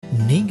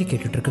நீங்க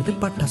கேட்டுட்டு இருக்கிறது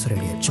பட்டாசு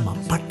ரேடியோ. சும்மா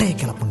பட்டைய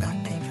கிளப்புங்க.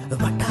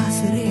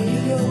 பட்டாசு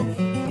ரேடியோ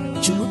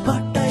சும்மா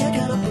பட்டைய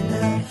கிளப்புங்க.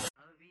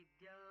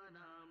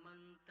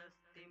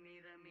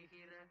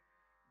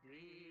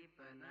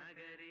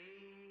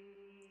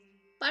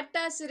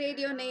 பட்டாசு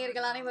ரேடியோ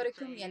நேயர்கள்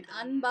அனைவருக்கும் என்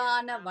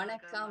அன்பான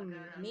வணக்கம்.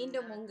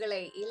 மீண்டும்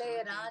உங்களை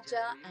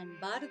இளையராஜா அண்ட்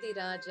பாரதி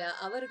ராஜா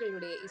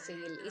அவர்களுடைய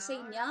இசையில் இசை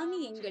ஞானி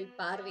எங்கள்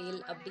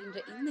பார்வையில் அப்படின்ற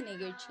இந்த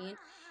நிகழ்ச்சியின்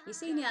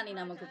இசை ஞானி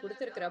நமக்கு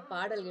கொடுத்திருக்கிற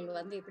பாடல்கள்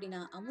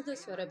எப்படின்னா அமுத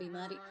சுரபி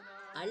மாதிரி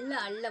அள்ள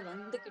அள்ள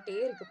வந்துகிட்டே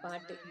இருக்கு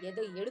பாட்டு.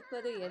 எதை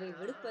எடுப்பது எதை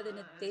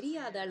விடுப்பதுன்னு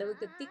தெரியாத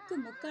அளவுக்கு திக்கு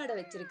முக்காட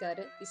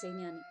வச்சிருக்காரு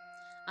இசைஞானி.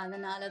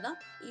 அதனாலதான்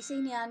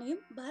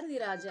இசைஞானியும் பாரதி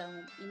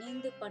ராஜாவும்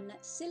இணைந்து பண்ண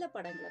சில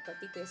படங்களை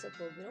பத்தி பேச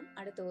போகிறோம்.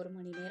 அடுத்த 1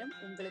 மணி நேரம்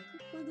உங்களுக்கு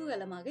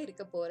குதூகலமாக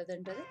இருக்க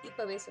போறதுன்றது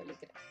இப்பவே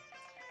சொல்லிக்கிறேன்.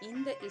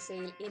 இந்த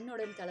இசையில்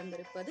என்னுடன்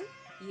கலந்திருப்பது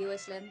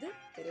யூஎஸ்ல இருந்து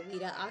திரு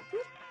வீரா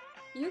அக்கூர்,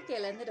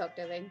 யூகேல இருந்து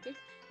டாக்டர் வெங்கட்.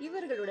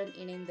 இவர்களுடன்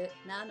இணைந்து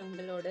நான்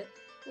உங்களோட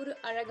ஒரு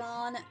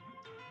அழகான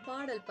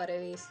பாடல்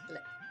பரவேசத்துல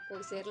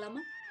போய்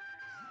சேரலாமா?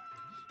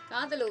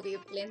 காதல்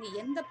ஓவியத்துல இருந்து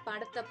எந்த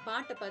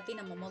பாட்டை பத்தி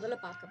நம்ம முதல்ல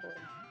பார்க்க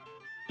போறோம்?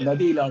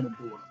 நதியில் ஆடும்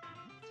பூவனம்.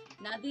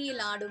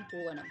 நதியில் ஆடும்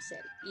பூவனம்.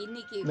 சரி,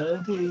 இன்னைக்கு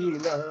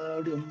நதியில்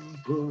ஆடும்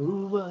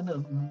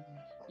பூவனம்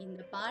இந்த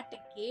பாட்டை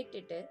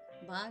கேட்டுட்டு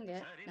வாங்க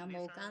நம்ம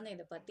உட்கார்ந்து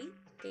இத பத்தி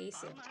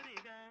பேசலாம்.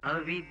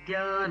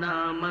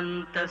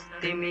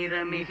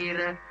 அவித்யாநாமந்தஸ்திமிரமிஹிர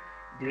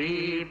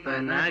தீப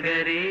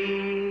நகரே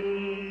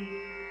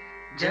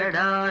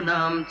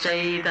ஜடானாம்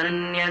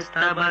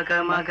சைதன்யஸ்தபக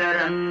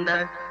மகரந்த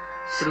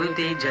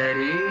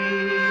ஸ்ருதிஜரே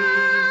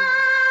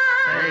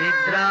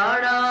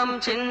हरिद्राणां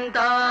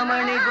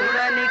चिन्तामणि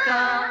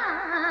गुणनिका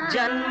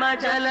जन्म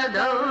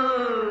जलधौ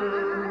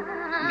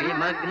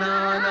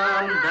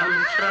विमग्नानां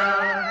दंष्ट्रा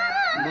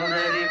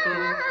मुररिपु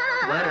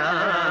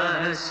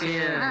वरास्य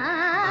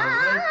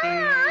भवति.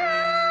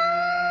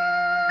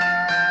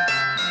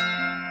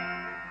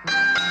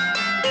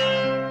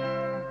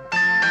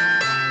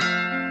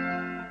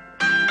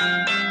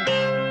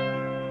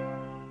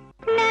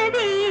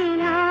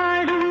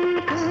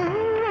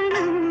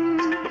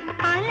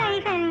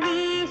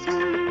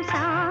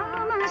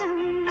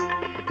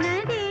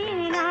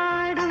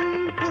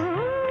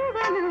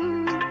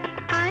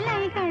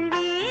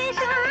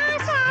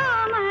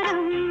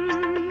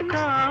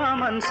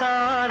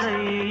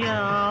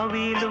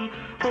 சாலையாவிலும்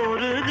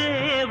ஒரு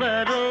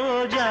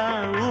தேவரோஜா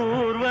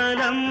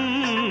ஊர்வலம்,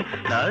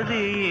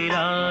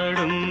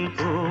 நதியிலாடும்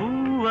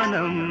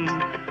பூவனம்,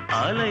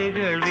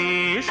 அலைகள்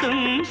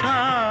வீசும்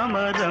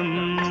சாமரம்.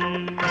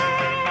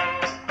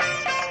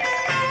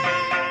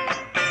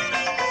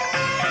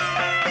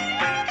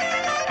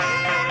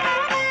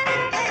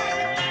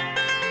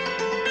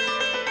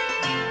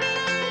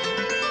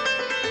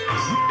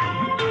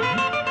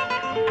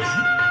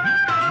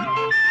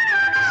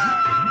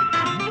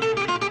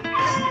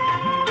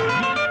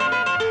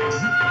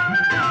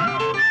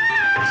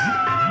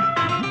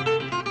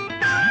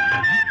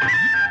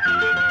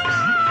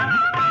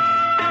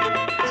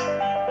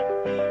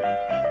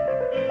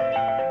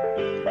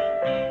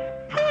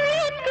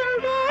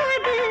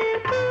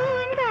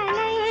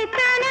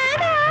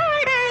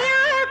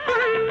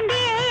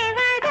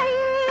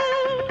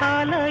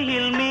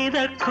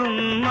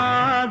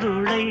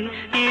 மாதுளை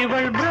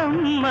இவள்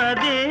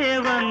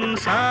பிரம்மதேவன்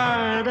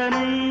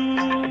சாதனை.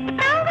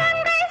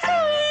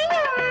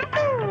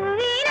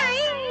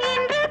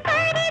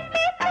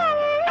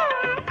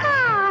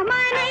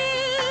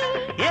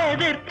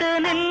 எதிர்த்து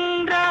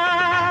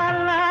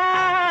நின்றால்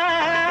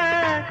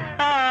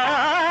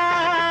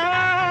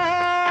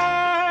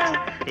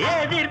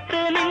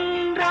எதிர்த்து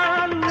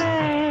நின்றால்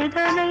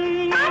வேதனை.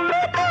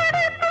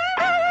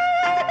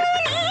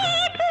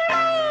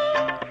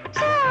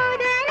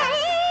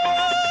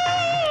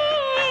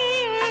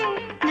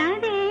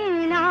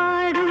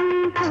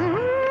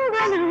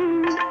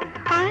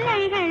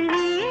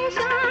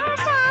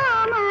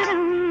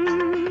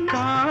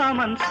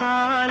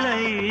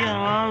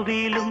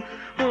 சாலையாவிலும்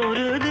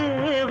ஒரு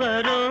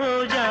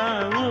தேவரோஜா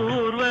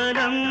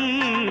ஊர்வலம்,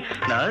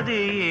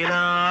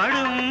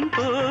 நதியிலாடும்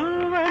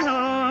பூவனோ,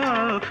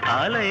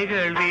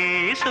 அலைகள்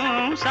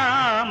வீசும்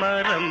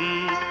சாமரம்.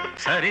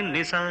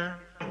 சரிநிசா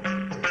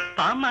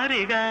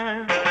பமரிகா,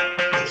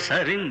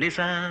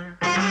 சரிநிசா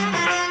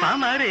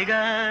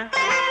பமரிகா,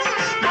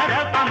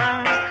 மரபம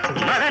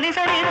மரணி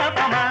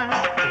சரிரபம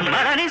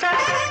மரணிசா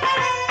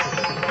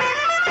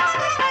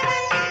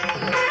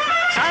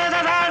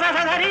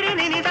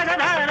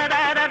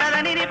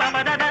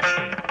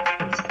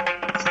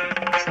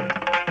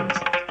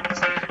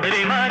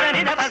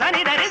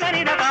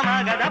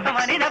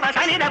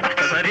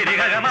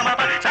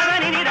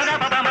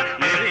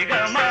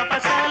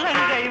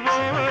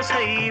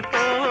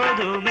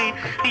போதுமே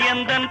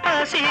எந்தன்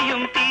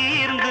பசியும்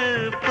தீர்ந்து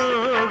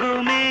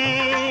போகுமே.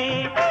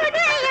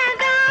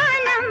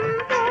 உதயகானம்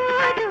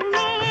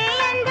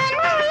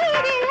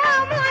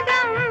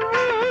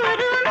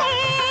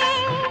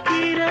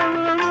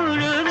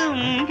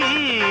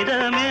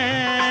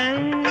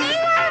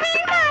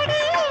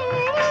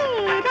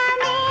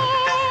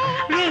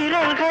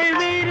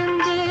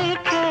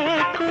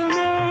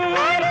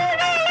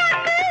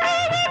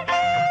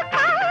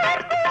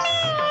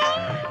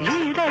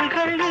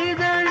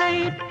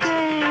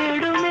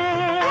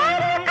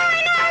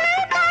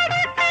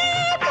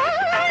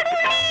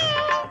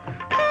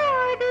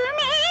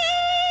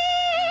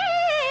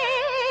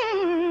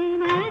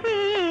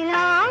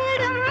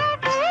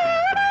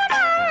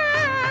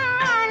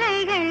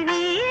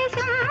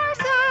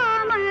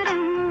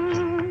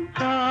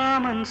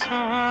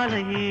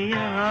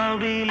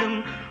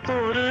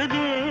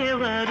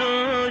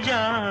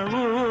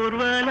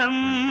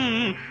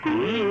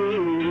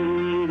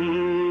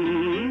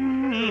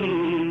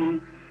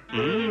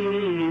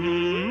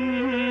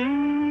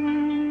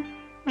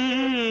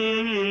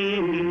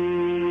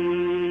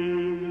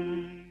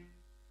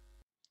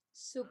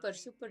சூப்பர்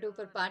சூப்பர்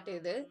டூப்பர் பாட்டு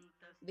இது.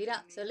 வீரா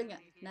சொல்லுங்க,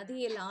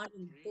 நதியில்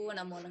ஆடும்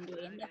பூவனம்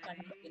என்ன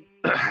படம்?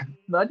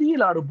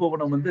 நதியில் ஆடும்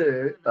பூவனம் வந்து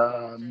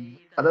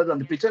அதாவது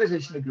அந்த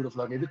பிக்சரைசேஷன்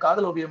பியூட்டிஃபுல்லாக. இது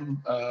காதல் ஓவியம்.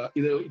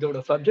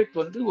 இதோட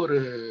சப்ஜெக்ட் வந்து ஒரு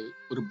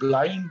ஒரு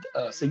பிளைண்ட்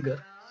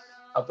சிங்கர்,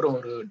 அப்புறம்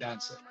ஒரு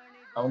டான்சர்,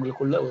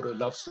 அவங்களுக்குள்ள ஒரு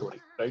லவ்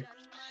ஸ்டோரி, ரைட்?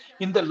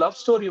 இந்த லவ்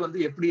ஸ்டோரி வந்து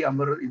எப்படி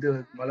இது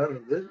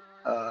வளர்றது,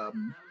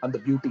 அந்த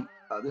பியூட்டி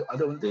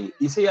அதை வந்து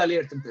இசையாலே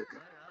எடுத்துட்டு இருக்கு.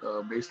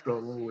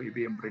 பேஸ்ட்ரோவோ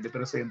IBM 2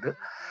 பேரும் சேர்ந்து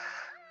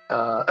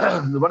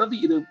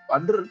இது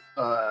அண்டர்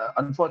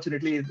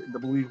அன்பார்ச்சுனேட்லி இந்த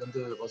மூவி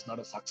வந்து was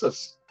not a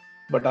success.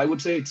 But I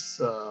would say it's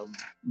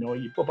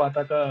இப்போ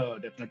பார்த்தாக்கா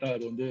டெஃபினட்டா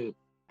அது வந்து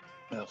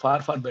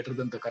far better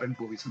than the current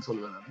மூவிஸ்ன்னு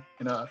சொல்லுவேன் நான்.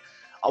 ஏன்னா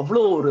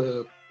அவ்வளோ ஒரு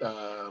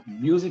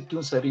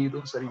மியூசிக்கும் சரி,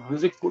 இதுவும் சரி,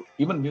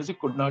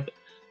 music good not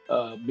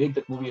make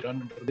that movie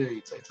ரன்ன்றது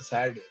இட்ஸ்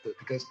சேட்.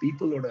 பிகாஸ்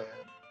பீப்புளோட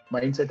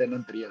மைண்ட் செட்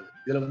என்னன்னு தெரியாது.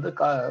 இதுல வந்து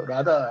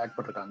ராதா ஆக்ட்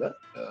பண்ணிருக்காங்க,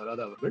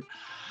 ராதா அவர்கள்.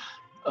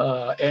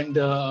 அண்ட்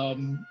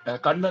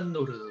கண்ணன்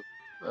ஒரு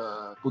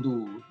புது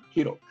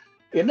ஹீரோ.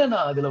 என்னன்னா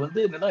அதுல வந்து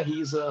என்னன்னா ஹீ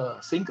இஸ் அ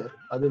சிங்கர்.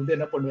 அது வந்து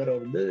என்ன பண்ணுவார்,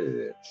 அவர் வந்து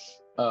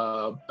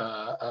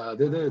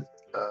அதாவது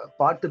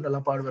பாட்டு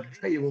நல்லா பாடுவார்.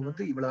 இவன்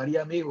வந்து இவளை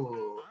அறியாமே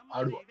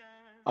ஆடுவான்.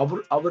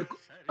 அவருக்கு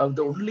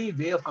the only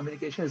way of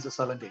communication is the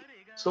salangai.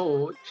 So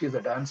she is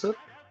a dancer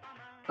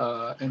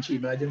and she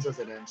imagines as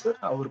a dancer.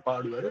 அவர்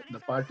பாடுவார். இந்த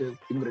பாட்டு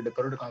இவங்க 2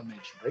 பேரோட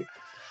காம்பினேஷன், ரைட்?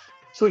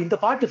 ஸோ இந்த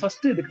பாட்டு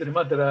ஃபர்ஸ்ட் இதுக்கு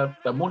தெரியுமா,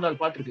 3-4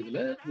 பாட்டு இருக்கு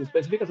இதுல.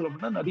 ஸ்பெசிஃபிக்கா சொல்ல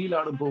போனா நதியில்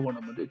ஆடும்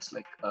பூவனம் வந்து இட்ஸ்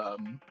லைக்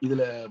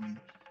இதுல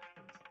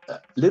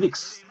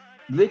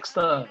லிரிக்ஸ்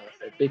தான்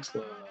டேக்ஸ் த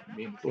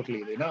மெயின் டோட்டலி.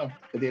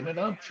 இது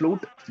என்னன்னா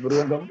ஃப்ளூட்,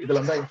 மிருதங்கம்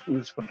இதெல்லாம் தான்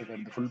யூஸ் பண்றாங்க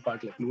இந்த ஃபுல்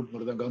பாட்டுல. ஃப்ளூட்,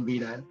 மிருதங்கம்,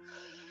 வீணை.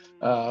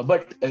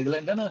 பட் இதுல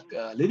என்னன்னா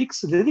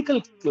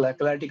லிரிக்கல்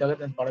கிளாரிட்டிக்காக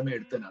நான் படமே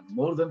எடுத்தேன் நான்.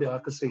 More than the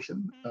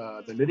orchestration,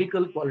 the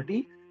lyrical quality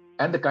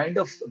and the kind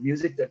of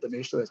music that the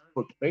maestro has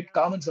put, right?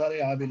 காமன் சாலை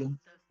ஆவிலும்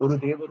ஒரு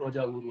தேவ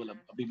ரோஜா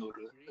ஊர்வலம் அப்படின்னு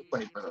ஒரு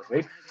பண்ணிருப்பாரு,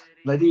 ரைட்?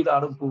 நதியில்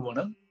ஆடும்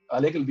பூவனம்,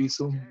 அலைகள்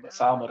வீசும்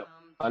சாமரம்,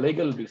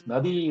 அலைகள்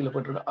நதியில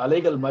பட்டு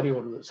அலைகள் மாதிரி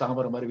ஒரு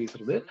சாமரம் மாதிரி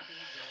வீசுறது.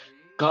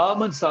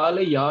 காமன்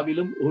சாலை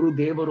யாவிலும் ஒரு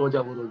தேவ ரோஜா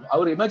ஊர்வலம்.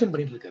 அவர் இமேஜின்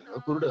பண்ணிட்டு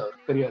இருக்காரு, குருடு,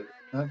 அவருக்கு தெரியாது.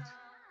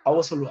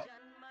 அவ சொல்லுவார்,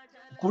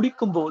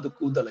 குடிக்கும் போது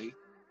கூந்தலை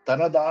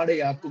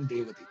தனதாடையாக்கும்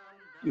தேவதை.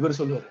 இவர்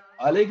சொல்லுவாரு,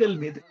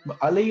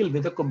 அலையில்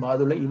மிதக்கும்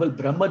மாதுளை இவள்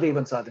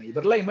பிரம்மதேவன் சாதனை.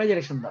 இவரெல்லாம்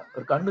இமேஜினேஷன் தான்,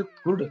 ஒரு கண்ணு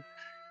குருடு.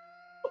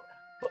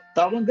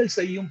 தவங்கள்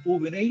செய்யும்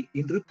பூவினை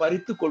இன்று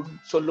பறித்து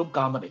சொல்லும்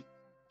காமனை,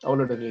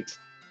 அவளோட லிரிக்ஸ்.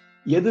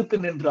 எதிர்த்து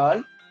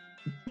நின்றால்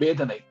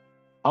வேதனை,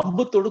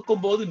 அம்பு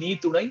தொடுக்கும் போது நீ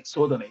துணை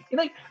சோதனை.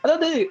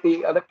 அதாவது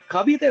அந்த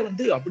கவிதை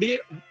வந்து அப்படியே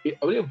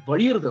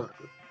வழியுறது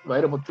அவருக்கு.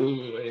 வைரமுத்து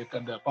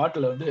அந்த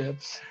பாட்டுல வந்து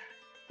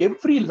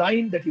every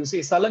line that you say,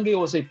 சலங்கை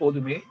ஓசை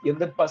போதுமே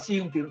எந்த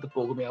பசியும் தீர்ந்து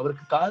போகுமே.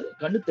 அவருக்கு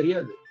கண்ணு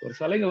தெரியாது, ஒரு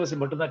சலங்கை ஓசை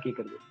மட்டும்தான்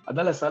கேட்கறது.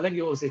 அதனால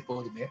சலங்கை ஓசை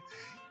போதுமே,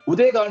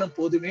 உதயகானம்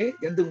போதுமே,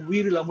 எந்த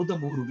உயிரில்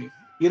அமுதம் ஊருமே,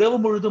 இரவு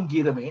முழுதும்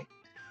கீதமே,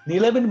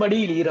 நிலவின்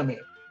மடியில் ஈரமே,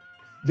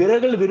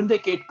 விரகள் விருந்தை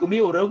கேட்குமே,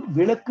 ஒரு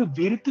விளக்கு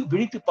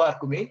விழித்து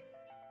பார்க்குமே,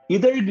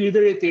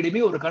 இதழை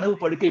தேடுமே, ஒரு கனவு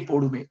படுக்கை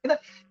போடுமே.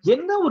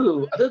 என்ன ஒரு,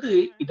 அதாவது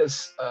இட்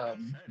இஸ்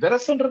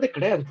வெரசன்றதே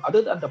கிடையாது.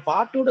 அதாவது அந்த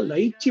பாட்டோட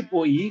லயிச்சு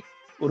போய்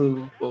ஒரு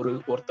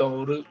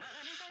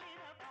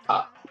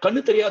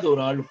கண்ணு தெரியாத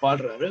ஒரு ஆள்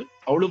பாடுறாரு,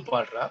 அவளும்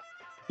பாடுறா.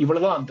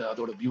 இவ்வளவுதான்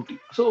அதோட பியூட்டி.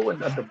 ஸோ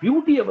அந்த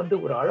பியூட்டியை வந்து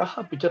ஒரு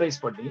அழகா பிக்சரைஸ்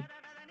பண்ணி,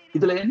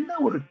 இதுல என்ன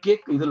ஒரு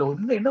இதுல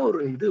என்ன ஒரு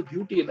இது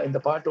பியூட்டி. இந்த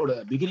பாட்டோட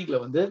பிகினிங்ல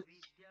வந்து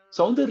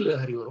சௌந்தர்ய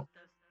ஹரி வரும்.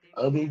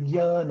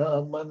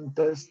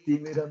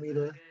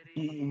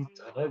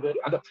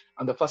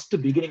 அந்த ஃபர்ஸ்ட்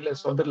பிகினிங்ல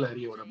சௌந்தர்ய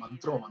ஹரியோட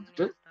மந்திரம்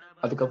வந்துட்டு,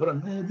 அதுக்கப்புறம்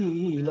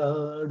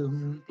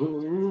நதியிலாடும்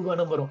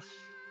பூவனம் வரும்.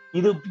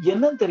 இது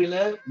என்னன்னு தெரியல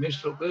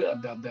மேஸ்ட்ரோக்கு.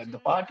 அந்த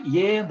பாட்டு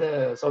ஏன் அந்த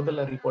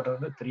சௌந்தர்ய ஹரி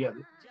போட்டாருன்னு தெரியாது.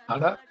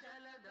 ஆனா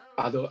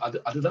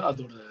அதுதான்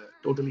அதோட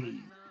totally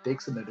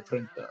tax in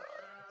different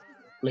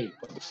play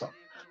for the song.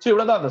 So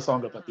இவ்வளவுதான் அந்த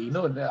சாங்கை பத்தி.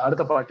 இன்னும்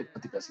அடுத்த பாட்டு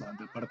பத்தி பேசலாம்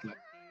அந்த படத்துல.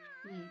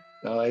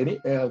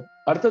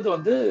 அடுத்தது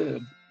வந்து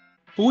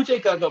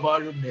பூஜைக்காக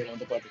வாழும் நேரம்.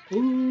 அந்த பாட்டு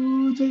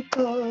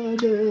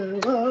பூஜைக்காக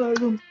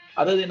வாழும்,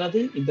 அதாவது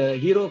என்னது, இந்த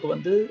ஹீரோக்கு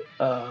வந்து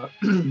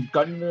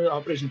கண்ணு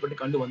ஆபரேஷன் பண்ணி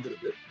கண்ணு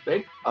வந்துருது,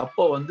 ரைட்?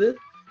 அப்போ வந்து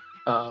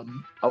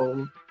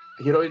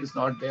heroine is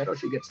not there or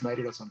she gets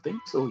married or something,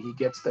 so he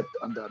gets that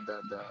and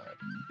the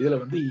இதுல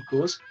வந்து he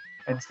goes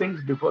and sings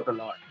before the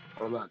Lord.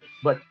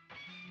 But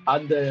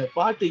அந்த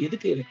பாட்டு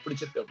எதுக்கு எனக்கு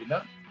பிடிச்சிருக்கு அப்படின்னா,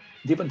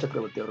 தீபன்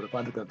சக்கரவர்த்தி அவரோட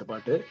பாட்டுக்கு அந்த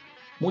பாட்டு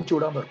மூச்சு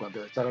விடாம இருக்கும்.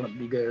 அந்த சரணம்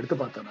நீங்க எடுத்து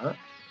பார்த்தோன்னா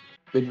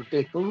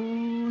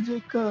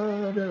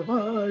பூஜைக்காக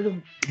வாழும்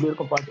இப்படி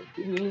இருக்கும் பாட்டு.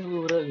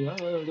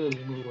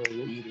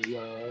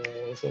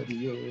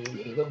 சரியோ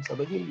இடம்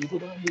சபையில்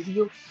இதுதான்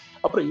விதியோ,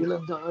 அப்புறம்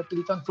இழந்த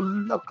ஆட்டுதான்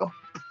ஃபுல்லா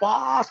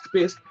ஃபாஸ்ட்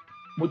பேஸ்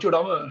மூச்சு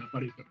விடாம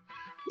பாடிருக்கேன்.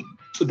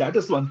 So that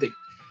is one thing.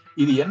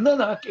 இது என்ன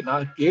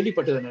நான்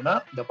கேள்விப்பட்டது என்னன்னா,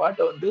 இந்த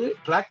பாட்டை வந்து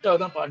ட்ராக்டாக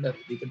தான் பாடினார்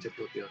தீபன்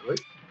சக்கரவர்த்தி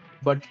அவர்கள்.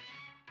 பட்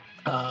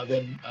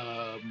when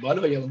Balu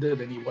Ayya வந்து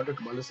when he wanted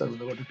to Balu sir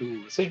wanted to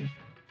sing,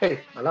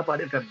 நல்லா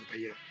பாடியிருக்காரு இந்த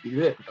பையன்,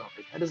 இதுவே இருக்கட்டும்.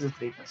 That is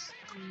greatness.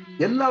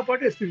 எல்லா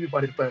பாட்டும் எஸ்பிபி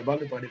பாடிருப்பாரு,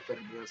 பாலு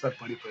பாடிருப்பாரு, சார்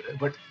பாடிருப்பாரு.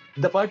 பட்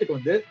இந்த பாட்டுக்கு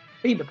வந்து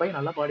இந்த பையன்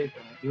நல்லா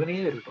பாடியிருக்காரு,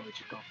 இவனையே இருக்கட்டும்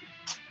வச்சுட்டோம்.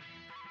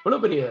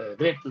 இவ்வளவு பெரிய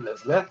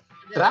கிரேட்ஃபுல்னஸ்ல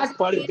ட்ராக்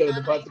பாடிருக்காரு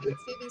இந்த பாட்டுக்கு.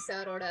 எஸ்பிபி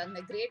சாரோட அந்த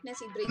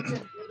கிரேட்னஸ் பிரிங்ஸ்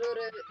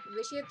ஒரு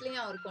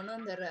விஷயத்துலயும் அவர் கொண்டு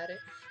வந்துடுறாரு.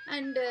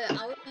 அண்ட்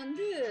அவர்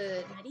வந்து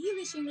நிறைய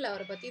விஷயங்கள்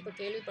அவரை பத்தி இப்ப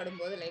கேள்விப்படும்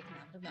போது லைக்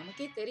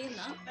நமக்கே தெரியும்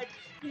தான். பட்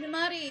இந்த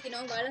மாதிரி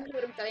வளர்ந்து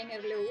வரும்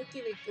கலைஞர்களை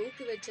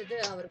ஊக்குவிச்சது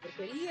அவருக்கு ஒரு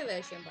பெரிய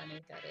விஷயம்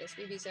பண்ணியிருக்காரு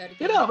எஸ்பிபி சார்.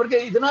 ஏன்னா அவருக்கு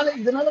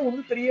இதனால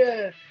ஒன்றும் பெரிய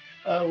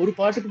ஒரு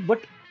பாட்டுக்கு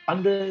பட்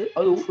அந்த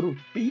அது ஒரு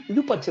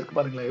இது பச்சிருக்கு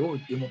பாருங்களேன்,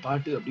 இவங்க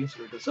பாட்டு அப்படின்னு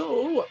சொல்லிட்டு. So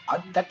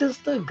that is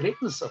the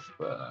greatness of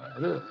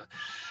அது.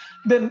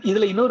 தென்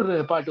இதுல இன்னொரு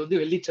பாட்டு வந்து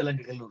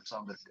வெள்ளிச்சலங்கைகள் ஒரு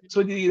சாங் இருக்கு. ஸோ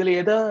இதுல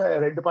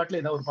ரெண்டு பாட்டுல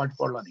ஏதாவது ஒரு பாட்டு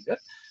போடலாம் நீங்க.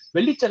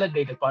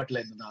 வெள்ளிச்சலங்கைகள்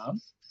பாட்டுல என்னன்னா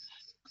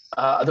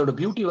அதோட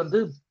பியூட்டி வந்து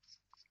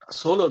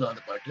சோலோ தான்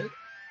அந்த பாட்டு.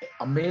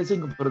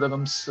 அமேசிங்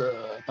மிருதகம்ஸ்,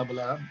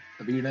 தபலா,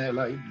 வீணை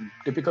எல்லாம்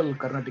typical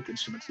Carnatic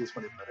instruments use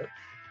பண்ணிருந்தாரு.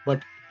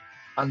 But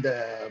அந்த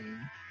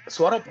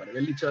ஸ்வரம் பாடு,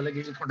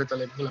 வெள்ளிச்சலங்கைகள் கொண்ட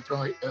தலைவர்கள்,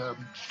 அப்புறம்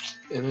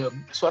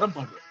ஸ்வரம்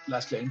பாடுவேன்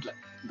லாஸ்ட் லைன்ல.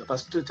 இந்த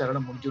ஃபர்ஸ்ட்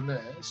சரணம் முடிஞ்சோன்னு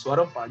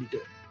ஸ்வரம்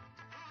பாடிட்டு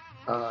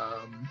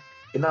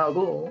என்ன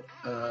ஆகும்,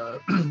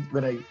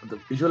 அந்த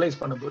விஷுவலைஸ்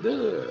பண்ணும்போது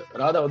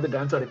ராதா வந்து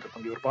டான்ஸ் ஆடிட்டு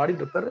இருப்பாங்க, இவர்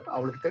பாடிட்டு இருப்பாரு,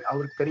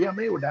 அவருக்கு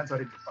தெரியாம ஒரு டான்ஸ்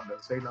ஆடிட்டு இருப்பாங்க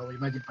சைட்ல. அவங்க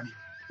இமேஜின் பண்ணி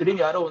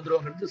திடீர்னு யாரோ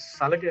வந்துருவாங்கன்னு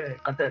சலகை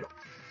கட் ஆயிடும்,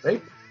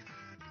 ரைட்?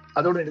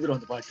 அதோட எழுதுரும்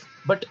அந்த பாட்டு.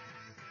 பட்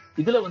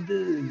இதுல வந்து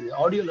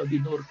ஆடியோல வந்து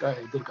இன்னொரு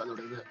இது இருக்கு அதோட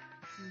இது.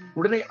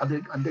 உடனே அது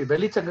அந்த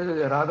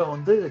வெளிச்சங்க ராகம்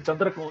வந்து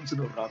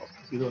சந்திரகோன்ஸ்னு ஒரு ராகம்.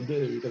 இது வந்து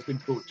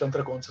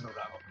சந்திரகோன்ஸ்னு ஒரு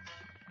ராகம்.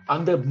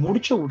 அந்த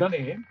முடிச்ச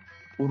உடனே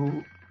ஒரு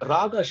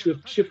ராகா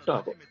ஷிஃப்ட்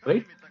ஆகும்,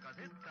 ரைட்?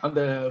 அந்த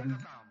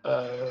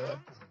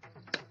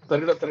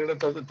தரிடத்தை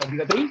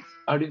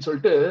அப்படின்னு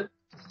சொல்லிட்டு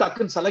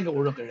டக்குன்னு சலங்கை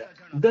ஒழுங்க.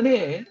 உடனே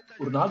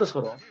ஒரு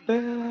நாதஸ்வரம்,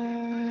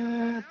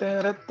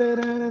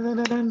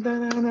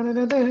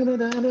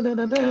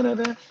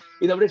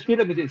 இது அப்படியே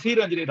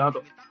ஸ்ரீரஞ்சனி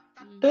ராகம்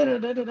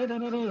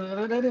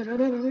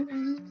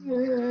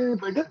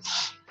போயிட்டு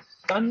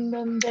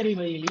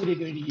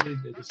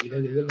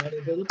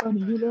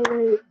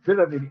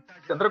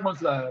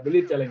சந்திரகோன்ஸ்ல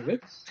வெளிச்சலங்கு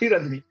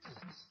ஸ்ரீரஞ்சனி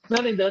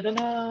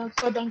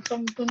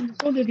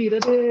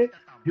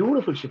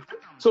பியூட்டிஃபுல் ஷிஃப்ட்.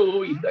 ஸோ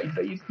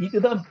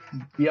இதுதான்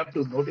we have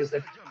to notice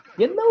that.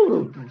 என்ன ஒரு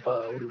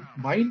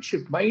மைண்ட்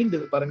ஷிஃப்ட், மைண்ட்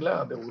பாருங்களேன்.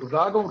 அந்த ஒரு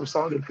ராகம் ஒரு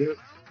சாங் இருக்கு,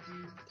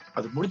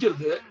 அது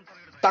முடிஞ்சிருக்கு,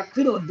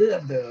 டக்குன்னு வந்து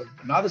அந்த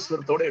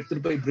நாதஸ்வரத்தோட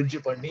எடுத்துட்டு போய் பிரிட்ஜ்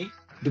பண்ணி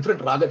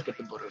டிஃப்ரெண்ட் ராகத்தை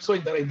கட்டு போடுறது. ஸோ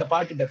இந்த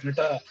பாட்டு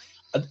டெஃபினட்டா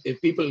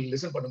பீப்புள்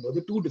லிசன் பண்ணும்போது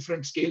 2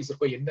 different scales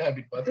இருக்கும். என்ன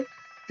அப்படின்னு பார்த்து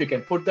you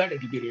can put that, it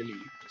will be really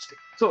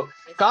interesting. So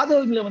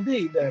காதல்ல வந்து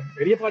இந்த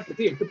நிறைய பாட்டு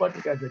இருக்கு, 8 பாட்டு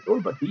இருக்கு,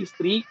 but these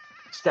 3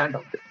 stand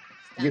out.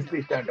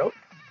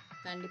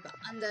 கண்டிப்பா.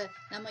 அந்த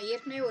நம்ம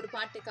ஏற்கனவே ஒரு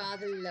பாட்டு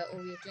காதல்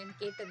ஓவியத்துலன்னு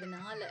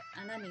கேட்டதுனால,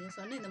 ஆனா நீங்க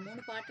சொன்ன இந்த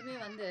 3 பாட்டுமே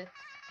வந்து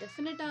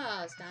டெஃபினட்டா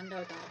ஸ்டாண்ட்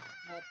அவுட்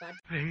ஆகும் பாட்டு.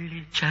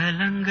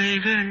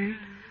 வெள்ளிச்சலங்கைகள்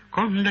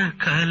கொண்ட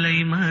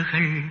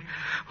கலைமகள்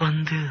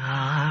வந்து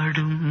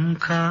ஆடும்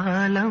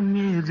காலம்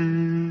எது?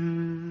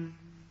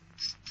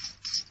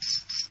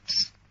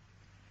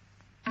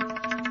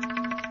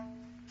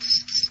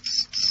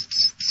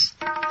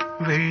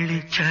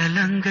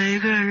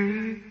 வெள்ளிச்சலங்கைகள்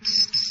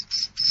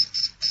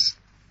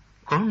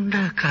கொண்ட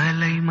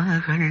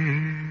கலைமகள்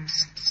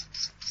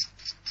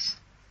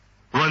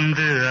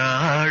வந்து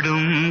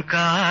ஆடும்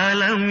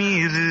காலம்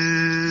இது.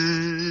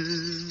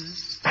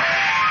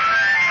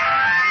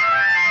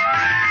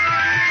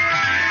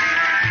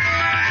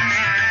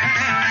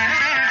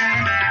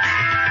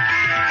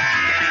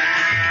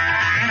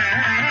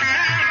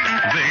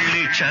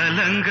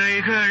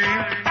 வெள்ளிச்சலங்கைகள்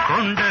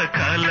கொண்ட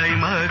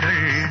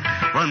கலைமகள்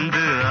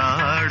வந்து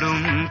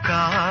ஆடும்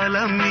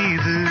காலம்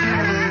இது.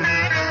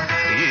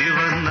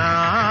 இவன்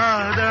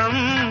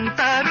நாதம்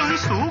தரும்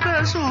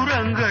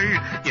சுகசுரங்கள்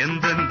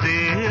எந்தன்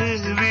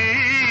தேவி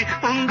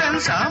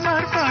உந்தன்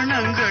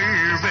சமர்ப்பணங்கள்.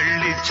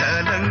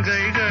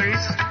 வெள்ளிச்சலங்கைகள்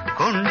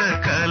கொண்ட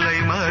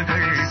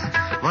கலைமகள்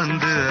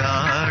வந்து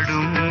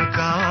ஆடும்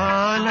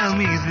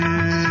காலம் இது.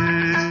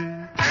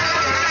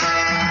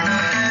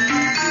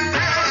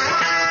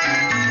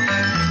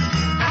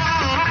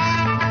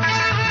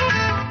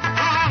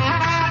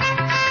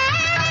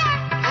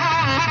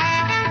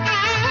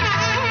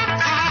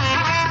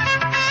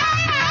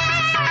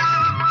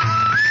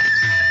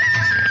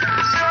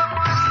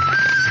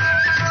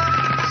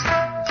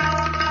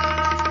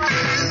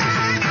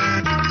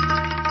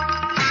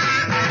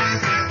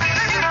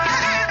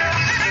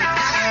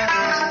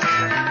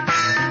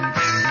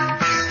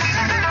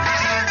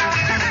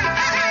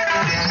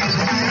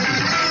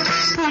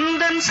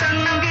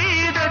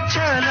 சங்கீத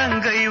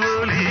சலங்கை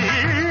ஒலி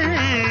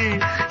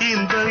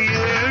இந்த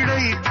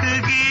ஏழைக்கு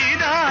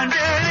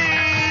கீதாஞ்சலி.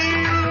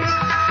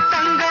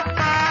 தங்க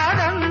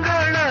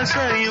பாதங்கள்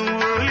அசையும்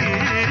ஒலி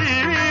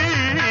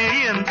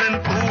எந்தன்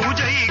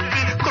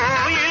பூஜைக்கு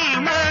கோயில்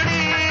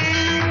மணி.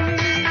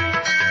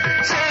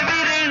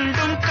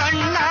 செவிரெண்டும்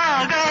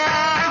கண்ணாக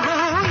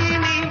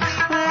இனி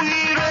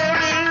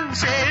உயிரோடு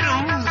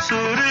சேரும்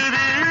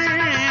சுருது.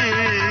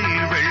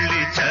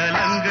 வெள்ளிச்ச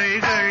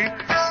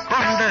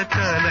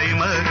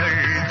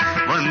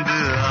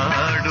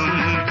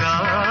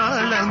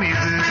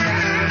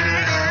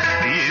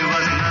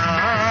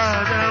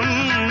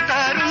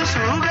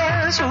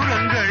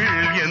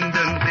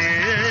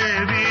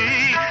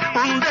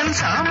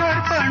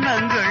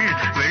வண்ணங்கள்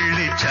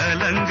வெள்ளி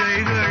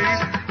சலங்கைகள்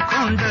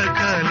கொண்ட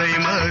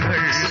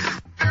கலைமகள்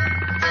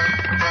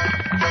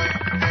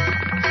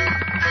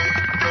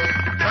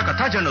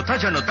தஜனு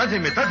தஜனு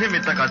ததிமி ததிமி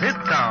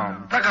தகதித்தாம்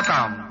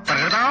தகதாம்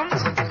தகதாம்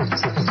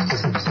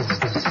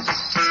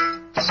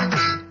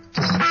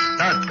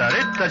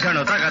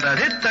தத்தரித்தஜனு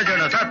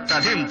தகதரித்தஜனு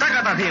தத்ததிம்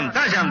தகததிம்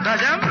தஜம்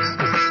தஜம்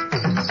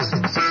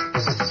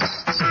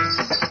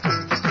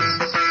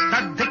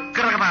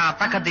தத்திக்ரகதா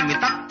தகதிமி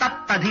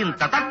தத்தத்ததீம்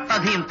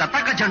தத்ததீம்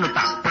தகஜனுத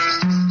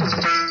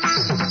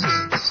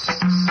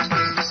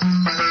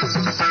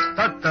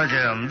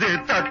தத்தஜம் தி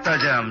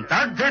தத்தஜம்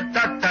தத்தி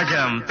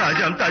தத்தஜம்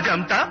தஜம்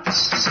தஜம் த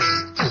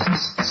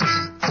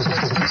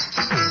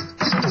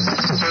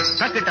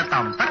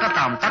தக்கிட்டதாம்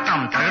தக்கதாம்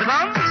தத்தாம்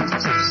தகதாம்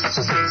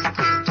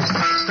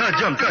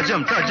தஜம்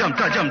தஜம் தஜம்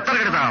தஜம்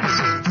தகதாம்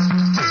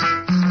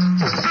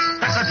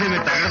தக்கதிமி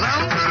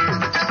தகதாம்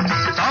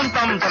தாம்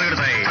தாம்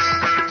தகதை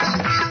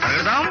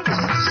தகதாம்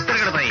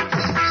தகதை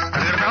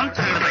தகதாம்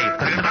தகதை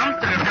தகதாம்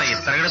தகதை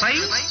தகதை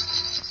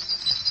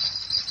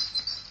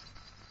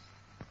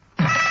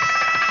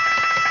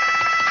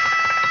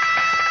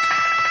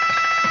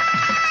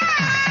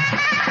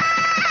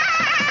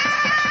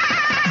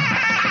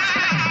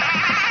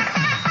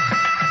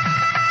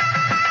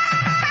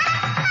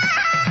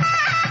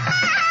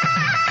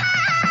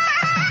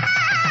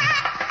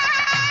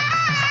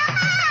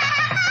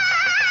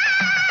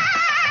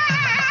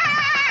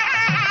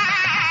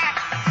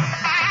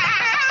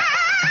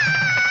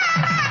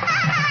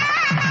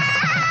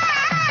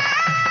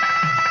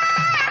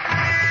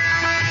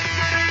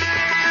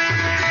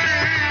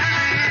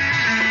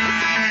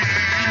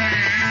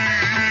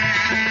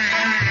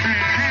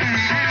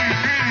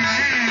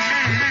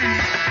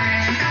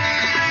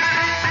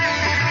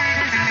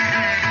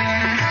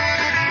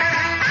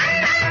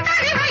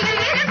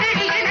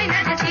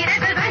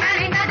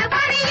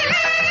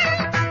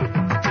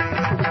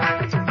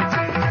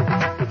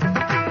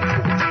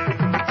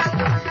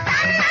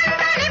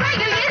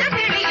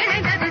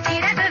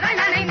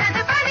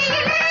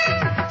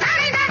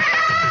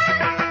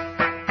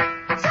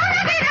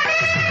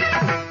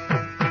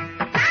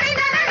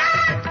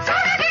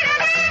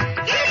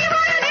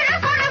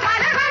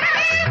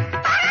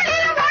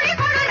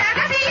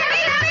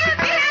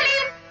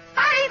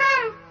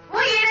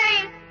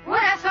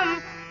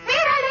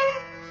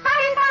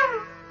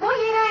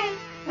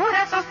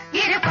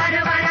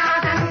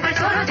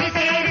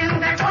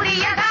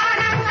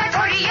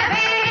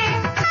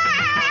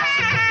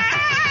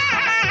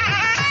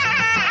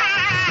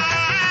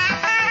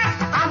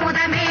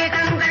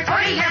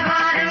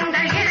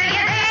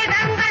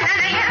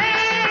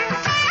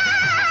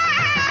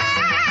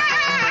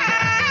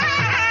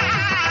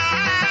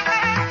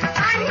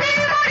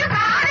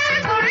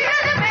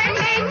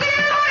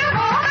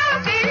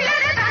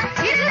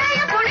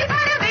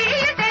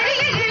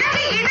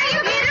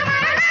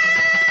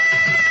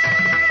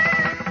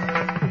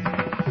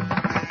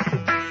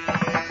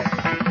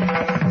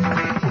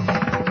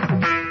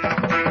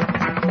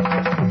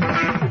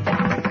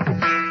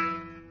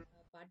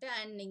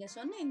நீங்க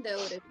சொன்ன இந்த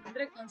ஒரு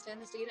இந்திரகாந்த்ல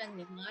இருந்து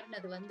ஸ்ரீரஞ்சனி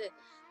மாறினது வந்து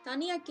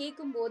தனியா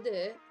கேட்கும் போது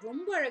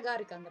ரொம்ப அழகா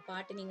இருக்கு அந்த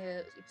பாட்டு. நீங்க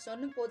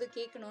சொன்ன போது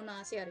கேட்கணும்னு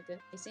ஆசையா இருக்கு.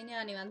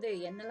 இசைஞானி வந்து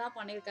என்னெல்லாம்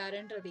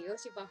பண்ணிருக்காருன்றது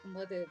யோசிச்சு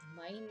பார்க்கும்போது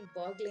மைண்ட்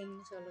பாக்லிங்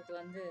சொல்றது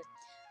வந்து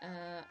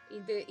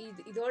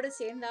இதோட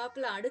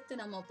சேர்ந்தாப்புல அடுத்து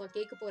நம்ம இப்ப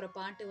கேட்க போற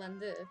பாட்டு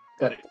வந்து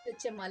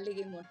வச்ச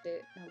மல்லிகை மொட்டு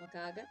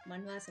நமக்காக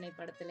மண் வாசனை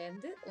படத்துல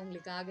இருந்து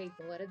உங்களுக்காக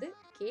இப்ப வருது.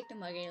 கேட்டு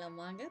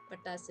மகிழமாங்க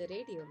பட்டாசு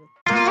ரேடியோவில்.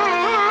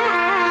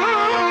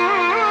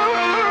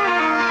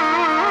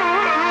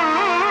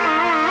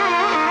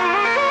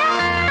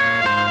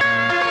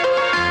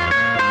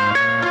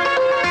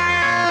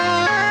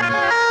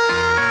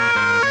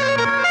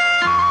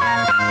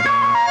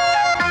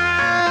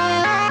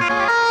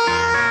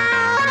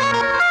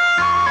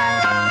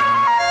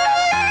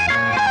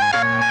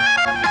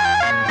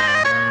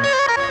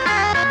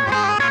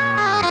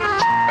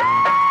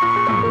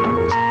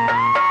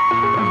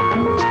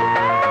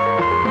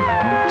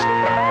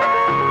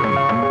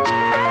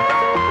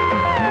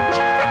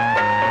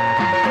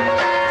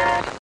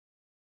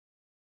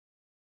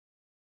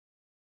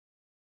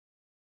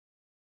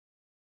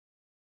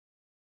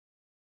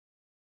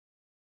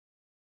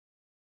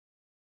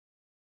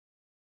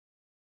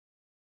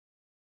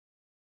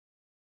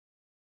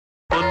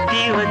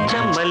 பொத்தி வச்ச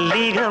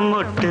மல்லிகை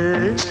மொட்டு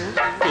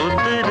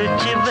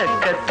புத்துருச்சி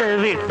வெக்கத்தை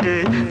விட்டு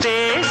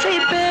பேசி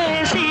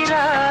பேசி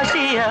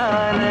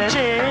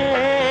ராசியானதே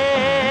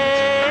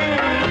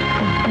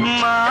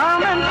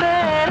மாமன்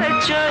பேர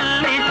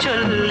சொல்லி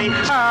சொல்லி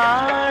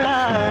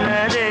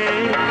ஆளானதே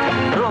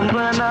ரொம்ப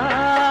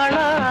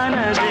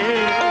நாளானதே.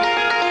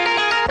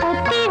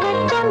 பொத்தி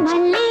வச்ச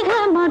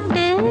மல்லிகை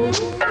மொட்டு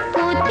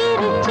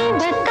புத்துருச்சி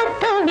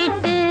வெக்கத்தை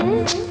விட்டு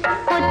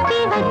பொத்தி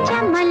வச்ச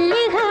மல்லிகை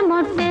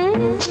மொட்டு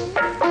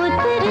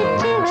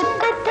புத்துருச்சி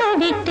வெக்கத்தை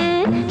விட்டு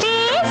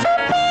பேசி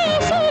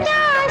பேசி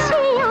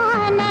ராசியானதே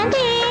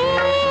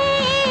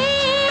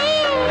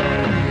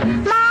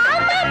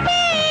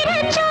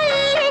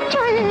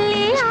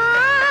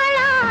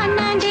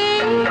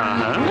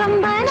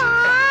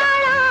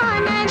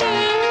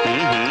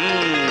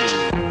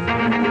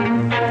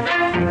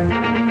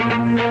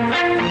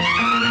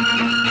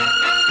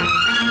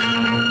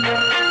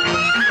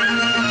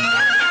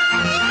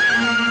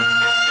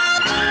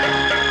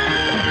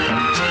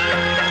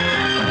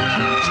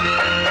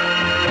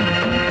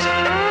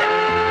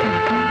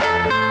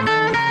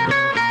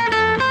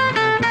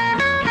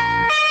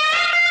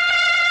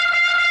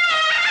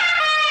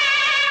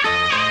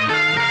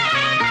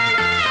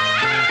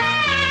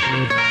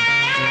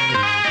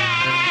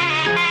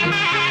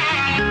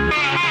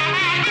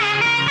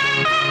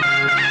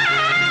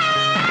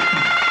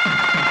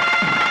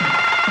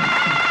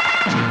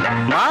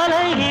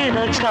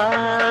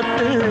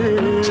காத்து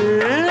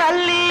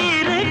அள்ளி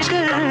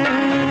இருக்கு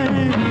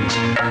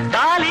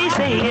தாலி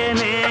செய்ய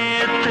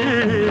நேத்து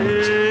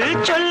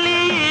சொல்லி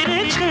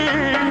இருக்கு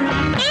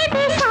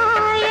இது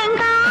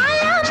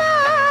சாயங்காலமா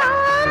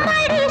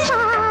மடி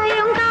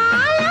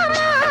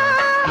சாயங்காலமா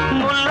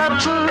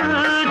முல்லப்பூ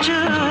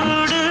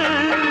சூடு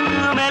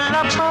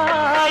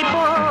மெல்லப்பாய்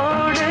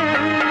போடு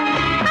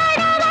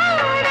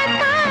அடவாட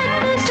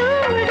காத்து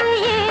சூடு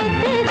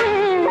ஏத்துது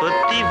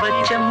கொத்தி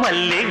வச்ச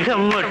மல்லிகை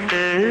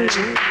மொட்டு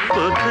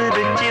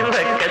கொத்துருச்சி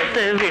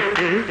வக்கத்தை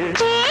விட்டு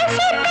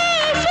பேசி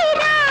பேசி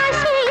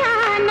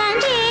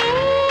ராசியானதே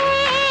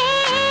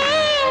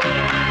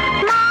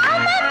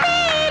மாம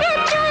பேரை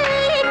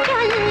சொல்லி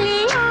சொல்லி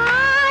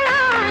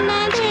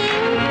ஆளானதே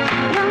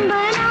ரொம்ப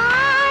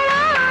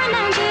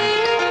நாளானதே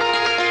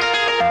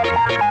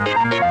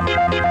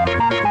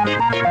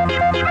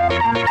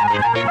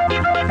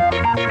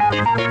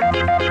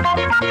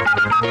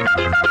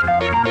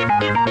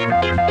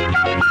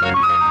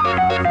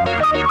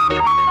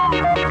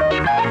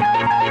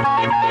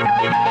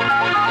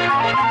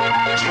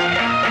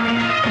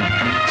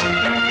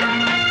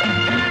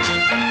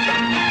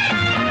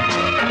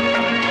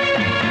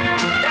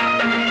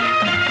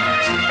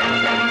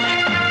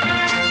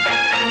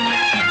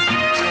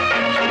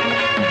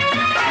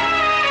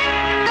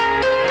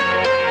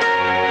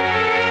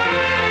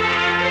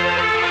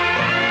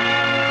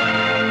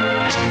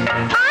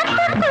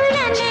ஆத்துக்குள்ள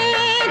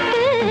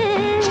நேத்து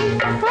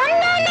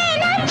ஒன்னு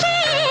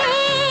நினைச்சேன்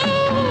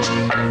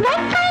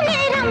வெக்க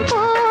நேரம்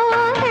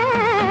போக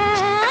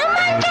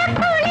மஞ்சள்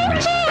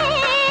குளிச்சேன்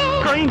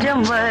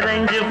கொஞ்சம்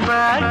வரைஞ்சு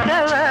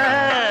பார்க்கவா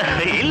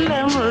இல்ல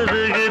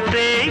முதுகு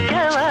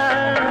தேய்க்கவா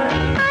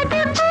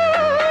அது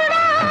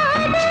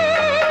கூடாது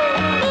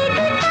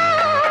இது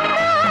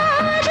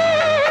தாங்காது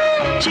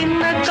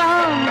சின்ன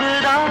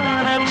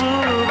காம்புதான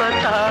பூவ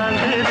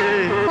தாங்குது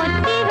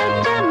கொத்தி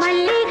வச்ச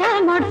மல்லிகை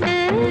மொட்டு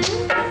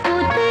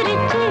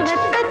பூத்துருச்சு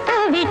வெக்கத்தை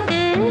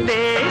விட்டு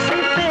பேசி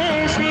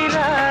பேசி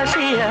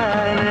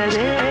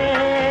ராசியானதே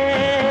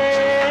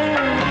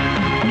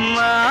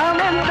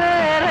மாமன்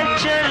பேர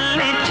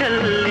சொல்லி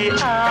சொல்லி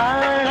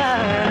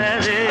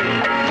ஆளானதே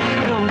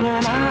ரொம்ப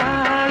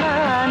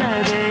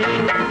நாளானதே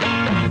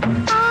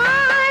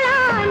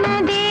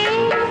ஆளானதே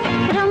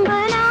ரொம்ப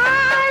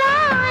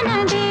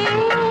நாளானதே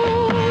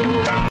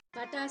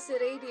பட்டாசு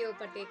ரேடியோ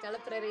பட்டை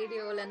கலப்புற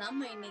ரேடியோவில் நம்ம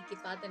இன்னைக்கு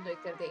பார்த்துட்டு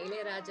இருக்கிறது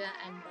இளையராஜா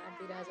அண்ட்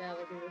பாரதி ராஜா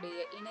அவர்களுடைய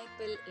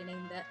இணைப்பில்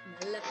இணைந்த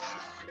நல்ல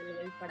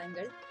பாடல்கள்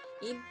படங்கள்.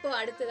 இப்போ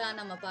அடுத்ததான்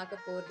நம்ம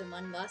பார்க்க போறது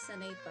மண்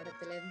வாசனை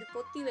படத்துல இருந்து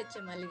பொத்தி வச்ச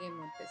மல்லிகை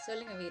மொட்டு.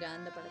 சொல்லுங்க வீரா,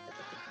 அந்த படத்தை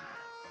பத்தி.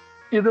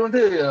 இது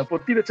வந்து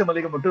பொத்தி வச்ச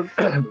மல்லிகை மட்டும்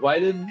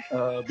வயலின்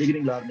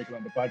பிகினிங்ல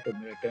ஆரம்பிக்கலாம் அந்த பாட்டு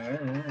வந்து.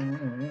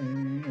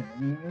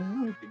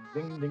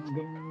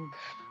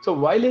 ஸோ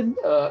வயலின்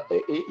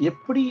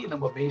எப்படி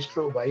நம்ம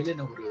மேஸ்ட்ரோ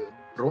வயலின் ஒரு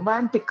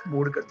ரொமான்டிக்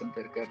மூடுக்கு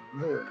எடுத்துட்டு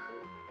இருக்காரு,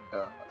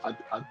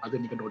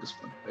 அது நீங்க நோட்டீஸ்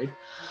பண்ணுங்க, ரைட்?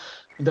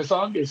 இந்த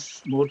song is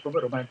more from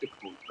romantic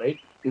mood,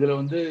 right? இதுல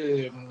வந்து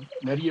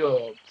நிறைய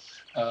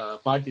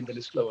பாட்டு இந்த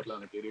லிஸ்ட்ல வரலாம்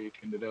எனக்கு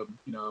தெரியும்.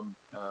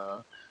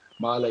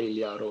 மாலை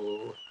யாரோ,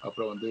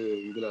 அப்புறம் வந்து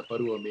இதுல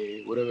பருவமே,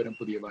 உறவரும்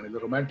புதியவான்,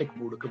 இது ரொமான்டிக்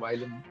மூடுக்கு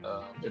வயலின்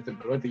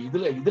எடுத்துட்டு.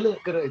 இதுல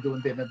இருக்கிற இது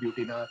வந்து என்ன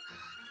பியூட்டினா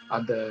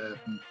அந்த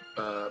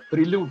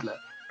ப்ரிலூட்ல,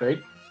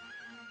 ரைட்,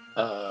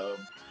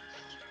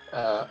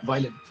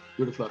 வயலின்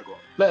பியூட்டிஃபுல்லா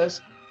இருக்கும். பிளஸ்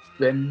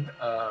வென்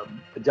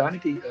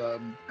ஜானகி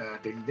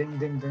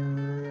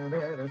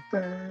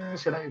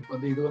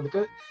வந்து இது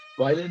வந்துட்டு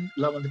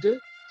வயலின்லாம் வந்துட்டு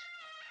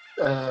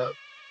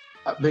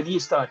when he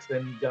starts,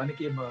 when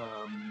Janaki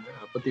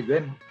பத்தி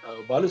when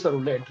பாலு சார்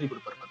உள்ள என்ட்ரி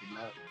கொடுப்பாரு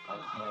பாத்தீங்களா,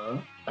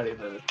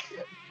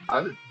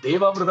 அது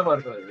தேவாமிரதமா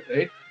இருக்காது,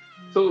 right?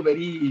 So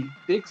very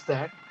tax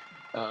that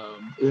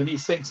when he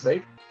sings,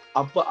 right?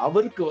 அப்ப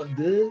அவருக்கு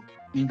வந்து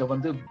நீங்க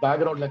வந்து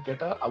பேக்ரவுண்ட்ல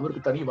கேட்டா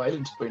அவருக்கு தனி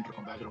வயலின்ஸ் போயிட்டு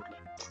இருக்கும் பேக்ரவுண்ட்ல.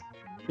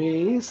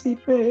 பேசி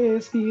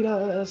பேசி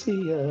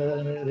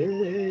ராசியானே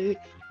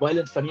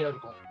வயலன்ஸ் தனியா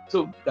இருக்கும். So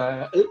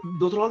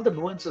those are all the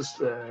nuances.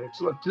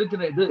 சின்ன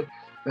சின்ன இது.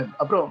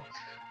 அப்புறம்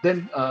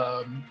தென்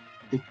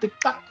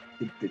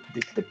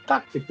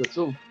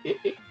ஸோ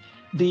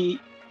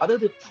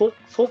அதாவது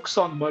ஃபோக்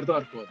சாங் மாதிரி தான்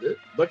இருக்கும் அது,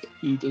 but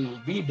it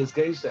will be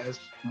disguised as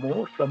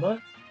more from a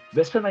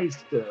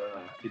westernized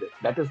இது.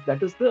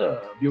 that is the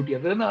beauty.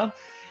 அது என்னன்னா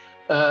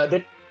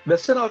that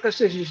western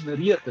orchestration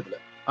நிறைய இருக்குதுல,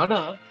 ஆனா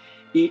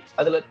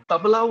அதுல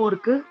தபலாவும்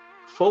இருக்கு,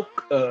 ஃபோக்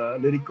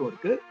லிரிக்கும்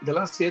இருக்கு.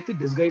 இதெல்லாம் சேர்த்து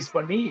டிஸ்கைஸ்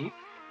பண்ணி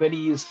when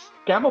he is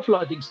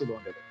camouflaging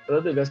சொல்லுவாங்க.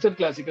 அதாவது வெஸ்டர்ன்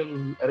கிளாசிக்கல்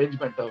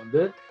அரேஞ்ச்மெண்ட்டை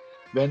வந்து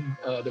when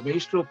the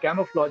maestro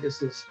camouflages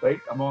this,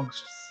 right,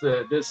 amongst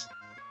this,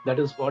 that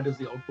is what is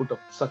the output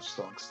of such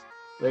songs,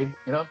 right?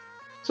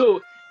 So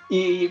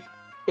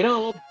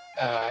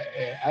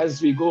as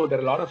we go, there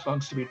are a lot of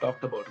songs to be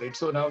talked about, right?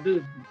 So now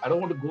I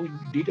don't want to go in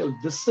detail.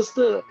 This is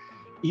the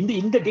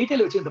in the detail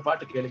which in the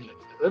part கேளுங்க.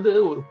 அதாவது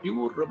ஒரு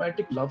pure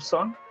romantic love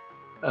song.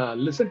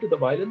 Listen to the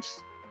violence,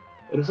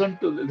 listen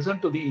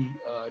to the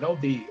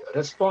the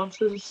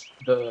responses,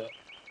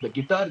 the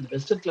guitar, the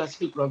western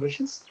classical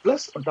progressions,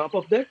 plus on top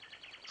of that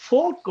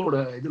folk ஓட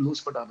இது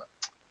loose பண்ணாம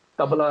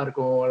தபலா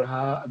இருக்கும்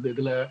அழகா அந்த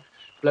இதுல.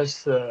 பிளஸ்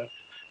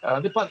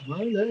அது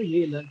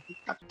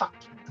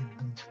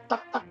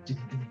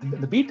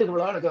அந்த பீட்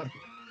எவ்வளவு அழகா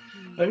இருக்கும்.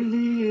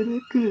 அள்ளி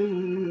இருக்கு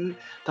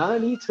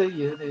தாலி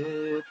செய்ய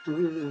நேத்து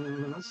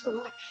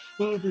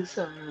இது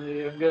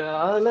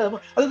சாயங்காலம்.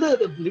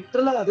 அதாவது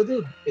லிட்டரலா அதாவது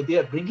they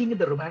are bringing in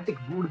the romantic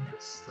mood in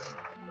this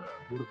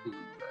beautiful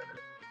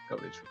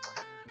coverage.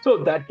 So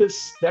that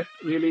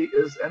really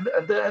is and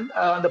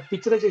the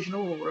picturization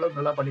ஓரளவு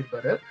நல்லா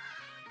பண்ணிருப்பாரு.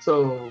 So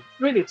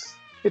I mean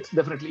it's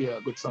definitely a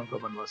good song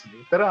from Manvasini.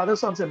 There are other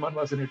songs in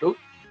Manvasini too,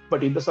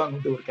 but இந்த song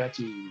வந்து ஒரு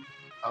catchy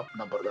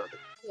number தான் அது.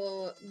 So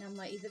நம்ம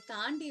இதை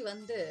தாண்டி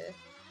வந்து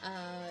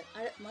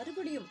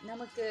மறுபடியும்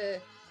நமக்கு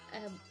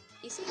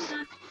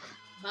இசைஞானி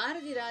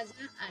பாரதி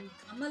ராஜா அண்ட்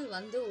கமல்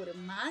வந்து ஒரு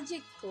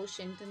மேஜிக்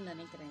கோஷன்ட்டுன்னு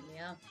நினைக்கிறேன்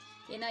இல்லையா?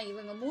 ஏன்னா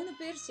இவங்க 3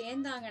 பேர்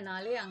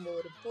சேர்ந்தாங்கனாலே அங்க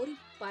ஒரு பொறி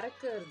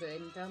பறக்கிறது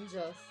இன் டர்ம்ஸ்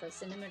ஆஃப்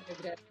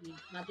சினிமாட்டோகிராஃபி,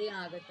 கதையா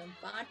ஆகட்டும்,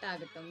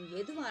 பாட்டாகட்டும்,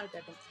 எதுவா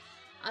இருக்கட்டும்.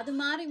 அது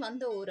மாதிரி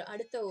வந்த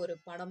அடுத்த ஒரு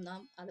படம்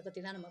தான், அதை பத்தி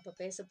தான் நம்ம இப்ப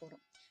பேச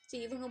போறோம். ஸோ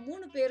இவங்க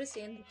 3 பேரும்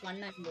சேர்ந்து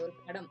பண்ண இந்த ஒரு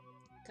படம்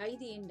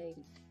கைதியின்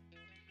டைரி.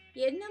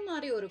 என்ன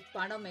மாதிரி ஒரு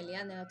படம் இல்லையா?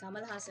 அந்த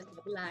கமல்ஹாசன்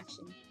டபுள்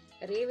ஆக்ஷன்,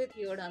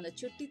 ரேவதியோட அந்த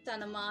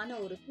சுட்டித்தனமான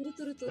ஒரு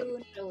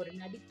துருன்ற ஒரு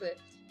நடிப்பு.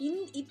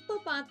 இப்ப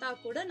பார்த்தா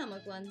கூட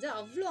நமக்கு வந்து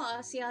அவ்வளோ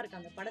ஆசையா இருக்கு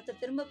அந்த படத்தை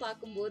திரும்ப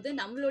பார்க்கும்போது.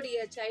 நம்மளுடைய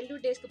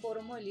சைல்ட்ஹுட் டேஸ்க்கு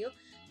போறோமோ இல்லையோ,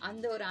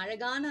 அந்த ஒரு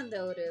அழகான அந்த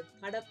ஒரு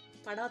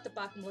படத்தை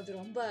பார்க்கும்போது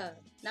ரொம்ப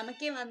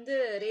நமக்கே வந்து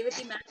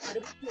ரேவதி மேல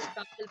மறுபடியும் ஒரு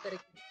காதல்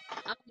பிறகு.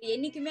 அவங்க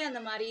என்னைக்குமே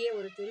அந்த மாதிரியே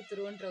ஒரு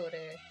துருன்ற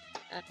ஒரு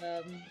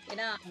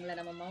ஏன்னா அவங்கள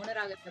நம்ம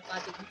மௌனராகத்துல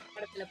பார்த்து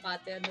படத்துல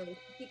பார்த்து அந்த ஒரு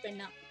குட்டி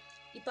பெண்ணா.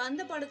 இப்ப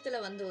அந்த படத்துல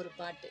வந்து ஒரு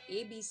பாட்டு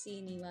ஏபிசி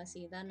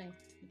நிவாசி தானே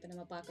இப்ப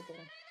நம்ம பார்க்க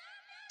போறோம்.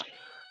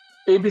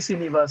 ஏபிசி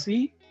நிவாசி,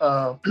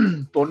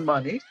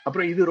 பொன்மானே,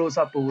 அப்புறம் இது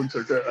ரோசா பூன்னு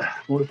சொல்லிட்டு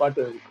 3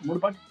 பாட்டு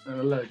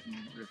நல்ல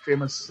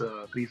ஃபேமஸ்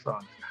 3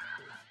 சாங்.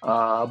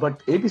 பட்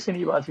ஏபிசி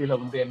நிவாசியில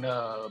வந்து என்ன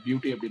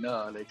பியூட்டி அப்படின்னா,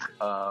 லைக்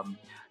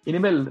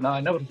இனிமேல் நான்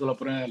என்ன சொல்ல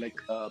போறேன்,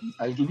 like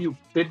I'll give you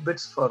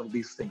tidbits for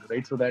these things,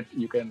 right, so that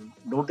you can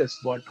notice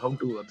how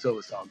to observe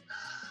a song.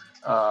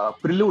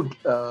 Prelude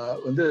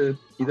வந்து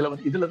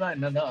இதுலதான்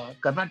என்னன்னா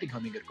கர்நாடிக்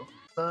ஹம்மிங் இருக்கும்.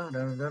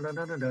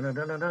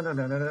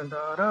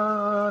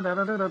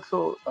 So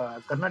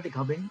Carnatic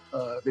humming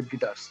with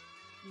guitars.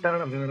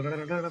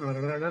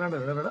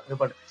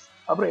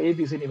 அப்புறம்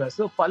ஏபிசி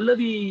நிவாசி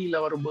பல்லவியில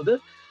வரும்போது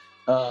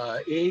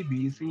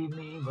ஏபிசி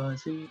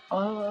நிவாசி.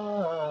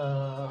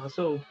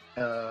 ஸோ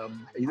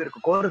இது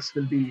இருக்கு, chorus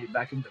will be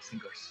packing the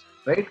singers,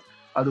 right?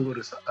 அது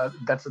ஒரு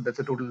that's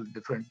a total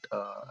different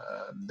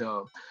the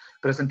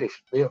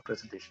presentation, way of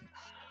presentation.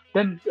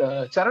 Then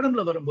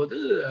சரணம்ல வரும்போது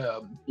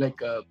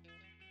like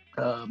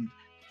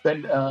when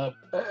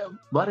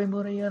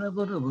வரைமுறையான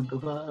ஒரு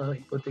உண்டுவா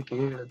இப்போதைக்கு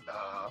கேளுந்தா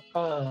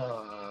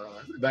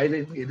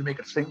வயலின் எதுவுமே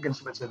கிடையாது, string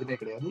instruments எதுவுமே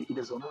கிடையாது. It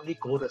is only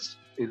chorus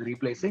is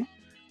replacing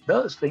the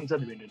strings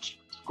and wind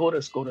instruments.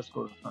 Chorus.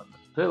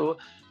 So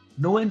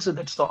nuance in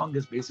that song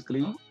is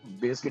basically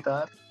bass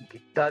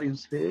guitar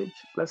usage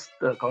plus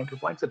the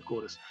counterpoints and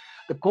chorus.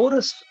 The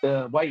chorus,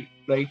 why,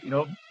 right? You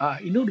know,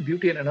 இன்னொரு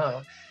beauty என்னன்னா,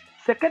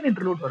 second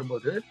interlude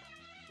வரும்போது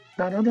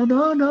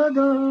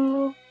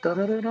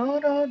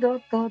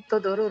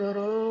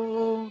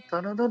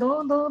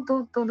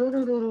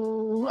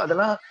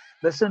அதெல்லாம்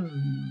western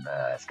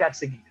scat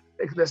singing,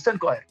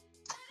 western choir.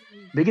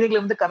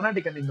 பிகினிங்ல வந்து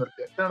Carnatic humming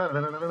இருக்கு,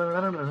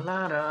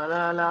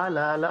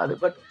 அது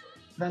but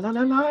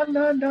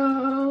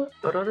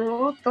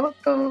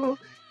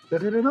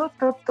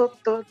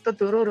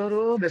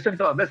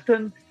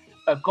western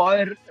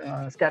coir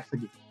skate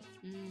singing.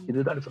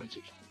 இதுதான்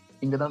differentiation.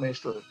 இங்கதான்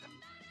மேஸ்டர் இருக்கு.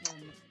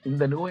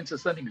 இந்த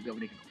நுவான்சஸ் தான் நீங்க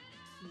கவனிக்கணும்.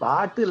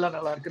 பாட்டு எல்லாம்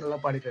நல்லா இருக்கு, நல்லா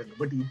பாடிக்கிறாங்க,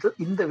 பட்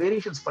இந்த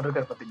வேரியேஷன்ஸ்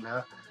பண்றாரு பாத்தீங்களா,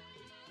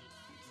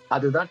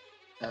 அதுதான்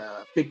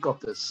big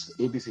of this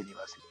ABC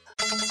நிவாசி.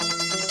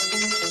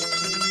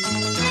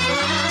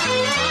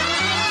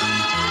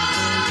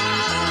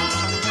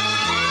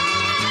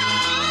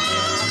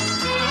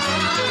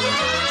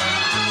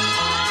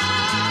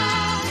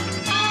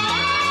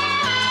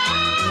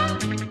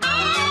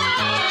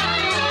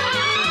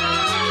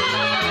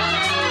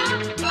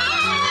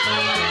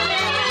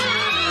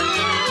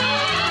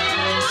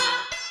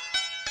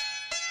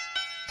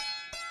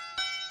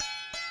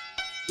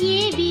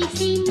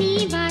 ABC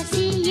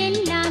நிவாசி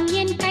எல்லாம்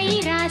என் கை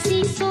ராசி,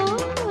 so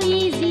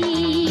easy.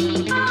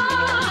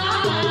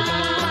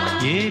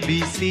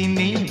 ABC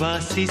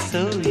நிவாசி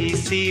so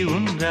easy,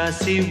 உன்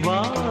ராசி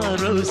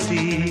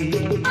வாரோசி.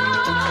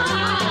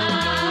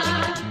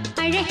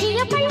 அழகிய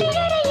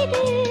பள்ளியறை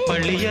இது,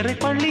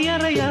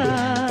 பள்ளியறையா,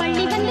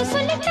 பள்ளி வந்து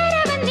சொல்லித்தர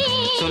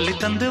வந்தேன், சொல்லி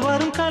தந்து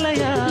வரும்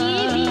கலையா.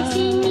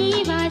 ஏபிசி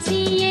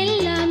நிவாசி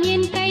எல்லாம்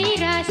என் கை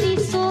ராசி,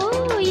 so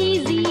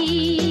easy.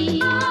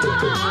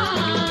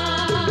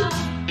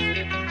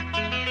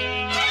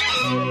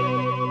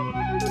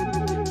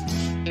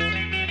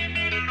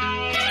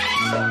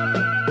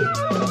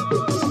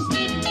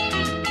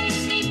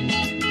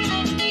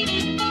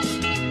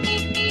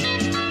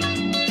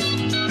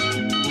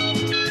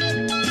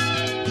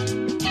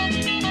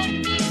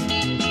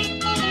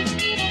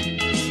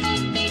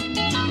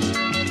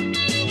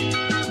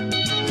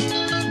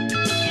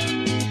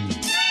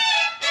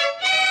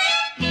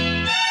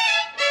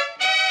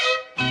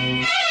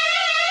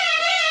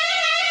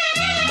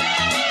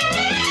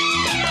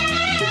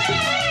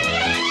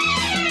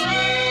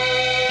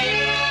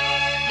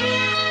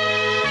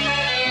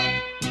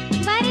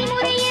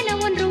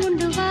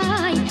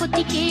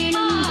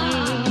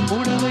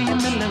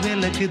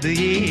 விளக்குது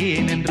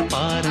ஏன் என்று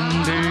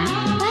பாருங்கள்.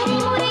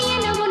 வரிமுறை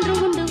என ஒன்று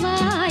உண்டு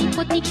வாய்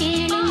பொத்தி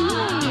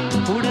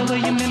கேளுங்கள்.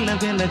 புடவையும் மெல்ல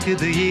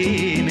விளக்குது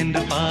ஏன்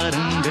என்று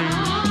பாருங்கள்.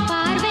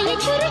 பார்வையை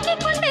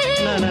சுருக்கிக் கொண்டு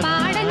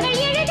பாடங்கள்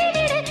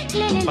எழுதிவிடு.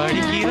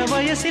 படிக்கிற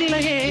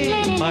வயசில்லையே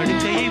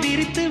படுக்கையை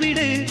விரித்து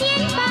விடு.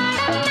 என்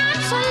பாடம்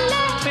நான் சொல்ல,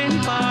 பெண்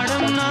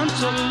பாடம் நான்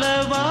சொல்ல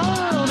வா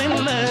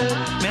மெல்ல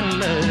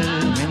மெல்ல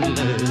மெல்ல.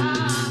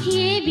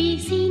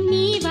 ஏபிசி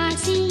நீ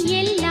வாசி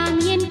எல்லாம்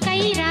என்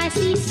கை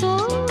ராசி. So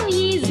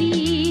easy.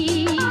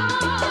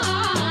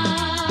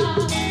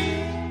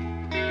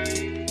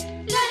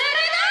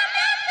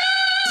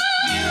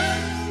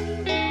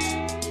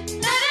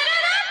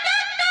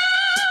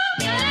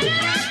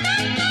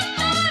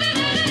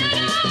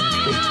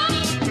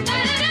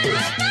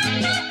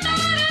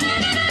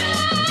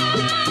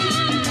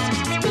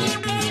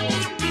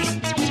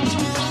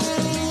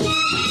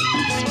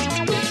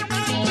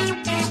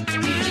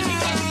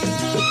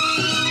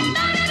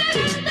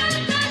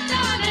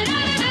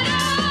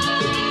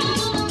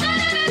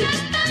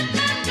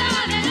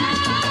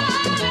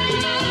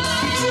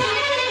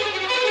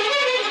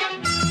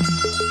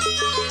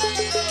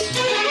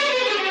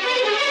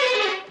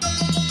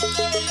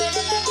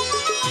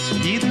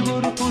 இது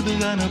ஒரு புது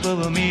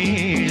அனுபவம்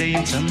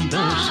ஏழையின்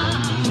சந்தோஷம்.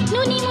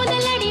 நுனி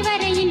முதல் அடி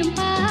வரையிலும்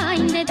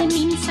பாய்ந்தது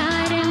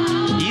மின்சாரம்.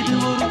 இது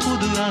ஒரு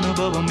புது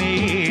அனுபவம்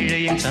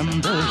ஏழையின்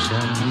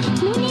சந்தோஷம்.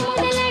 நுனி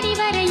முதல் அடி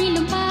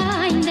வரையிலும்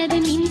பாய்ந்தது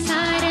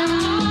மின்சாரம்.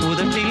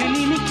 உதட்டில்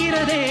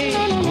இனிக்கிறதே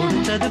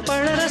கொடுத்தது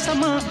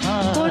பழரசமா.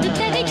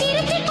 கொடுத்ததை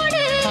திருப்பிக்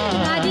கொடு,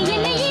 அது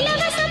என்ன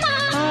இலவசமா?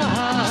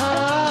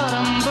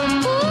 ஆரம்பம்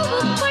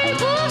பூவுக்குள்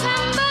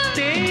பூகம்பம்.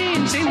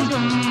 தேன்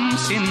சிந்தும்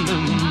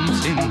சிந்தும்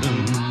சிந்தும்.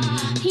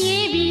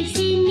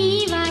 ஏபிசி நீ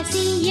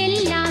வாசி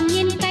எல்லாம்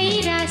என் கை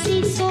ராசி.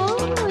 So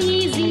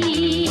easy.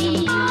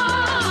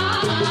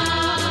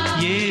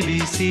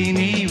 ஏபிசி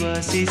நீ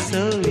வாசி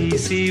சோ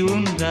ஈஸி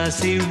உன்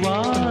ராசி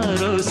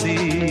வாரோசி.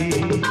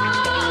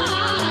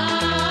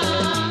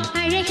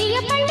 அழகிய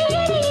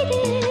பள்ளியறை இது,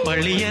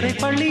 பள்ளியறை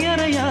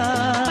பள்ளியறையா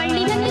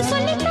பள்ளி வந்து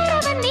சொல்லித் தர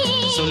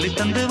வந்தேன். சொல்லித்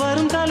தந்து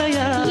வரும்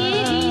கலையா.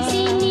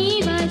 ஏபிசி நீ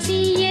வாசி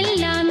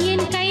எல்லாம்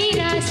என் கை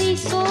ராசி.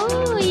 So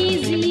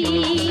easy.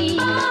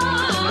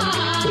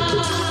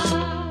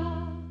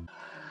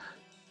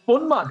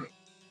 பொன்மானை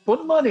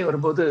பொன்மானை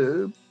வரும்போது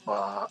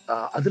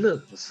அதுல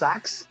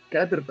சாக்ஸ்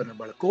கேட்டிருப்பேன்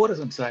நம்மள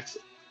chorus and socks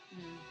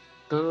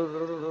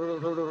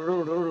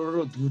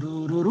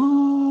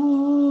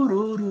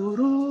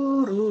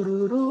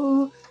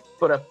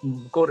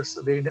chorus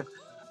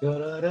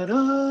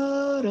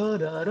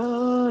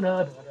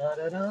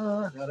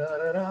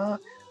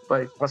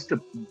first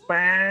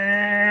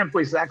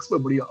போய் சாக்ஸ்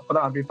போய் முடியும்.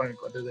 அப்பதான் அப்படி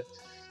வந்தது.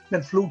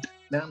 தென் ஃப்ளூட்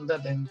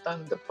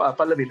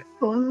பல்லவியில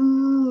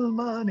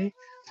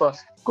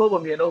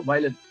கோபம் ஏனோ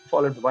வயலன்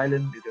ஃபாலோட்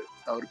வயலன். இது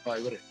அவர்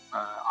இவரு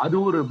அது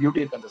ஒரு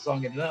பியூட்டி இருக்கு அந்த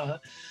சாங். என்னன்னா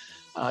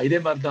இதே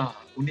மாதிரிதான்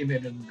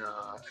உன்னிமேனன்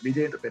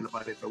விஜய் என்ற பேர்ல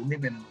பாடி இருக்கிற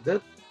உன்னிமேனன் வந்து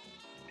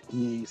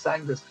he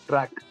sang this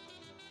track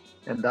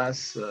and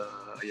Das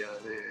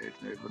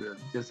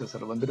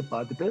sir வந்துட்டு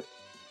பார்த்துட்டு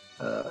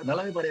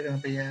நல்லாவே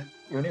பாடிடுறாங்க பையன்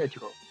இவனே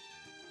வச்சுக்கோ.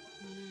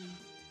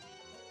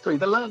 ஸோ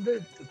இதெல்லாம் வந்து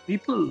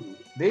people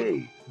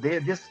they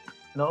just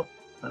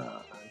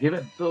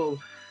given. So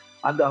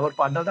அந்த அவர்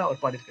பாடினாதான்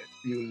அவர் பாடியிருக்காரு.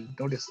 யூ வில்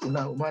நோட்டீஸ்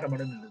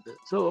உமாரமணன் இருந்தது.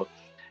 ஸோ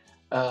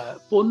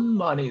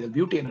பொன்மானை இது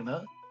பியூட்டி என்னன்னா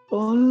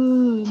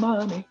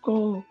பொன்மானை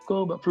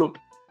ஃப்ளூட்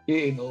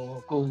ஏனோ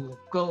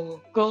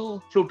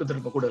ஃப்ளூட்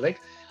வந்துருக்க கூட லைக்.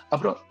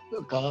 அப்புறம்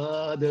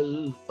காதல்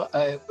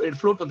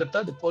ஃப்ளூட் வந்துட்டா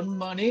அது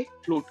பொன்மானே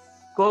ஃப்ளூட்,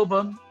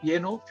 கோபம்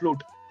ஏனோ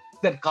ஃப்ளூட்.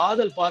 தென்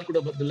காதல் பார்க்கூட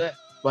பதில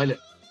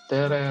வயலன்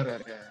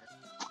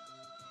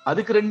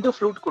அதுக்கு 2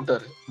 ஃப்ளூட்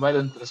கொடுத்தாரு.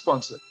 வயலன்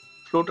ரெஸ்பான்ஸ்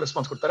ஃப்ளூட்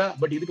ரெஸ்பான்ஸ் கொடுத்தாரா.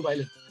 பட் இதுக்கு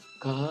வயலன்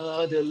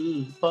காதல்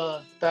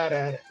தர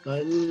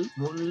கல்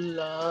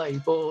முல்லாய்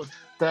போ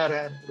தர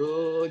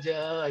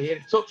ரோஜா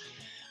ஸோ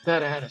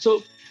தர. ஸோ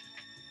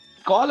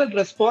கால் அண்ட்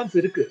ரெஸ்பான்ஸ்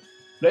இருக்கு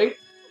ரைட்.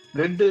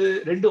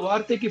 ரெண்டு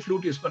வார்த்தைக்கு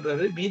ஃப்ளூட் யூஸ்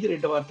பண்றாரு, மீதி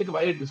 2 வார்த்தைக்கு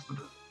வயலன் யூஸ்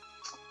பண்றாரு.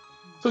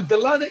 ஸோ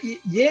இதெல்லாம்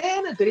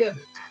ஏன்னு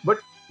தெரியாது.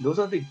 But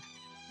those are the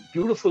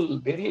beautiful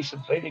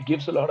variations right. It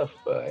gives a lot of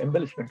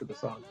embellishment to the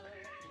song.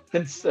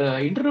 Then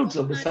interludes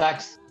of the sax.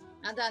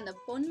 அதான் அந்த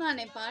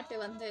பொன்மானை பாட்டு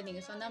வந்து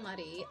நீங்க சொன்ன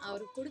மாதிரி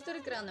அவர்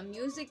கொடுத்திருக்கிற அந்த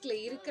மியூசிக்ல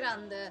இருக்கிற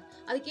அந்த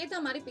அதுக்கேத்த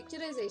மாதிரி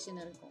பிக்சரைசேஷன்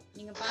இருக்கும்.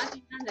 நீங்க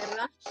பாத்தீங்கன்னா அந்த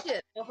rush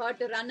her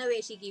to run away,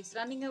 she keeps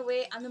running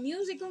away, அந்த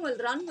மியூசிக்கும் will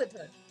run with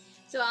her.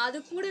 So அது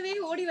கூடவே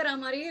ஓடி வரா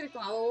மாதிரியே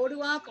இருக்கும். அவ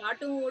ஓடுவா,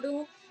 பாட்டும்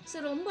ஓடும். ஸோ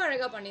ரொம்ப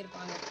அழகா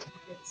பண்ணிருப்பாங்க.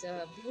 இட்ஸ்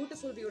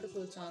பியூட்டிஃபுல்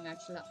பியூட்டிஃபுல் சாங்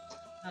ஆக்சுவலா.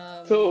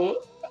 So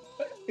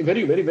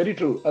very very very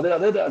true.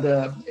 அதாவது அந்த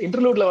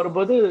இன்டர்லூட்ல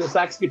வரும்போது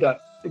சாக்ஸ் கிட்டார்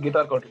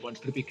கவுண்டர் பாயிண்ட்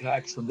திருப்பி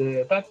கிராக்ஸ் வந்து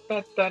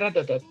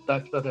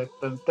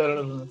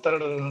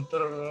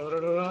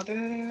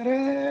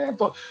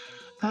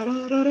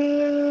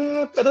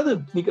அதாவது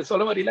நீங்க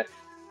சொல்ல மாதிரில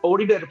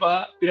ஓடிட்டே இருப்பா,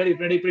 பின்னாடி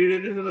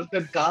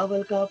பின்னாடி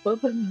காவல்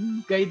காப்பவன்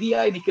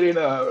கைதியாய்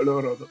நிக்கிறேன்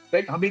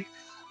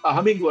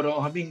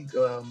வரும். ஹமிங்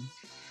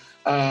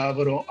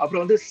வரும்.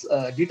 அப்புறம் வந்து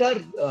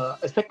கிட்டார்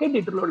செகண்ட்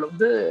இன்டர்லூட்ல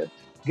வந்து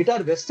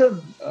guitar western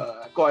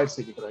choir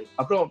singing, right?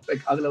 அப்புறம்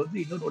அதுல வந்து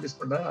இன்னும்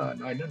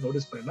நான் என்ன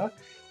நோட்டீஸ் பண்ணேன்னா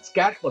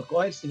ஸ்கேட் போர்ட்,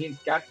 காயர் சிங்கிங்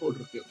ஸ்கேட் போர்ட்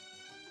இருக்கு.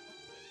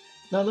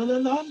 அதுல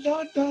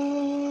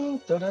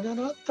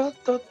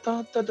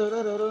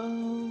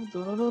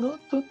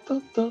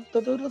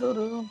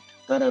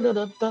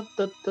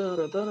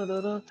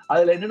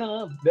என்னன்னா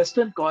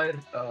வெஸ்டர்ன் காயர்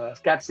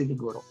ஸ்கேட்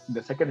சிங்கிங் வரும் இந்த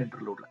second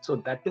இன்டர்லூட்ல. So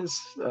that is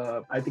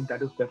I think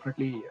that is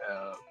definitely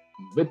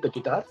with the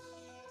guitar.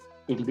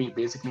 It will be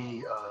basically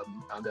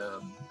the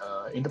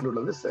interlude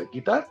of this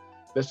guitar,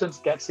 western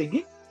scat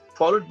singing,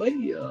 followed by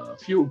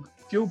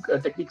fugue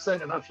techniques.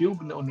 And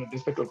fugue on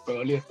respect of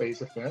earlier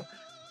phases where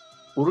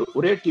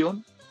one tune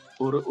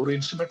or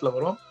instrument la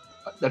varum,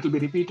 that will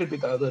be repeated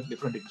with other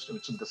different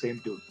instruments in the same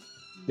tune,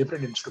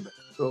 different instrument.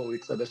 So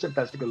it's a western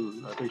classical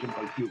tradition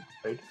called fugue,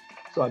 right?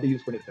 So they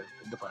use for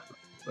in the part,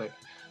 right?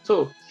 So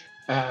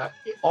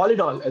all in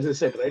all, as I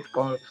said, right,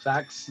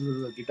 sax,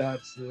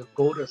 guitars,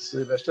 chorus,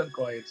 western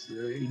choirs,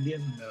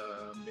 Indian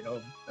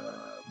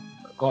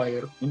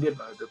choir, Indian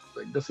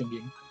the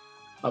singing,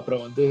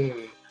 அப்புறம் வந்து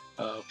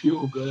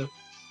fugue,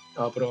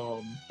 அப்புறம்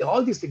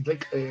all these things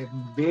like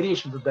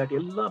variations of that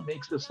எல்லாம்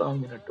makes the song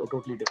in a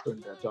totally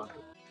different genre.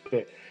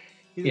 Okay.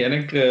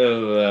 எனக்கு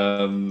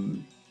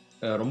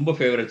ரொம்ப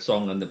favourite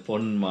song அந்த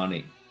பொன்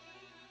மானை,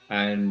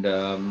 and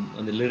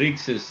the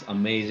lyrics is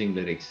amazing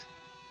lyrics.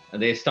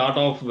 They start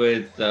off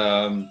with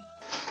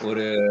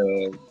ஒரு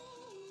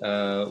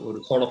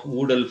sort of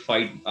woodal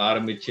fight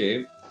ஆரம்பிச்சு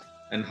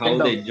and how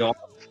they join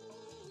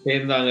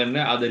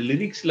சேர்ந்தாங்கன்னு அது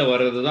லிரிக்ஸ்ல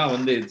வர்றதுதான்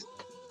வந்து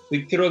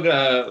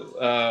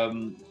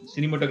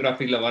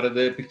cinematographyல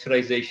வர்றது.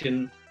 Picturization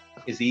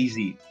is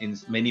easy in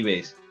many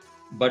ways,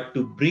 but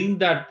to bring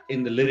that in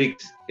the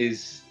lyrics is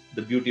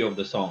the beauty of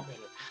the song.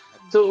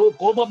 So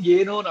கோபம்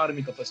ஏனோன்னு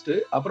ஆரம்பிக்க first,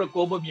 அப்புறம்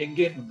கோபம்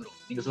எங்கேன்னு வந்துடும்.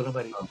 நீங்க சொல்ற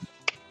மாதிரி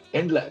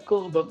எண்ட்ல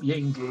கோபம்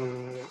எங்கே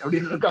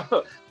அப்படின்னு இருக்கா,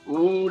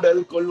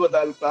 ஊடல்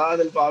கொள்வதால்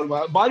காதல்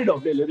மாறிடும்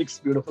அப்படியே லிரிக்ஸ்.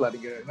 பியூட்டிஃபுல்லா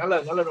இருக்கு,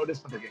 நல்லா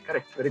நோட்டீஸ் பண்ணிருக்கேன்.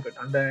 Correct, very good.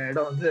 அந்த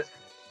இடம் வந்து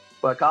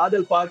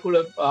காதல்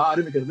பார்க்குள்ள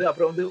ஆரம்பிக்கிறது,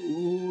 அப்புறம் வந்து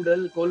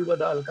ஊடல்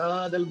கொள்வதால்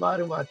காதல்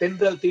மாறுமா,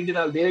 தென்றல்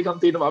தீண்டினால்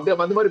தேகம் தீண்டும், அப்படியே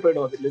அந்த மாதிரி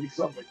போயிடும் அது லிரிக்ஸ்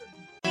எல்லாம் போயிட்டு.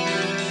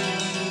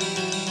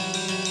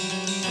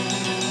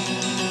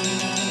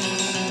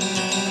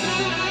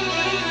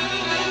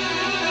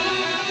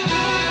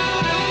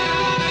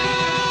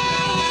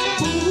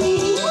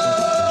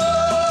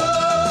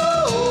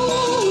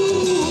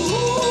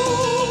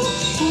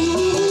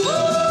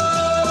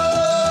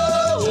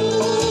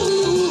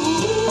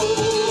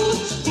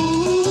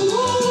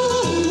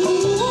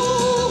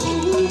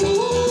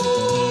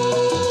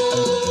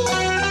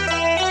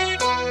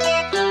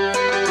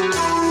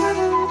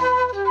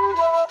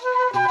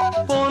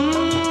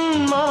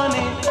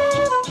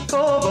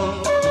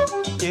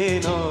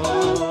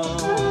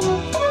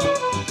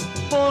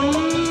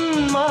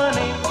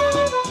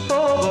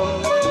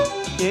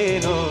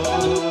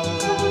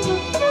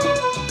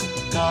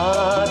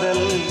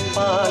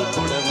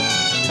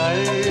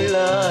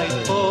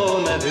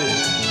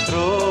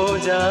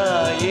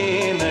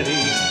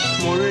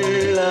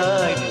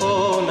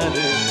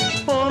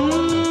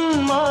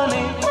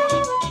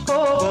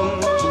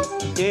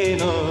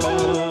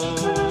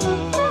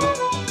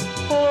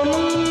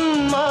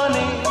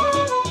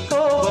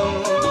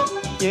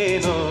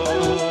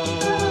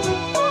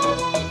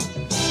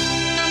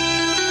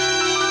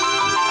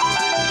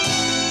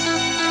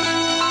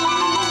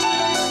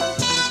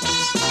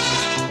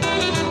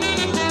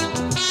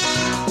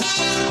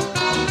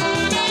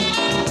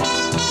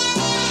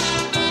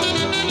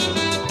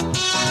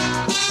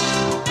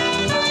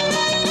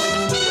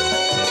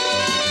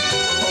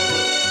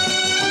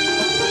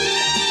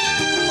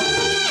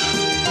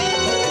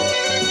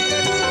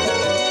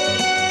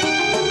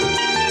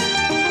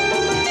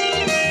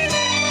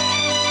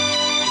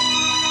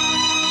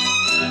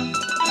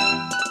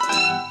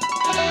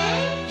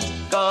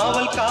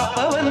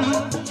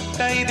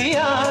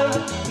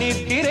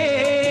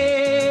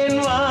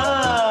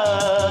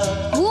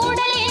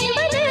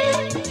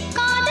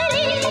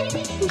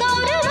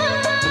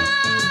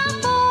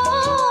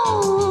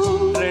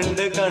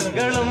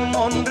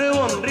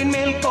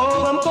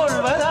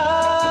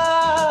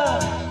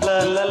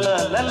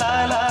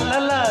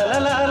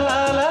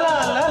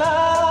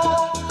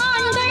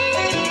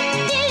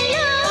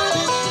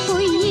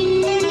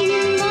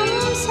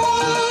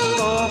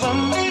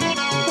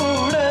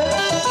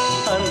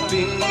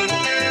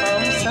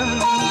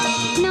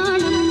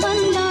 நானும்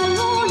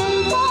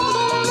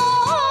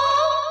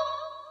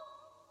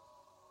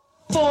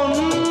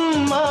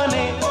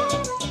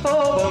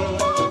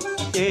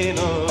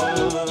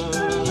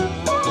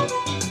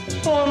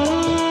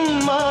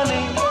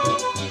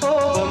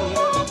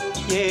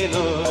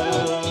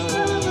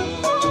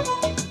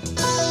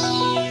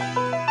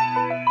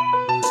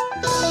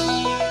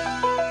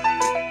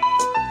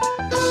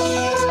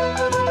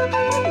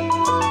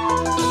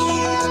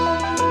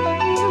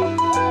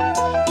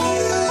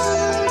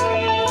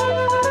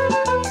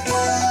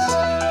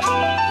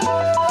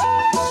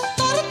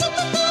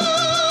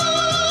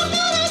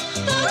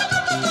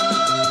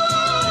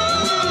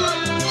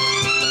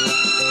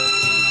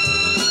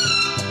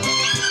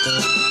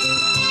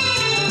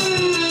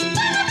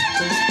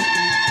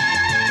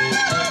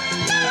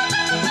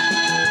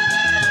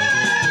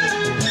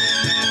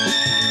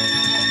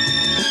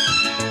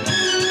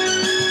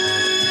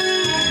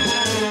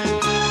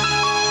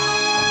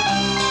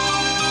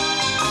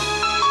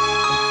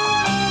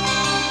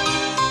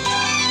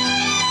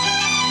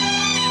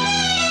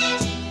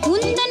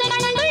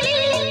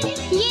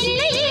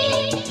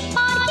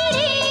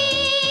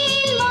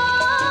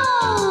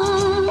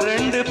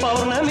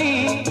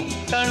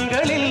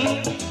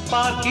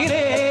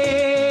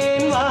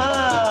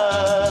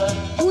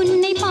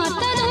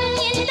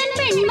எந்தன்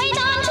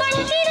பெண்மைதான்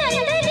கண்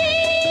திறந்ததே.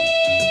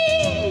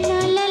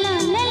 லா லா லா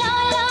லா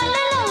லா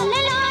லா லா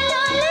லா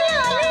லா லா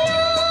லா.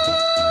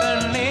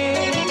 கண்ணே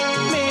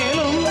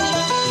மேலும்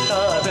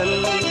காதல்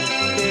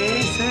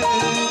பேசு.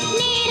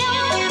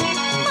 நேரம்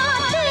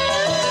பார்த்து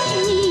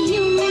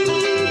நீயும்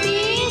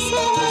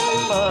பேசு.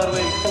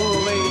 பார்வை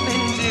பூவை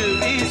நெஞ்சில்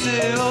வீசு.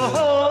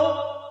 ஓஹோ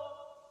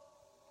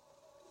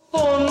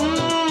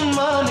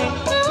பொன்மானே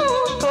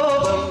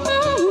கோபம்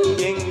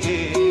எங்கே?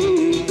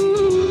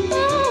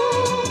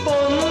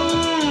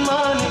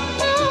 பொன்மானே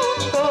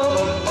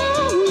கோபம்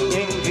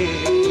எங்கே?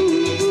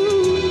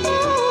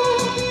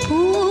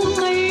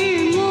 பூக்கள்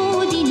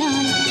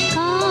மோதினால்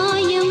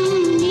காயம்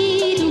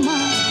நேருமா?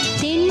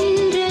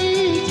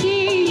 தென்றல்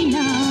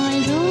கிள்ளினால்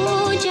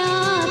ரோஜா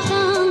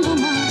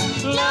தாங்குமா?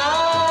 லா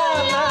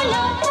லா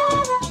லா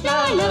லா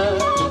லா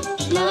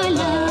லா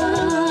லா.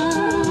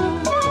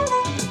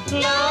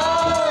 லா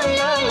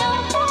லா லா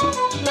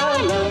லா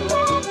லா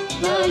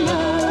லா லா.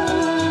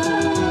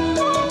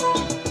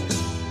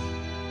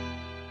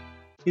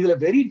 இதுல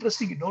வெரி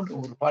இன்ட்ரெஸ்டிங் இன்னொன்று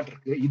ஒரு பாட்டு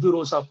இருக்கு, இது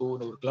ரோசா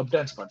பூன்னு ஒரு கிளப்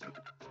டான்ஸ் பாட்டு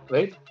இருக்கு,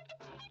 ரைட்?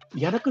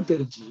 எனக்கு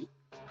தெரிஞ்சு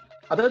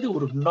அதாவது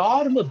ஒரு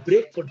நார்மல்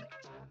பிரேக் பண்ண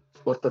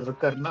ஒருத்தர்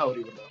இருக்காருன்னா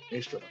அவர் இவங்க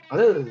மேஸ்டர்.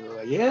 அதாவது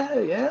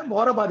ஏன்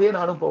போற பாதையே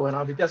நானும் போவேன்,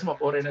 நான் வித்தியாசமா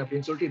போறேன்னு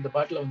அப்படின்னு சொல்லிட்டு இந்த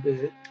பாட்டுல வந்து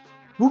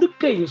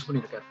உடுக்கை யூஸ்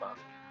பண்ணியிருக்காருப்பா.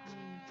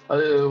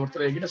 அது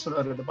ஒருத்தர் எங்கிட்ட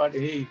சொன்னார் இந்த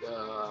பாட்டு,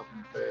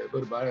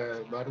 ஒரு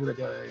பாரதி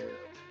ராஜா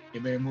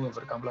இமயமும்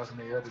இவர் கமலாசன்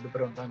ரெண்டு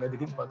பேரும் வந்தாங்க,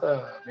 திடீர்னு பார்த்தா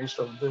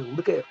மேஸ்டர் வந்து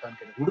உடுக்கையா இருக்கான்னு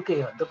கேட்டு,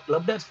 உடுக்கையா அந்த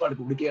கிளப் டான்ஸ்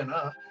பாட்டுக்கு உடுக்கையானா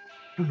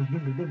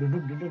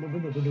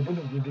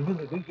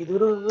இது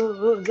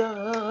ரோஜா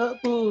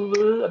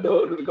பூவு அந்த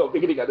ஒரு இருக்கும்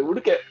அப்படிங்கிறீங்க. அது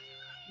உடுக்கை,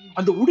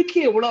 அந்த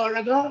உடுக்கை எவ்வளவு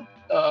அழகா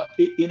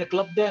in a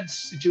club dance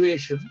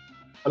situation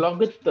along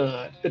with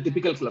the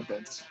typical club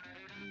dance.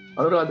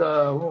 அவரு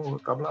அதாவும்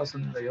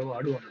கமலாசன் எவ்வளவு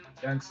ஆடுவாங்க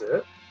டான்ஸ்.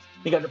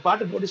 நீங்க அந்த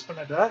பாட்டை நோட்டீஸ்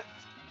பண்ணாக்கா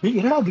நீங்க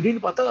என்னடா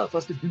திடீர்னு பார்த்தா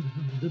ஃபர்ஸ்ட்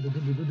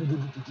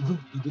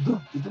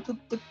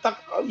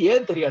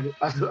ஏன் தெரியாது,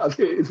 அது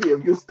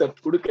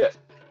கொடுக்க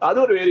அது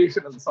ஒரு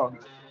வேரியேஷன் அந்த song.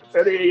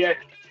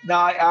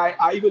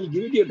 I will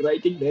give it your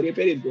writing. நிறைய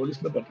பேர் இது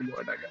நோட்டீஸ் பண்ணிக்க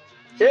மாட்டாங்க,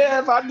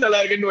 பாட்டு நல்லா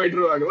இருக்குன்னு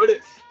போயிட்டுருவாங்க,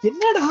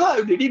 என்னடா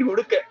திடீர்னு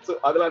கொடுக்க.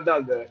 அதெல்லாம் தான்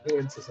அந்த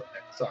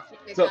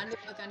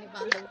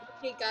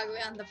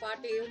அந்த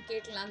பாட்டையும்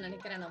கேட்கலாம்னு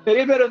நினைக்கிறேன்.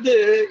 நிறைய பேர் வந்து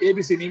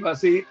ஏபிசி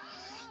நீவாசி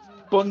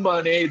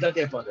பொன்மானே இதான்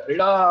கேட்பாங்க.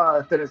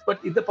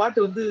 பட் இந்த பாட்டு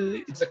வந்து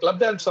இட்ஸ்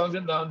கிளப் டான்ஸ் சாங்.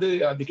 நான் வந்து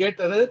அது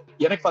கேட்டது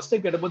எனக்கு ஃபர்ஸ்ட்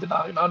டைம் கேட்டபோது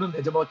நானும்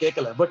நிஜமா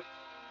கேட்கல, but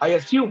I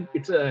assume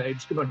it's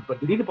instrument.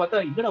 But திடீர்னு பார்த்தா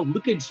என்னடா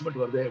உடுக்க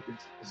இன்ஸ்ட்ருமெண்ட் வருது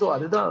அப்படின்னு. ஸோ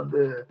அதுதான்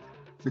வந்து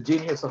the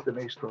genius of the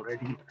maestro,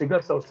 right? He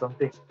figures out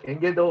something.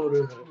 எங்கேதோ ஒரு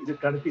இது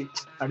கடத்தி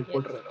அப்படி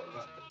போட்டுறாரு.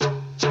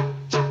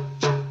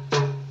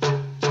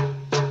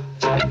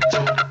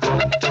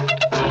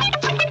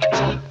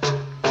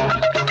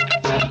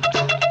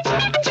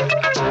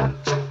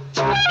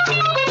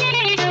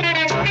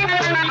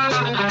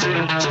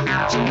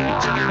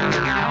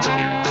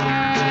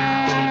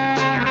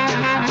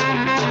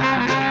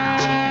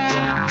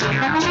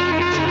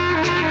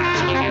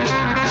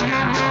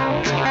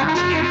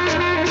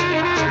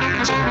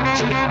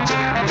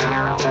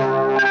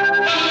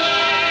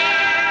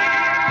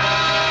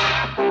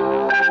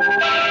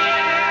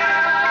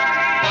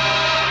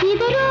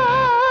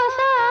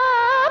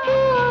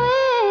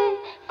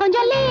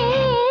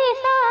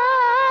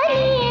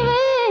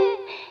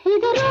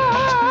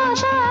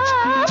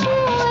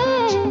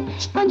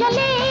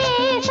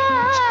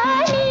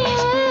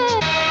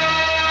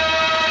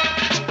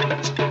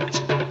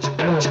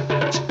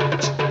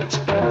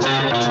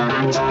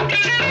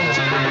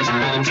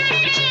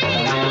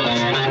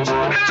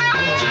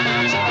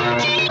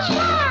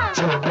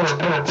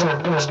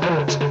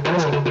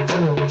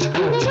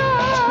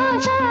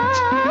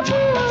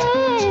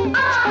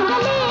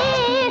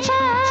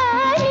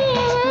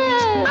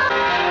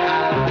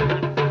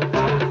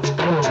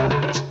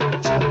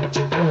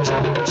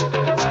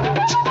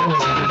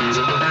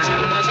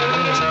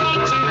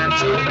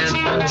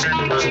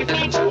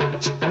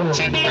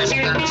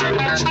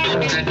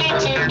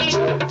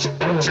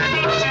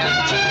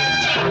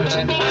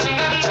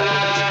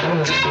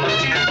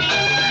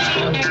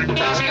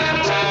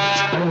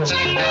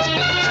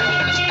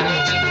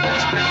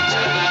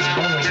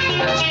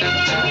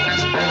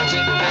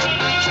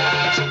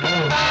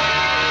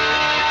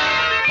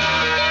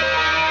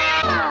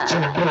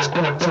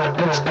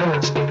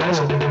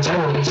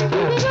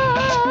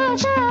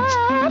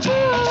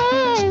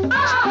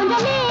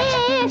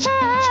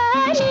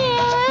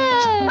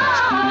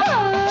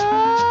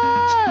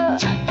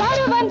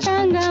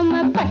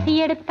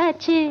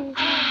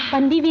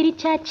 பந்தி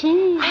விரிச்சாச்சு,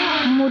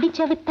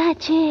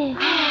 முடிச்சவித்தாச்சு,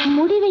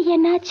 முடிவு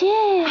என்னாச்சு?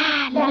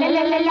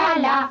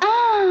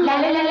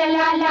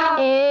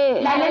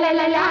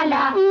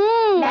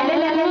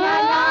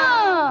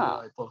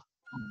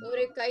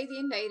 ஒரு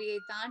கைதியின் டைரியை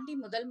தாண்டி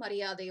முதல்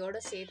மரியாதையோட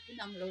சேர்த்து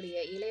நம்மளுடைய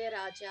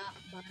இளையராஜா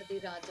பாரதி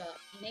ராஜா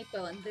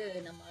இணைப்பை வந்து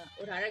நம்ம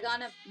ஒரு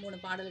அழகான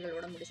 3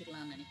 பாடல்களோட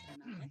முடிச்சுக்கலாம்னு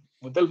நினைக்கிறேன்.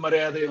 முதல்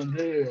மரியாதை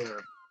வந்து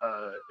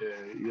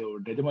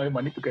நிஜமாவே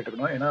மன்னிப்பு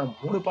கேட்டுக்கணும், ஏன்னா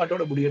 3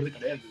 பாட்டோட முடியறது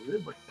கிடையாது.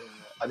 பட்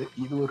அது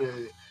இது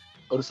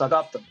ஒரு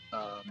சகாப்தம்.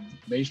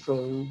 மெய்ஸ்ட்ரோ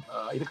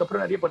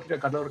இதுக்கப்புறம் நிறைய பத்திரிக்கை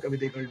கடலோர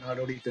கவிதைகள்,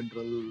 நாடோடி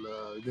தென்றல்,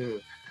 இது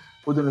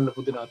புதுநெல்ல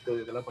புதுநாத்து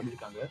இதெல்லாம்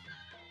பண்ணியிருக்காங்க.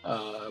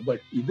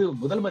 பட் இது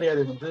முதல்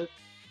மரியாதை வந்து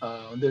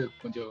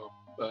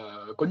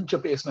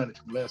கொஞ்சம் பேசினா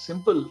வச்சுக்கோங்களேன்.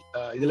 சிம்பிள்.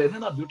 இதுல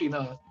என்னன்னா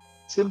பியூட்டினா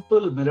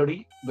simple melody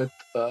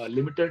with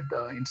limited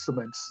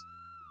instruments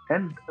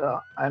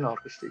and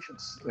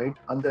orchestrations, right?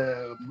 அந்த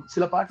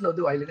சில பாட்டுல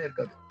வந்து வயலினே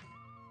இருக்காது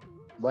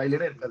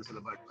சில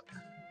பாட்டுல.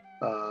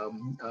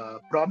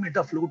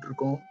 ப்ராமினெண்டா ஃப்ளூட்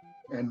இருக்கும்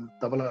அண்ட்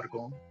தபலா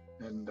இருக்கும்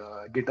அண்ட்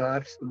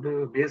கிட்டார்ஸ் வந்து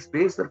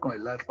பேஸ் இருக்கும்.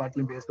 எல்லா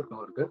பாட்டுலயும் பேஸ் இருக்கும்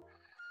அவருக்கு.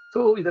 ஸோ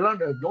இதெல்லாம்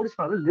நோட்டீஸ்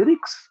பண்ணாலும்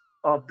lyrics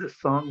of this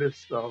song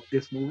is of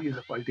this movie is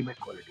of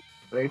ultimate quality,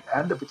 right?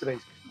 And the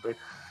picturisation,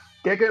 right?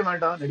 கேட்கவே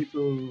வேண்டாம்.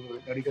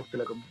 நடிகர்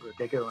திலகம்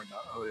கேட்கவே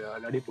வேண்டாம்.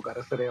 அவர் நடிப்புக்கு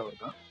அரசரே அவர்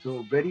தான். ஸோ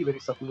வெரி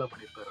வெரி சட்டிலா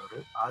பண்ணியிருக்காரு அவரு.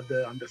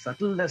 அந்த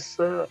subtleness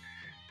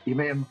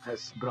Imayam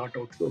has brought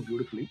out so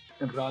beautifully,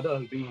 and Radha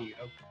will be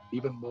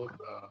even more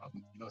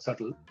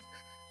subtle.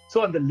 So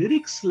அந்த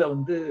லிரிக்ஸ்ல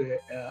வந்து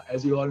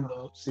as you all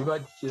know,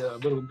 Sivaji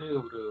அவர் வந்து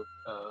ஒரு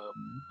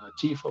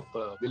சீஃப் ஆஃப்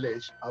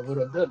வில்லேஜ். அவர்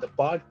வந்து அந்த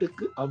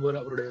பாட்டுக்கு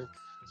அவருடைய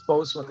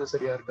ஸ்பௌஸ் வந்து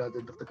சரியா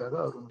இருக்காதுன்றதுக்காக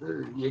அவர் வந்து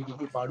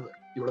ஏங்கி பாடுவார்.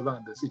 இவ்வளவுதான்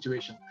அந்த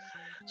சிச்சுவேஷன்.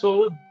 ஸோ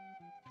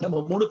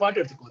நம்ம 3 பாட்டு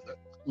எடுத்துக்கோங்க.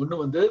 ஒண்ணு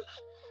வந்து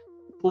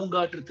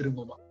பூங்காற்று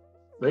திரும்புமா,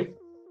 ரைட்?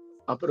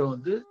 அப்புறம்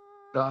வந்து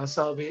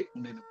ராசாவே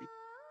உன்னை நம்பி,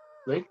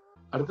 ரைட்?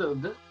 அடுத்தது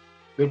வந்து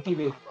வெட்டி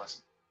வேறு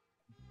வாசம்,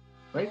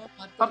 ரைட்?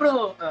 அப்புறம்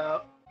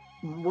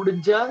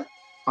முடிஞ்சா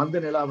அந்த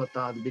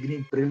நிலாவத்தான். அது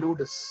beginning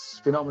prelude is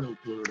phenomenal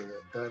prelude.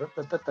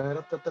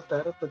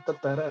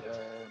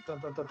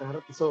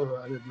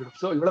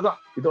 So இவ்வளவுதான்,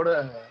 இதோட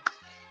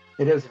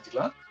நிறைவு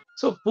செஞ்சுக்கலாம்.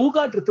 ஸோ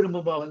பூங்காற்று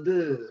திரும்புமா வந்து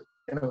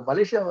எனக்கு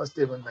மலேசியா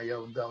வாசுதேவன் ஐயா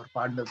வந்து அவர்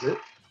பாடினது.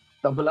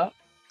 தபலா,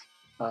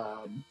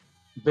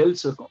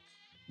 பெல்ஸ் இருக்கும்,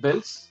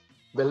 பெல்ஸ்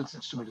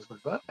இன்ஸ்ட்ருமெண்ட் யூஸ்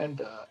பண்ணிருப்பார்.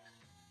 அண்ட்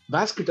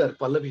பேஸ் கிட்டார்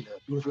பல்லவியில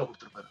பியூட்டிஃபுல்லா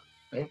கொடுத்துருப்பாரு,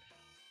 ரைட்?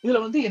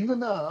 இதுல வந்து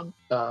என்னன்னா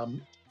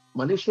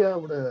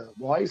மலேசியாவோட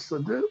வாய்ஸ்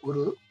வந்து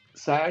ஒரு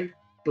சேட்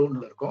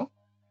டோன்ல இருக்கும்.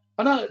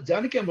 ஆனா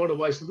ஜானகி அம்மாவோட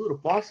வாய்ஸ் வந்து ஒரு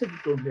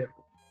பாசிட்டிவ் டோன்லயே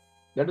இருக்கும்.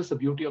 That is the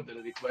beauty of the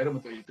lyrics.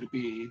 Vairamuthu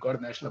திருப்பி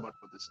got national award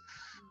for this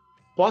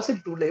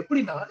positive டோன்ல.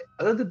 எப்படின்னா,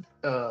 அதாவது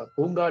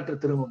பூங்காற்று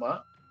திரும்புமா,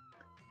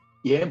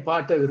 ஏன்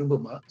பாட்டை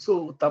விரும்புமா. ஸோ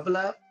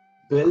தபலா,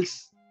 பெல்ஸ்,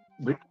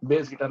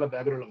 பேஸ் கிட்டார்ல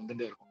பேக்ரவுண்ட்ல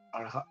வந்துட்டே இருக்கும்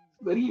அழகா.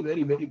 Very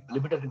very very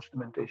limited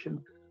instrumentation.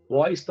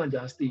 Voice தான்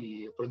ஜாஸ்தி,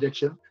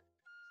 ப்ரொஜெக்ஷன்,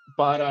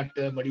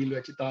 பாராட்டு, மடியில்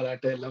வச்சு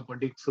தாளாட்டு எல்லாம்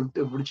பண்ணி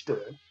சொல்லிட்டு முடிச்சுட்டு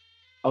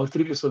அவர்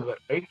திருப்பி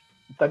சொல்வார், ரைட்?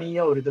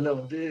 தனியா ஒரு இதுல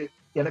வந்து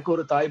எனக்கு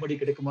ஒரு தாய்மடி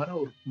கிடைக்குமான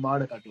ஒரு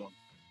மாடை காட்டுவாங்க,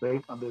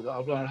 ரைட்? அந்த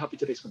அவ்வளவு அழகா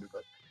பிக்சரைஸ்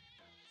பண்ணிருப்பாரு.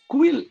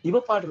 குயில்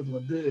இவ பாடுறது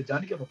வந்து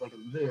ஜானகி அம்மா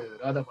பாடுறது வந்து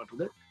ராதா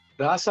பாடுறது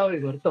ராசாவை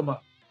வருத்தமா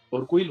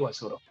ஒரு குயில்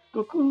வாய்ஸ் வரும்.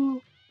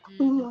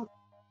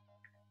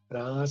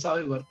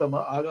 ராசாவை வருத்தமா,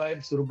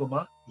 ஆகாயம்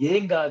சுரும்பமா,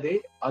 ஏங்காதே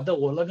அத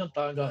உலகம்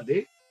தாங்காதே,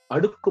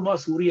 அடுக்குமா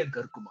சூரியன்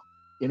கருக்குமா,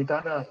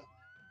 எனக்கான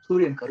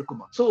சூரியன்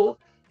கருக்குமா. So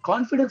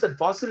confidence and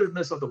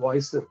positiveness of the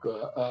voice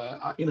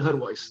in her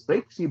voice,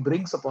 right? She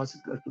brings a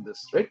positive to this,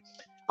 right?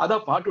 அதா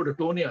பாட்டோட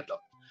டோனே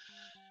அதான்.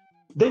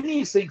 Then he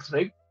sings,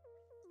 right?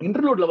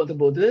 இன்டர்லூட்ல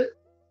வரும்போது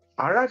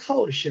அழகா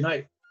ஒரு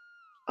shehnai,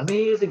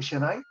 amazing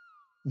shehnai,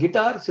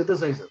 guitar,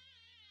 synthesizer.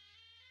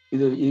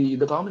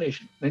 இந்த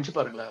காம்பினேஷன் நினைச்சு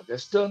பாருங்களேன்.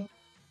 வெஸ்டர்ன்,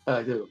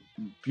 இது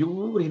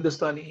pure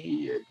Hindustani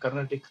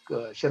Carnatic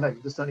shehnai,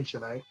 Hindustani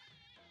shehnai,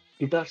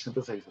 guitar,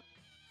 synthesiser.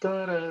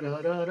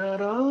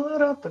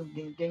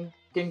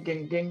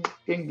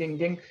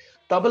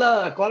 Tabla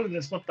கால்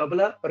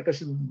தபலா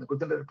பர்கஷன்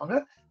கொடுத்துட்டு இருப்பாங்க.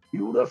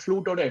 பியூரா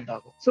ஃப்ளூட்டோட எண்ட்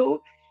ஆகும். ஸோ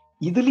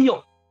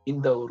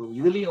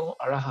இதுலயும்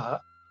அழகா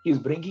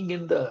is bringing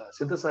in the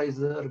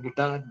synthesizer,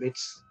 guitar,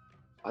 bits.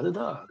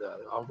 அதுதான்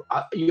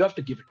you have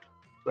to give it,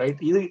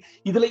 right?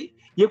 இதுல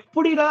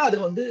எப்படின்னா அதை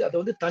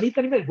வந்து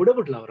தனித்தனியா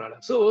விடப்படல அவரால்.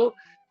 ஸோ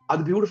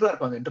அது பியூட்டிஃபுல்லா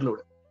இருப்பாங்க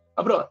இன்டர்லோட.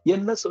 அப்புறம்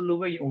என்ன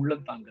சொல்லுவேன் என்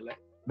உள்ளம் தாங்கல,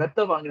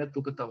 மெத்த வாங்கின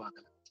தூக்கத்தை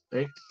வாங்கல,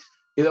 ரைட்?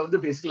 இதை வந்து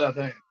பேசிக்கலா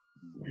தான்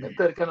மெத்த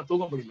இருக்கான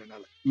தூங்க முடியல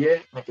என்னால,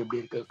 ஏன் எனக்கு எப்படி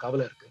இருக்கு,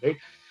 கவலை இருக்கு,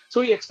 right? So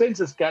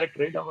explains is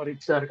character, right? அவன்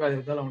ரிச்சா இருக்கா,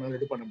 இருந்தாலும் அவனால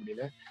இது பண்ண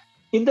முடியல.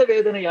 இந்த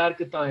வேதனை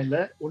யாருக்கு தான் இல்ல,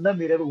 உன்ன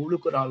மீறவே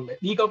உள்ளுக்கு ஆள் இல்லை.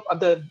 நீங்க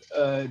அந்த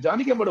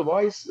ஜானகி அம்மாவோட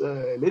வாய்ஸ்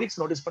லிரிக்ஸ்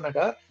நோட்டீஸ்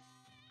பண்ணாக்கா,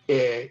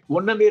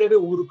 ஒன்ன மீறவே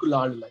ஊருக்குள்ள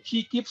ஆள் இல்லை. He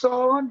keeps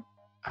on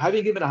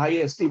having him in high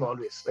esteem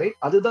always, right?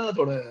 அதுதான்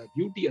அதோட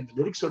பியூட்டி, அந்த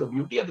லிரிக்ஸோட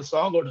பியூட்டி, அந்த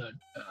சாங்கோட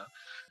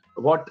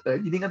வாட்.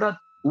 இதுங்க தான்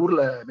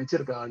ஊர்ல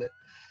மெச்சிருக்க ஆளு.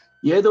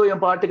 ஏதோ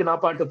என் பாட்டுக்கு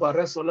நான் பாட்டு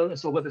பாடுறேன், சொல்ல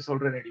சுகத்தை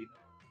சொல்றேன் அப்படின்னு.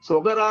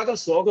 சொகராக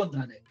சோகம்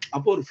தானே,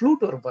 அப்போ ஒரு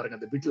ஃப்ளூட் வரும் பாருங்க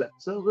அந்த பிட்ல,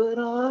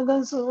 சொகராக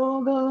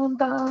சோகம்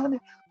தானே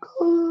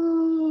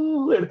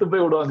எடுத்து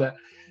போய் விடுவாங்க.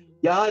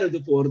 யார் இது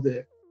போறது,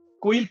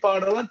 குயில்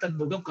பாடுறவன் தன்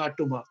முகம்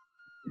காட்டுமா,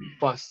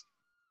 பாஸ்.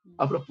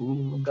 அப்புறம்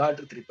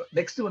பூங்காற்று திருப்ப.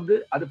 நெக்ஸ்ட் வந்து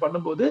அது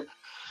பண்ணும்போது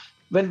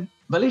when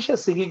Malaysia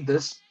singing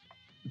this,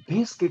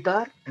 bass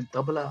guitar and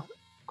tabla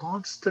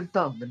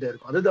கான்ஸ்டன்டா வந்துட்டே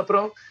இருக்கும். அது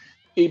அப்புறம்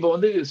இப்ப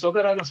வந்து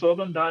சொகராக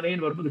சோகம்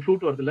தானேன்னு வரும்போது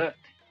ஃப்ளூட் வருதுல,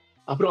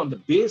 அப்புறம் அந்த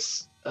பேஸ்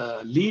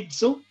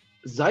லீட்ஸும்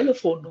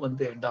ஜைலோஃபோன்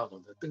வந்து எண்ட்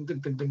ஆகும். டிங்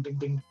டிங் டிங் டிங் டிங்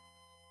டிங்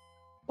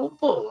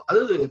ரொம்ப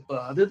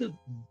அதாவது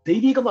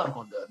தெய்வீகமா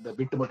இருக்கும் அந்த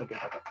பிட்டு மட்டும்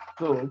கேட்டாங்க.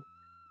 ஸோ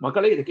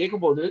மக்களே இதை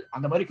கேட்கும் போது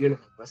அந்த மாதிரி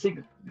கேளுங்க,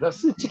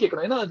 ரசிச்சு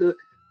கேட்கணும். ஏன்னா அது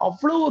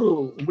அவ்வளவு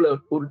உங்களை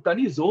ஒரு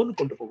தனி ஜோன்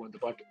கொண்டு போகும் இந்த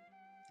பாட்டு.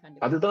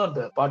 அதுதான்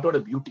அந்த பாட்டோட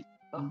பியூட்டி.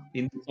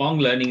 இந்த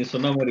சாங்ல நீங்க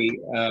சொன்ன மாதிரி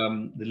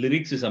the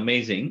lyrics is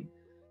amazing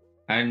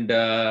and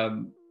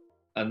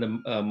அந்த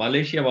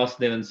மலேசியா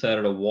வாசுதேவன்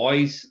சாரோட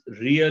voice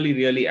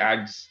really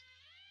adds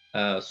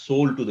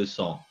soul to this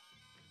song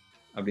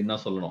அப்படின்னு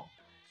தான் சொல்லணும்.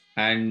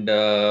 And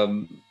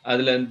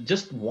அதுல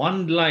just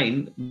one line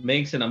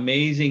makes an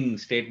amazing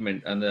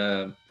statement. அந்த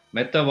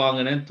மெத்த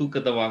வாங்கின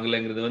தூக்கத்தை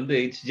வாங்கலைங்கிறது வந்து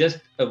it's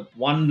just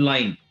one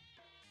line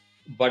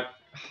but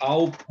how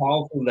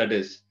powerful that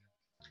is.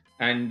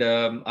 And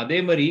அதே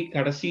மாதிரி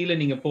கடைசியில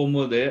நீங்க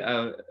போகும்போது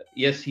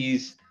எஸ்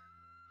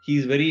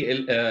ஹீஸ் வெரி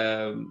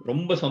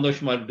ரொம்ப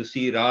சந்தோஷமா இருக்கு டு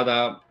see ராதா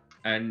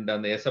அண்ட்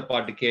அந்த எஸ்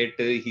பாட்டு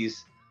கேட்டு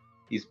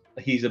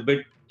he's a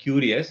bit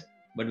curious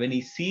but when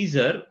he sees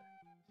her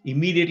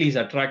immediately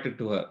he's attracted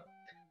to her.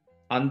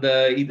 அந்த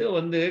இதை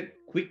வந்து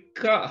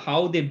குவிக்கா how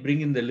they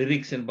bring in the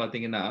lyrics ன்னு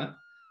பாத்தீங்கன்னா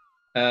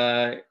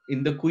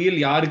இந்த குயில்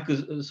யாருக்கு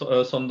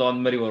சொந்தம்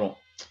அந்த மாதிரி வரும்,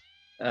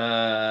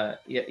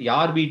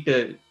 யார் வீட்டு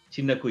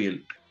சின்ன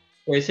குயில்.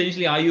 So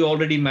essentially, are you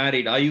already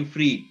married? Are you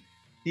free?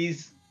 He's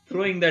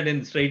throwing that in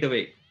straight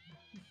away.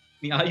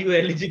 Are you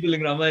eligible?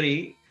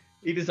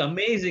 It is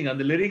amazing. And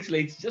the lyrics,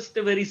 like, it's just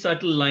a very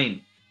subtle line.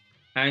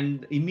 And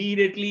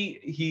immediately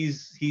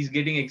he's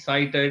getting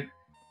excited.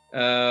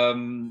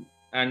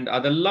 And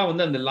adalla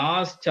வந்து அந்த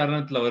last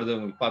சரணத்துல வருது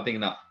உங்களுக்கு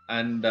பாத்தீங்கன்னா.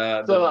 And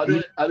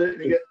அது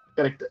நீங்க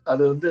correct.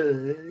 அது வந்து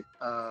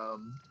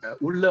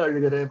உள்ள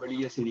அழுகிற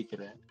வெளியே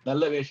சிரிக்கிற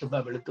நல்ல வேஷம்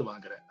தான் வெளுத்து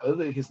வாங்குற,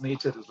 அதாவது ஹிஸ்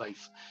நேச்சர் இஸ்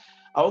லைஃப்.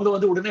 அவங்க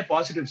வந்து உடனே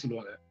பாசிட்டிவ்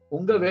சொல்லுவாங்க,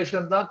 உங்க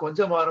வேஷம் தான்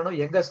கொஞ்சம் மாறணும்,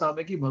 எங்க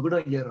சாமிக்கு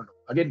மகுடம் ஏறணும்.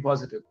 Again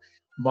positive.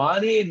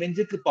 மானே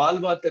நெஞ்சுக்கு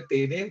பால் வாத்த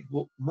தேனே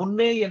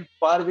முன்னே என்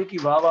பார்வைக்கு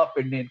வாவா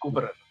பெண்ணேன்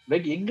கூப்பிடுறாரு.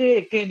 லைக் எங்க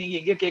நீங்க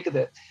எங்க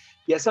கேக்குது,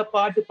 எச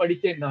பாட்டு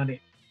படித்தேன் நானே,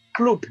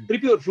 ஃப்ளூட்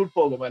திருப்பி ஒரு ஃப்ளூட்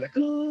போகும் மேல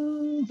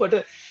பட்டு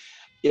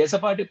எச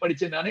பாட்டு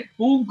படிச்சேன் நானே,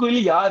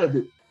 பூங்குயில் யார்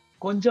அது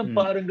கொஞ்சம்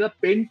பாருங்க,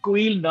 பெண்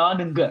குயில்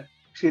நானுங்க,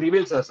 ஸ்ரீ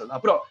ரிவேல்ஸ் ஹர்சல்.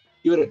 அப்புறம்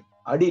இவரு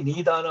அடி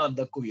நீதானா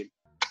அந்த குயில்,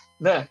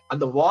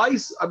 அந்த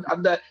வாய்ஸ்,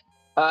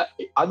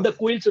 அந்த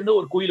குயில் சொன்ன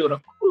ஒரு குயில்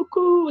வரும்,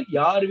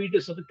 யார்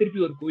வீட்டு சொன்ன திருப்பி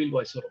ஒரு குயில்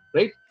வாய்ஸ் வரும்.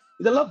 ரைட்,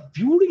 இதெல்லாம்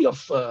பியூட்டி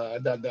ஆஃப்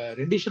அந்த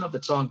ரெண்டிஷன் ஆஃப்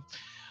த சாங்.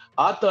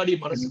 ஆத்தாடி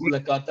மனசுக்குள்ள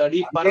காத்தாடி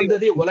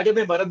பறந்ததே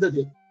உலகமே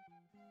மறந்தது.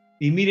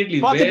 immediately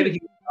where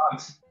he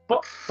starts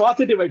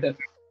positive iter.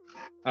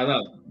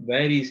 அதான்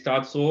where he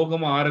starts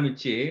சோகமா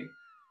ஆரம்பிச்சு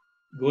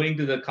going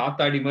to the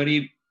காத்தாடி மாதிரி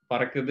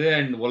பறக்குது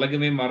and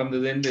உலகமே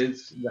மறந்தது and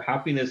the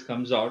happiness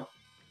comes out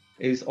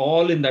is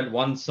all in that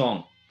one song.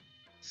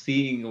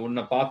 Seeing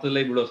உன்னை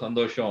பார்த்ததுல இவ்வளவு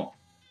சந்தோஷம்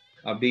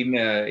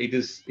அப்படின்னு it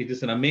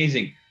is an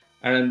amazing.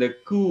 And அந்த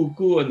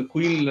அந்த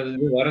குயில்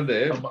வருது.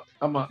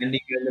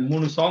 நீங்க இந்த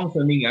 3 சாங்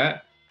சொன்னீங்க.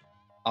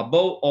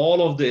 above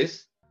all of this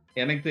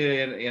எனக்கு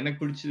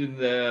பிடிச்சது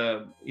இந்த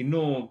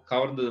இன்னும்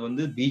கவர்ந்தது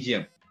வந்து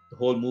BGM. the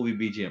whole movie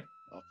BGM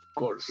of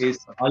course is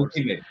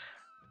ultimate.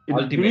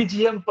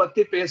 BGM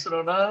பத்தி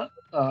பேசணும்னா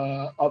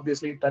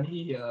obviously தனி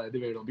இது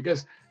வேணும்,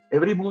 because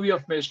every movie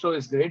of Maestro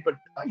is great, but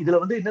இதுல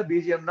வந்து என்ன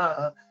BGMனா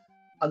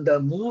அந்த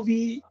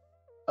movie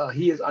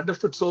he has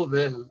understood so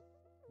well.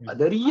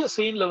 நிறைய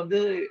சீன்ல வந்து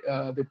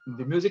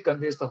the music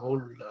conveys the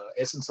whole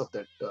essence of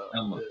that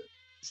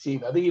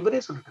scene. அது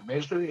இவரே சொல்லிட்டு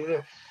மேஸ்ட்ரோ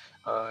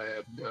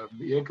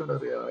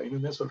இயக்குனர்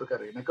இனிமே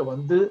சொல்றாரு, எனக்கு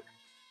வந்து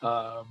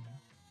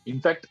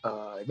இன்ஃபேக்ட்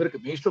இவருக்கு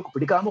மேஸ்ட்ரோக்கு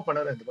பிடிக்காம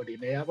பண்ணாரு இந்த பாட்டு,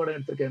 என்ன படம்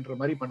எடுத்திருக்கேன்ற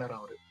மாதிரி பண்ணாரு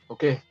அவரு.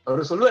 ஓகே,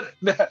 அவரு சொல்லுவாரு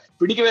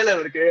பிடிக்கவே இல்லை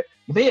அவருக்கு,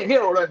 இதே எங்கே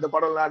எவ்வளவு இந்த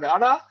படம்,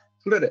 ஆனா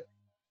சொல்றாரு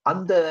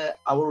அந்த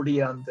அவருடைய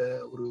அந்த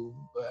ஒரு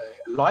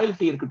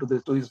லாயல்ட்டி இருக்கு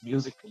to his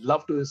music,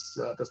 love to his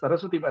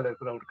Saraswati மேல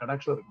இருக்கிற ஒரு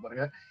கனெக்ஷன் இருக்கு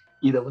பாருங்க.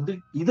 இதை வந்து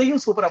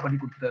இதையும் சூப்பரா பண்ணி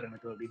கொடுத்துட்டாரு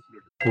எனக்கு அப்படின்னு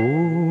சொல்லிட்டு.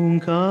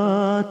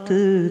 பூங்காத்து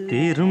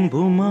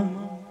திரும்புமா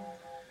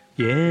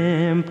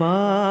ஏன்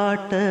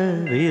பாட்ட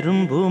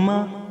விரும்புமா,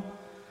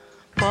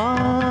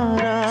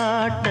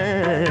 பாராட்ட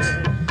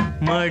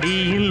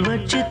மடியில்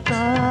வச்சு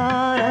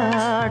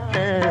தாராட்ட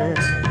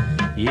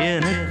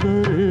எனக்கு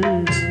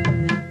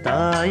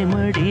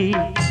தாய்மடி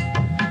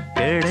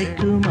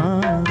கிடைக்குமா,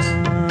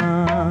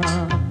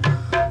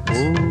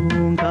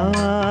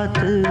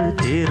 பூங்காத்து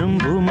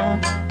திரும்புமா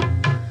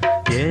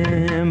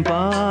ஏன்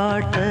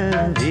பாட்ட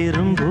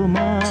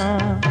விரும்புமா,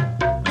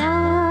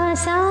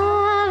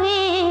 ராசாவே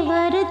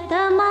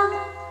வருத்தமா,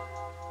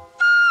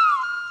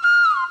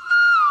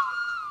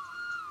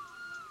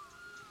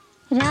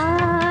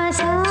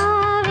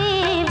 ராசாவே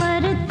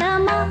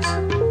வருத்தமா,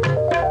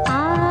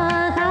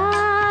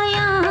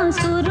 ஆகாயம்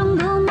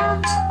சுருங்குமா,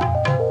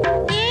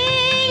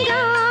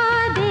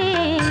 ஏங்காதே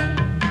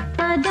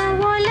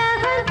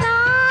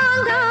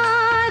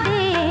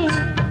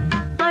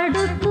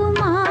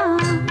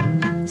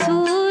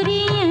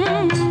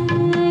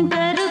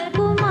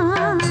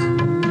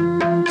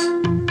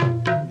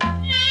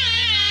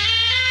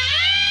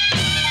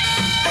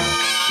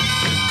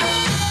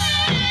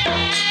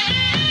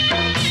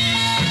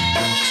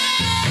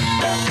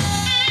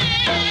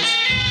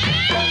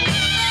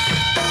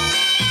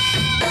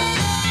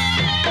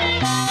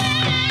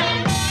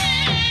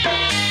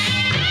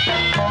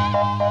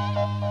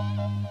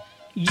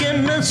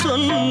என்ன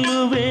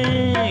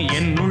சொல்லுவேன்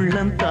என்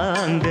உள்ளம்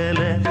தாங்கல,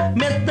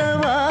 மெத்த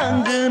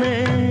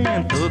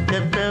வாங்குனேன்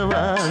தூக்கத்தை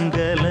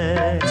வாங்கல.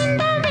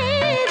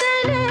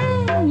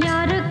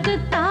 யாருக்கு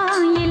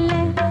தான் இல்ல,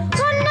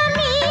 ஒன்னு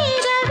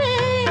மீறவே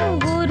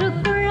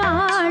ஊருக்குள்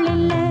ஆள்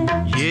இல்ல.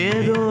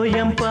 ஏதோ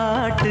என்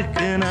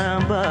பாட்டுக்கு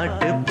நான்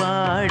பாட்டு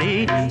பாடி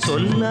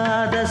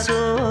சொல்லாத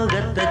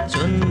சோகத்தை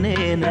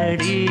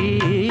சொன்னேனடி.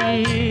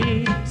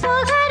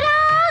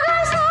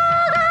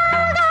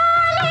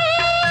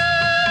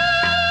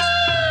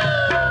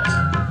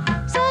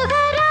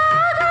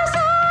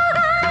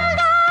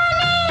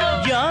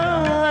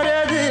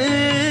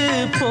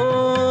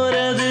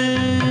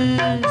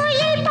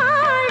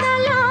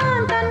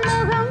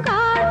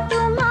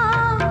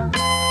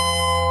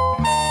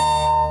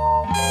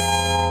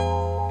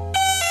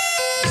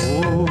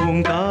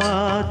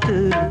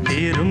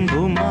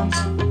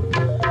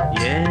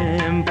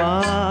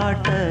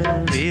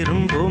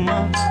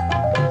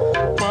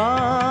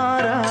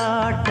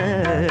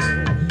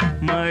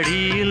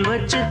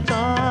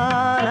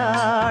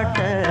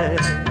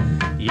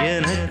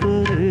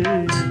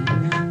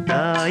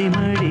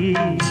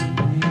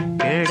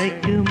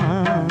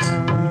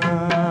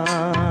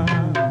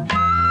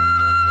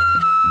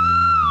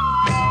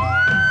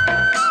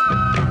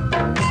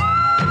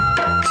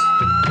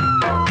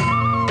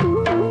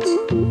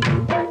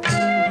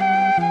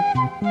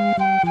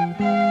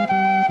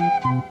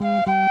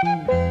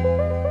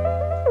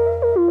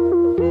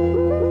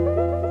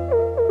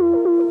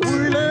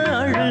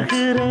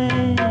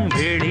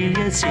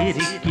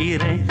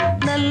 சிரிக்கிறேன்,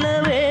 நல்ல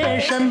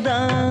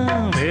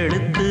வேஷந்தான்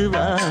வெளுத்து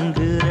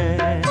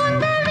வாங்குறேன்.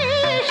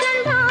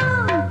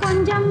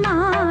 கொஞ்சம்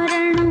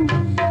மாறணும்,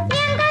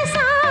 எங்க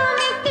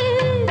சாமிக்கு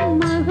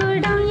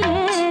மகுடம்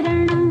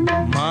ஏறணும்.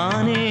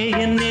 மானே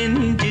என்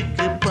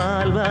நெஞ்சுக்கு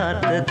பால்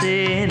வார்த்த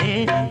தேனே,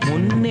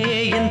 முன்னே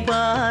என்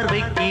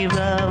பார்வைக்கு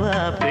வாவா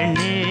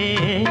பெண்ணே.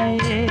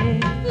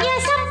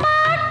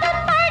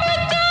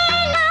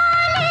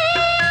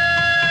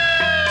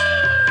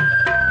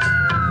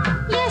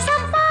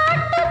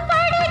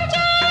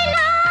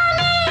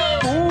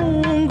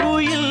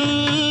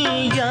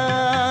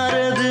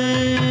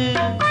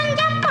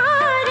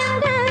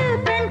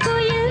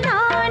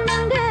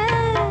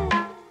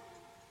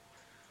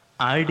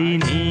 அடி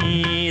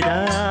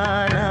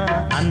நீதானா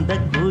அந்த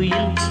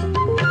குயில்,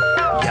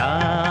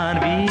 யார்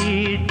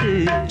வீட்டு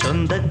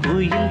சொந்த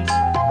குயில்.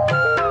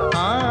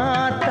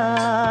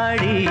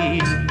 ஆத்தாடி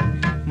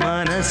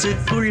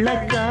மனசுக்குள்ள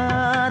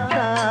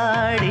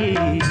காத்தாடி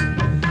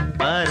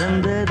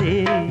பறந்ததே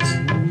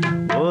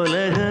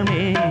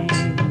உலகமே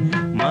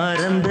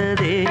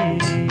மறந்ததே.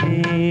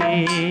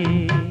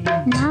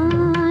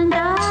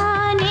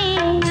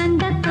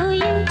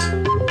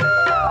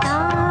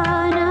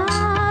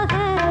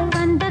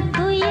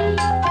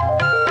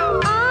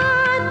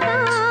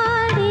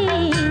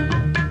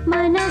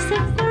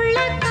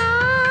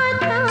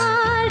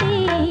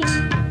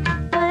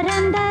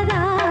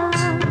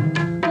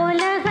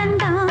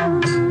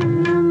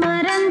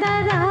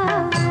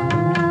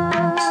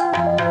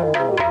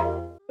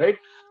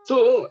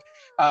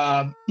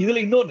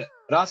 இதுல இன்னொன்னு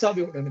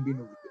ராசாவியோட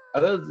நம்பின்னு இருக்கு.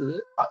 அதாவது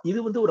இது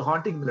வந்து ஒரு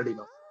ஹாண்டிங் மெலடி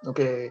தான்.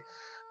 ஓகே,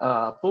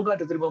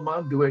 பூங்காட்டு திரும்பமா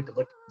டுவேட்.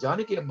 பட்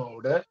ஜானகி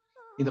அம்மாவோட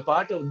இந்த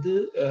பாட்டை வந்து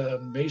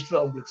மெய்ஸ்ட்ரோ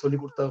அவங்களுக்கு சொல்லி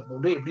கொடுத்த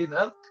போது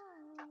எப்படின்னா,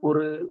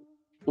 ஒரு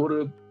ஒரு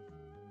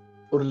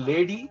ஒரு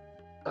லேடி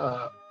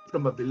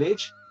ஃப்ரம் அ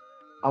வில்லேஜ்,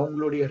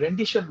 அவங்களுடைய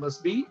ரெண்டிஷன்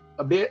மஸ்ட் பி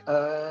அப்படியே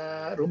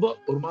ரொம்ப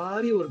ஒரு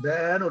மாதிரி ஒரு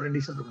பேன் ஒரு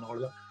ரெண்டிஷன் இருக்கணும்,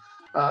 அவ்வளவுதான்.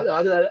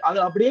 அது அது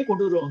அப்படியே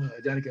கொண்டு வருவாங்க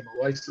ஜானகி அம்மா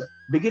வாய்ஸ்ல.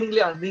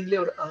 பிகினிங்லயே ஹம்மிங்லயே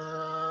ஒரு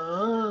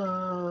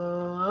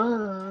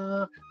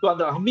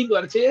அந்த ஹம்மிங்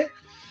வரைச்சே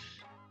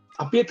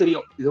அப்பயே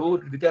தெரியும் ஏதோ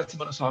ஒரு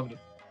வித்தியாசமான சாங்.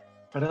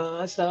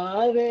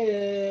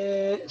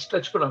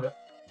 ஸ்ட்ரெச் பண்ணாங்க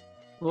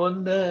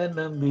ஒன்ன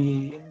நம்பி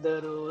இந்த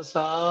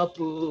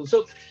ரோசாப்பூ. சோ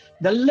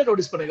நல்லா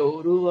நோட்டீஸ் பண்ணுங்க,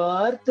 ஒரு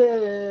வார்த்தை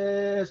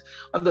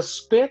அந்த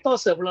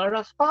ஸ்பேத்தாஸ் எவ்வளவு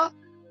அழகா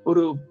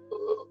ஒரு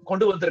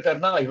கொண்டு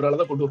வந்திருக்காருன்னா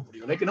இவராலதான் கொண்டு வர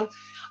முடியும். லைக்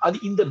அது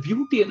இந்த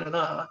பியூட்டி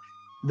என்னன்னா,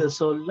 இந்த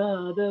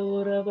சொல்லாத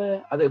உறவை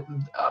அதை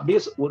அப்படியே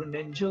ஒரு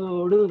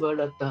நெஞ்சோடு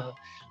வளர்த்தா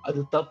அது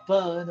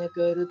தப்பான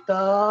கருத்தா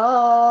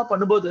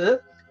பண்ணும்போது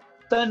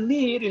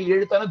தண்ணீரில்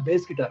எழுத்தான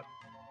பேஸ் கிட்டார்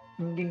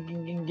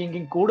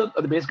கூட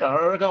அது பேஸ்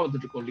அழகா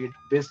வந்துட்டு இருக்கும். லீட்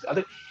பேஸ்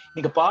அது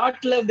நீங்க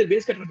பாட்டுல வந்து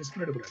பேஸ் கிட்டார் மிஸ்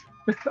பண்ணிடக்கூடாது.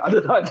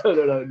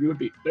 அதுதான்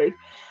பியூட்டி, ரைட்?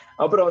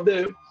 அப்புறம் வந்து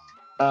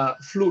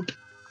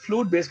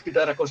flute base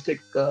guitar,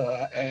 acoustic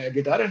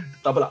guitar and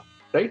tabla,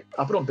 right?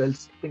 அப்புறம்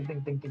பெல்ஸ், டிங்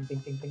டிங் டிங் டிங்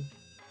டிங் டிங் டிங்.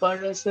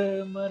 பழச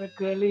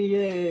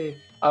மறக்கலையே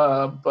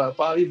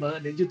பாவிமா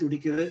நெஞ்சு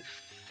துடிக்குது,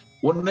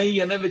 உன்னை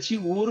என வச்சு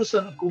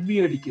ஊருசன கும்மி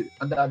அடிக்குது.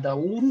 அந்த அந்த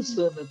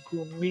ஊருசன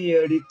கும்மி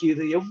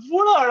அடிக்குது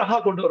எவ்வளவு அழகா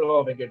கொண்டு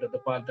வருவாங்க கேட்ட அந்த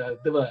பாட்ட.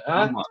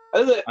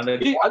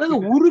 அதாவது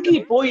உருகி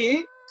போய்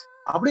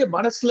அப்படியே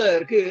மனசுல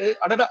இருக்கு.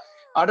 அடடா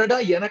அடடா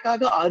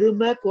எனக்காக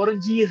அருமை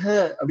குறைஞ்சீக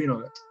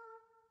அப்படின்னு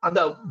அந்த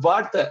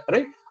வார்த்தை,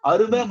 ரைட்?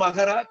 அருமை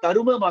மகரா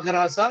தரும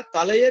மகராசா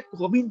தலைய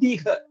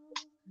கொமிந்தீக.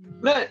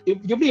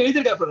 எப்படி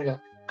எழுதிருக்கா பாருங்க.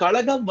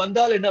 கழகம்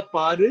வந்தால் என்ன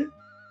பாரு,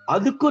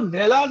 அதுக்கும்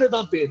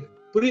நிலாதுதான் பேரு.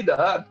 புரியுதா?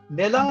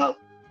 நிலா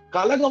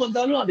கலகம்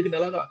வந்தாலும் அதுக்கு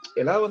நிலாதான்.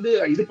 எல்லாம் வந்து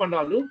இது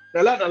பண்ணாலும்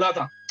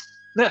நல்லாதான்.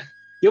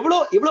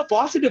 எவ்வளவு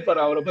பாசிட்டிவ்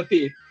பாரு அவரை பத்தி.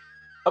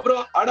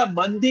 அப்புறம் ஆனா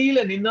மந்தியில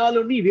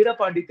நின்னாலும் நீ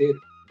வீரபாண்டி தேர்.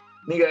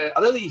 நீங்க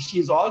அதாவது she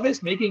is always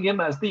making him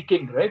as the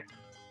king, right?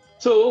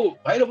 So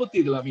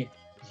Vairamuthu இதுல I mean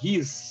he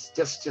is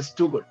just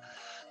too good.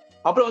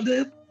 அப்புறம் வந்து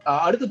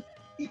அடுத்து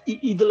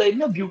இதுல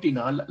என்ன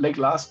பியூட்டினா, லைக்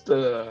லாஸ்ட்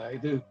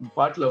இது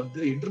பாட்டுல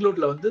வந்து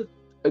இன்டர்லூட்ல வந்து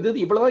இது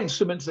இவ்வளவுதான்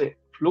instruments: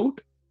 flute,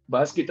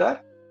 pass guitar,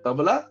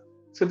 tabla,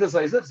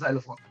 synthesiser,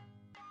 xylophone.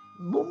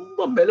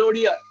 ரொம்ப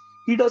மெலோடியா.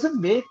 he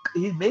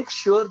makes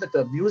sure that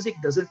the music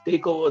doesn't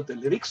take over the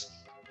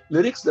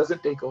lyrics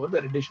doesn't take over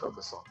the rendition of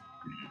the song.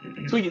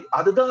 So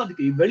அதுதான்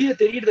அதுக்கு வெளியே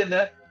தெரியுது. என்ன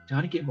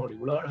ஜானகி அம்மாவோட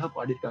இவ்வளவு அழகா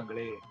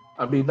பாடிருக்காங்களே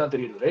அப்படின்னு தான்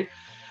தெரியுது, ரைட்?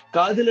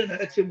 காதுல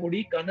நரைச்ச முடி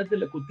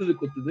கன்னத்துல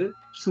குத்துது,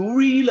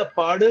 சுழியில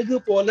படகு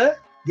போல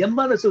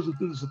எம்மனசு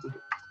சுத்துது.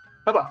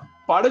 அப்பா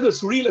படகு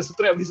சுழியில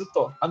சுத்துற அப்படி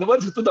சுத்தம், அந்த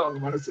மாதிரி சுத்துது அவங்க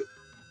மனசு.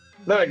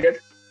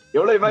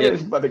 எவ்வளவு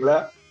இமேஜினேஷன் பாத்தீங்களா?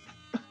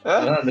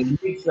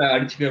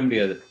 அடிச்சுக்க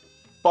முடியாது.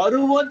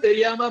 பருவம்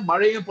தெரியாம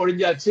மழையும்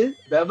பொழிஞ்சாச்சு,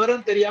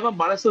 விவரம் தெரியாம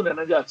மனசும்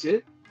நினைஞ்சாச்சு,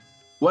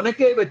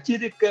 உனக்கே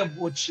வச்சிருக்க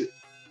மூச்சு,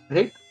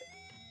 ரைட்?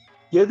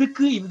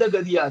 எதுக்கு இந்த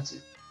கதியாச்சு?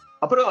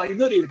 அப்புறம்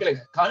இன்னொரு இருக்குல்ல,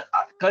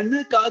 கண்ணு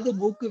காது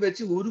மூக்கு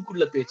வச்சு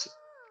ஊருக்குள்ள பேச்சு.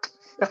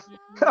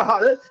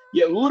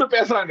 ஊரு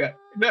பேசுறாங்க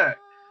என்ன,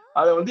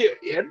 அத வந்து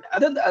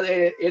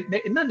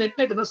என்ன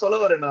நெட் என்ன சொல்ல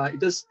வரேன்னா,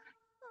 it is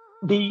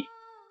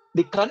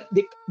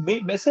the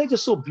message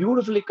is so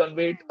beautifully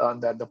conveyed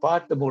அந்த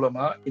பாட்டு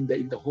மூலமா.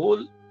 இந்த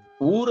ஹோல்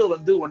ஊரை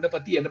வந்து உன்னை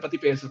பத்தி என்னை பத்தி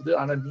பேசுறது.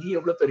 ஆனா நீ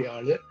எவ்வளவு பெரிய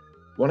ஆளு,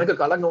 உனக்கு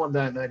கலங்கம்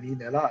வந்தா என்ன, நீ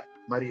நிலா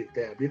மாதிரி இருக்க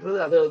அப்படின்றது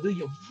அதாவது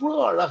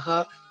எவ்வளவு அழகா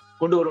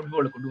கொண்டு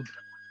வரணும் கொண்டு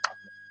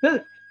வந்துட்டாங்க.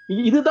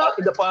 இதுதான்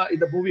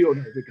இந்த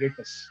மூவியோட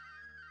கிரேட்னஸ்.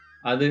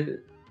 அது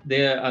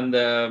அந்த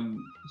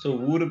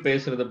ஊரு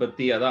பேசுறத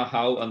பத்தி, அதான்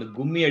ஹவ் அந்த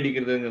கும்மி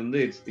அடிக்கிறது வந்து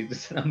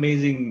it's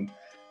amazing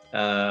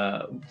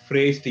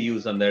phrase to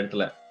use அந்த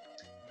இடத்துல.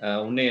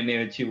 உன்னை என்னை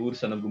வச்சு ஊர்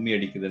சனம் கும்மி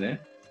அடிக்குதுன்னு.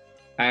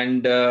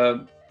 And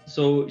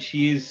so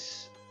she is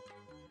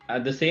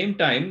at the same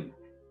time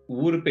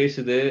ஊர்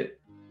பேசுது,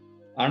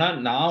 ஆனா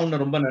நான் உன்னை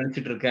ரொம்ப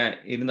நினைச்சிட்டு இருக்கேன்.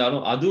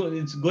 இருந்தாலும் அதுவும்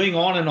it's going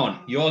on and on.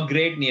 You are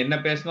great, நீ என்ன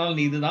பேசினாலும்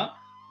நீ இதுதான்.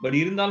 பட்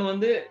இருந்தாலும்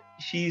வந்து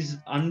she is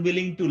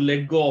unwilling to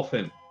let go of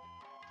him.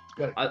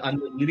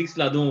 அந்த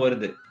லிரிக்ஸ்ல அதுவும்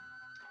வருது.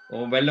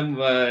 வெள்ளம்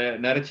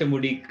நரைச்ச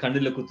முடி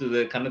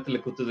கன்னத்துல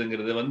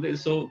குத்துதுங்கிறது வந்து,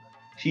 so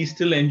she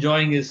still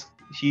enjoying is,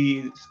 she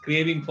is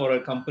craving for a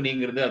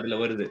கம்பெனிங்கிறது அதுல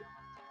வருது.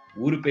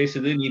 ஊரு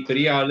பேசுது, நீ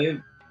பெரிய ஆளு,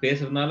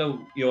 பேசுறதுனால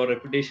your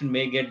reputation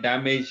may get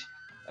damaged,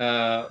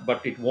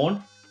 but it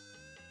won't.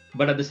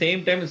 But at the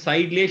same time,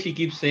 sidely she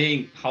keeps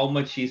saying how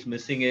much she's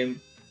missing him,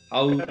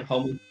 how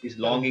much she's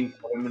longing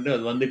for him.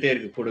 அது வந்துட்டே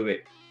இருக்கு கூடவே.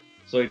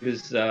 So it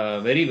is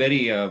very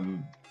very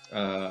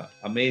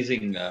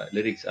amazing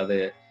lyrics. அது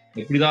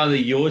எப்படிதான் அதை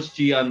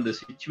யோசிச்சு அந்த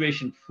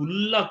situation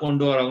ஃபுல்லா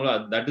கொண்டு வராங்களோ,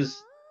 that is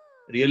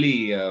really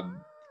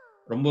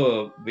ரொம்ப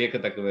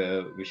வியக்கத்தக்க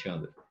விஷயம்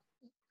அது.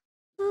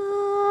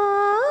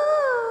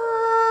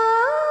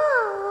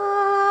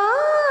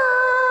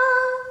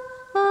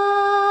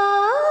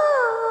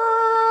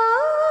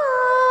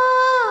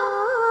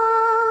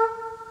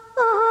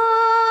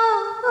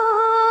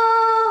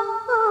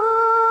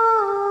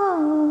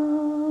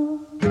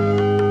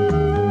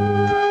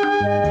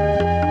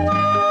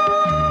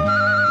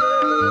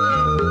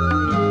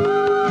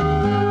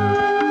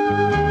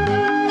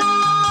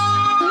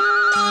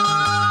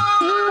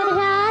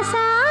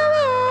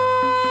 ராசாவே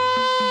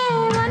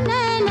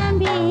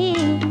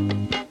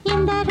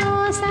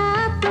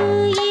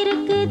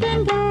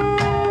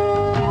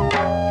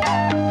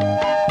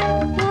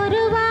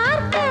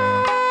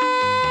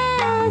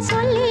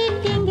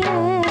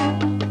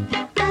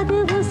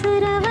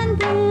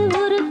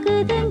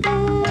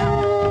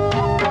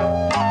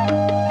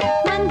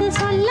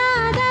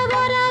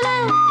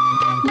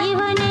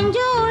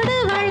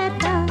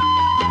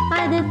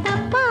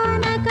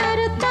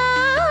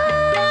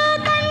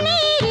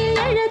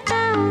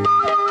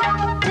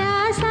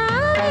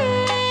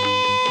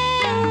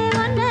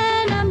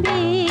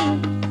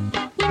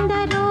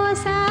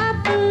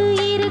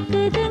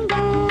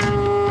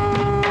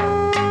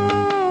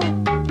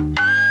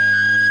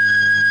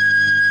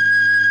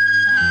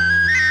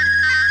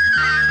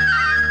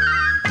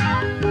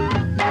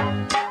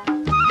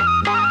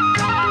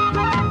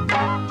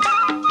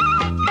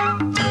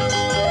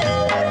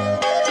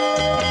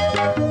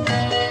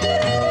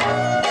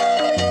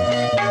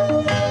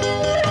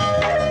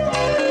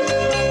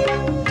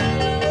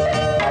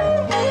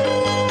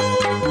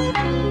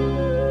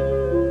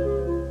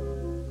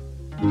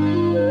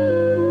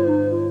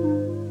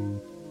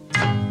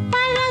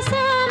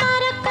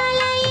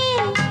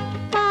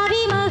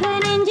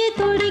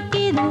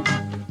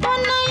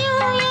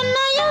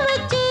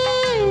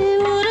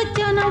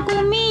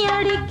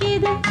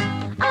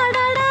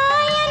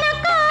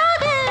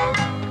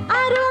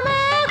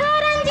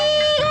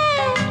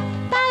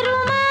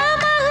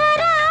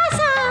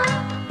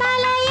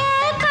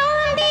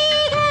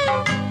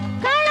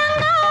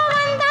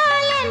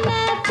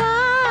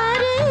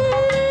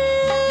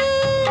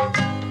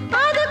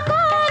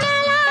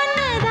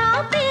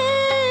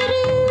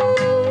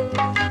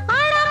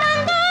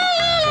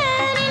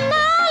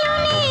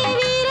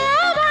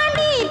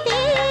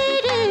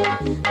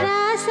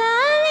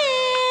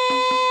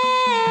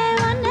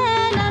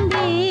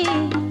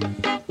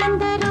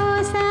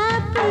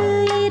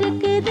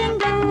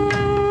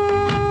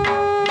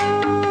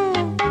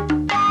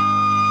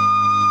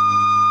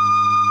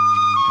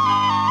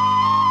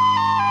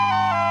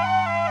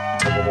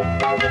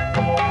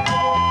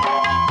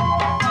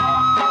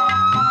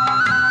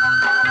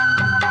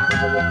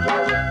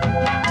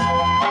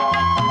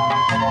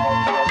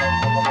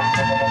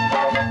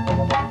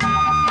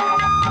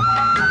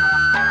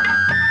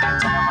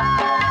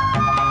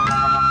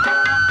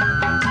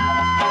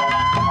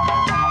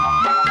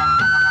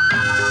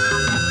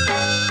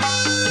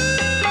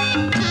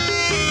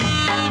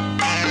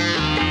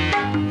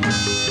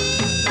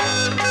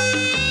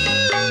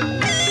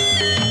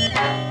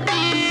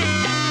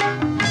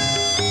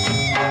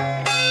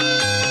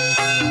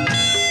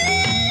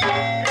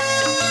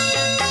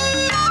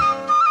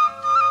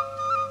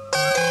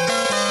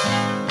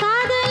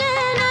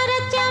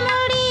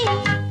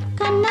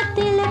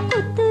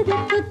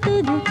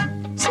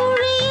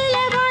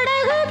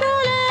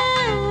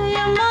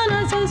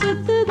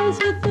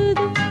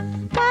சுத்துது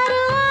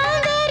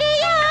பருவம்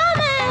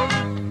தெரியாம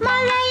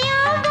மழையா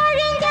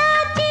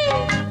பொழிஞ்சாச்சு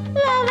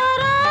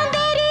விவரம்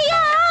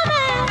தெரியாம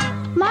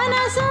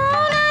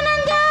மனசும்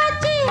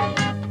நனைஞ்சாச்சு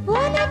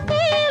உனக்கு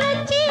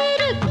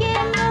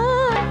வச்சிருக்கேன்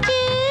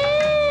மூச்சு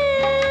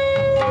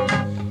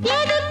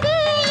எதுக்கு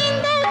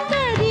இந்த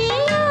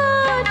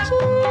கதியாச்சு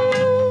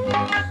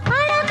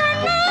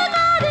அழகண்ணே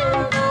காதல்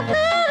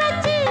மூக்கு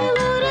வச்சு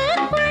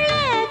ஊருக்குள்ள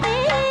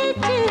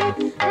தேய்ச்சு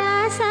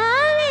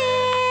ராசாவே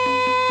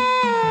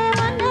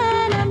உன்னை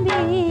நம்பி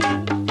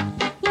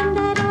இந்த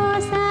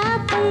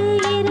ரோசாப்பூ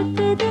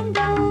இருக்குதுங்க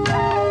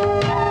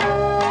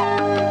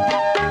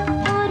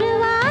ஒரு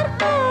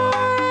வார்த்தை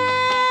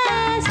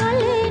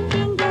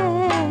சொல்லிட்டீங்க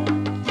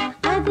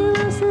அது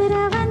உசுர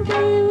வந்து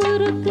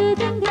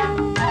உருக்குதுங்க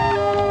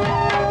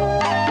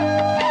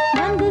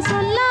வந்து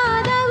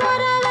சொல்லாத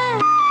உறவை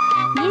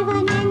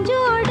இவன்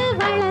நெஞ்சோடு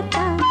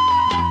வளர்த்தா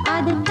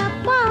அது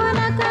தப்பான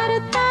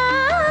கருத்தா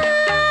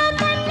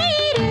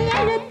கண்ணீரில்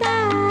எழுத்தா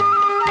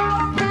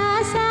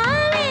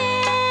ராசாவே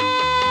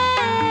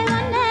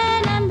உன்னை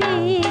நம்பி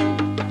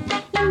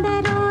இந்த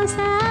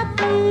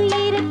ரோசாப்பூ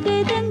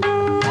இருக்குதுங்க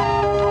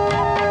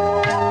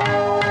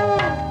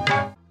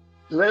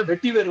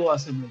வெட்டி வேறு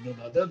வாசம்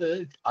இன்னொன்னு. அதாவது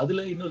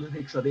அதுல இன்னும்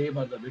லிரிக்ஸ் அதே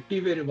மாதிரிதான். வெட்டி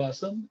வேறு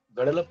வாசம்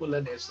வெடலப்புள்ள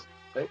நேசம்,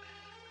 ரைட்?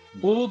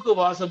 பூவுக்கு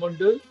வாசம்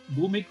உண்டு,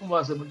 பூமிக்கும்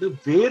வாசம் உண்டு,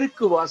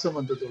 வேருக்கு வாசம்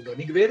வந்தது உண்டு.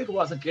 நீங்க வேருக்கு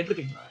வாசம்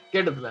கேட்டிருக்கீங்களா?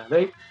 கேட்டதுல,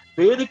 ரைட்?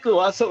 வேருக்கு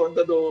வாசம்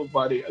வந்ததோ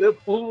மாதிரி. அதாவது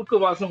பூவுக்கு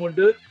வாசம்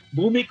உண்டு,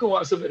 பூமிக்கும்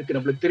வாசம் இருக்கு,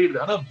 நம்மளுக்கு தெரியுது.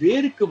 ஆனா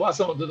வேருக்கு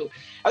வாசம் வந்ததோ,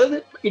 அதாவது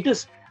it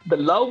is the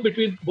love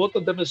between both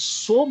of them is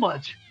so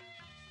much.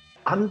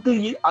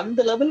 அந்த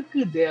லெவலுக்கு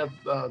they have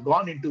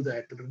gone into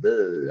that.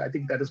 I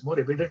think that is more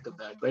evident in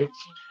that, right?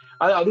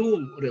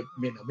 அதுவும் ஒரு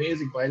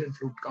அமேசிங் வயலண்ட்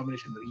ஃப்ளூட்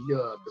காம்பினேஷன் நிறைய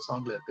அந்த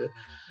சாங்ல இருக்கு.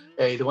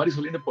 இது மாதிரி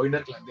சொல்லிட்டு போயிட்டு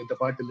இருக்கலாம். இந்த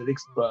பாட்டு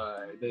லிரிக்ஸ்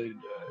இது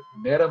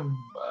நேரம்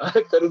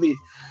கருதி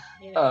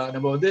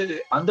நம்ம வந்து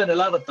அந்த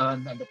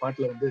நிலாவத்தான் அந்த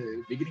பாட்டுல வந்து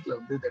பிகினிங்ல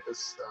வந்து that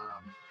is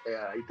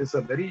it is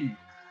a very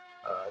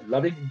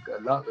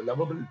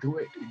lovable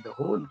duet. இந்த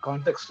ஹோல்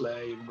கான்டெக்ட்ல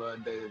இவங்க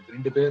அந்த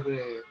ரெண்டு பேர்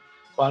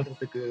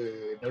பாடுறதுக்கு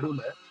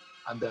நடுவுல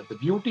அந்த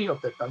பியூட்டி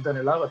ஆஃப் தட் அந்த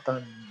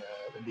நிலாவத்தான்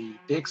தி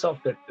டேக்ஸ் ஆஃப்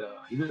தட்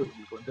இது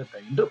உங்களுக்கு வந்து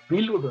இந்த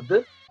ப்ரீலூட் வந்து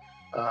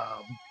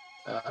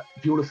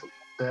beautiful.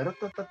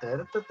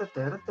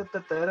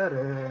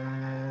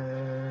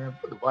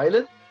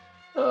 violin,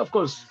 of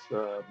course,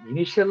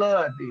 initially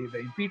the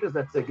impetus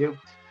that they give,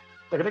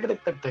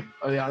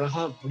 அது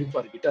அழகா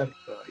முடிப்பாரு கிட்டார்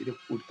இது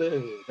கொடுத்து,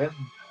 then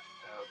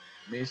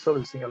Meso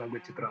will sing along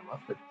with Chitrama.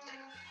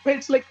 But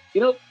it's like,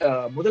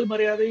 முதல்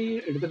மரியாதை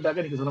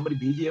எடுத்துட்டாக்க நீங்க சொன்ன மாதிரி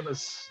BGM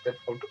is that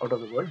out of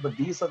the world, but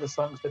these are the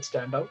songs that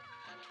stand out.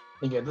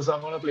 நீங்க எந்த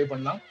சாங் வேணா ப்ளே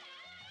பண்ணலாம்.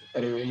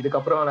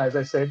 இதுக்கப்புறம் as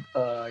I said,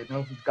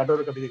 கடோர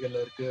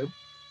கவிதைகள்ல இருக்கு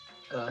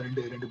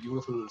ரெண்டு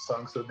பியூட்டிஃபுல்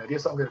சாங்ஸ், நிறைய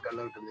சாங் இருக்கு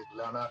எல்லா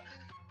கவிதைகள்ல. ஆனா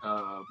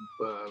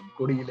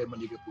கொடியிலே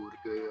மல்லிகைப்பூ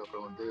இருக்கு,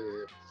 அப்புறம் வந்து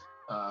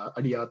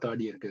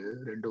அடியாத்தாடி இருக்கு,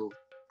 ரெண்டும்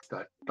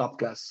டாப்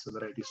கிளாஸ்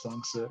வெரைட்டி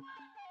சாங்ஸ்.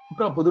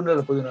 அப்புறம் புது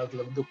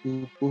நேரத்துல வந்து பூ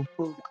பூ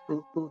பூ பூ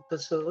பூத்த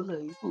சோலை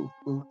பூ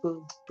பூ பூ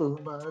பூ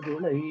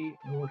மாதுளை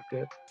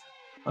இருக்கு.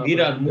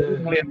 வீரா,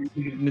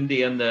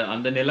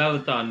 அந்த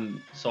நிலாவுத்தான்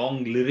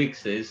song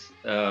lyrics is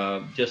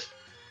just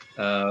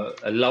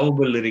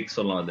lovable lyrics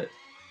சொல்லலாம். அது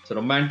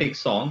ரொமான்டிக்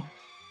சாங்.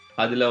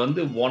 அதுல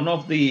வந்து one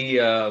of the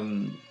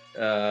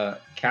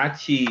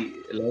catchy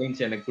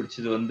lines எனக்கு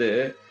பிடிச்சது வந்து,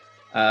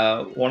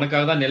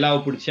 உனக்காக தான் நிலாவை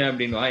பிடிச்சேன்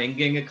அப்படின்வா,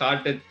 எங்க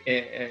காட்டு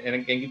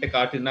எனக்கு எங்கிட்ட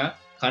காட்டுன்னா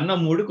கண்ணை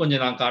மூடு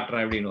கொஞ்சம் நான்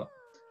காட்டுறேன் அப்படின்வா.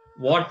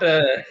 வாட் அ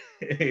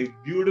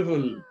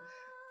பியூட்டிஃபுல்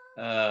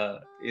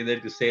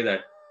இது to say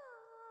that.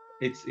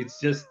 It's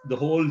just the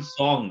whole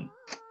song.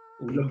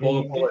 உள்ள போக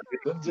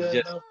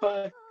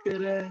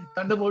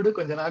கண்ணை மூடு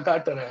கொஞ்சம் நான்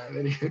காட்டுறேன்.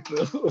 Very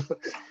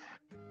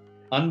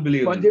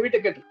unbelievable. கொஞ்சம் வீட்டை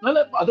கேட்டு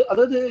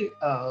அதாவது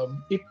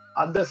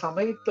அந்த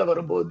சமயத்துல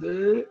வரும்போது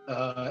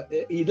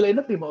இதுல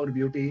என்ன தெரியுமா ஒரு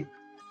பியூட்டி,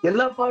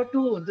 எல்லா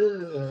பாட்டும் வந்து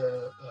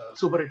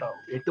சூப்பர் ஹிட்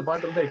ஆகும். 8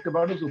 பாட்டு இருந்தா 8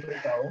 பாட்டும் சூப்பர்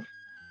ஹிட் ஆகும்.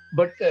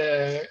 பட்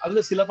அதுல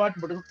சில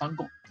பாட்டு மட்டும்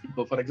தங்கும்.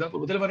 இப்போ ஃபார்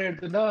எக்ஸாம்பிள் முதல் வரை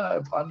எடுத்துன்னா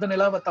அந்த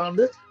நிலாவை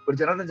தாண்டு ஒரு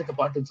ஜனரஞ்சக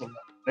பாட்டுன்னு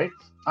சொல்லலாம், ரைட்?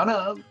 ஆனா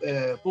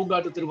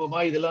பூங்காட்டு திரும்பமா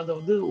இதெல்லாம்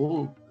வந்து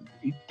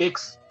it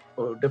takes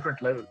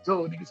different level. So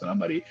நீங்க சொன்ன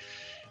மாதிரி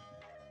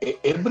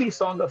every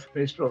song of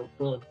Maestro,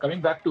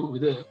 coming back to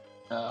இது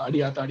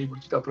அடியாத்தாடி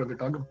முடிச்சுட்டு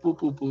அப்புறம் பூ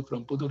பூ பூ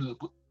from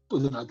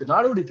புது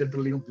நாடோடி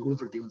தென்றலையும்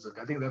பியூட்டிஃபுல் டியூன்ஸ்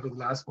இருக்கு. I think that was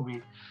the last movie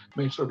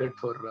Maestro did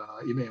for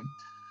Imayam.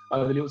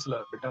 அதுலயும் சில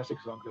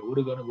ஃபென்டாஸ்டிக் சாங்ஸ்,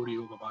 ஒரு கணம் ஒரு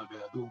யோகமாக,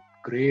 அதுவும்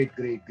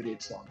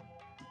great song.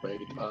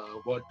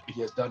 What he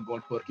has done,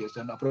 what work he has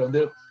done. அப்புறம்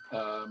வந்து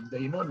இந்த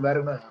இன்னொன்று வேற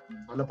என்ன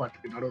நல்ல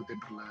பாட்டுக்கு நாடோடி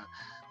தென்றல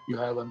you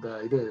have அந்த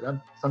இது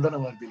சந்தன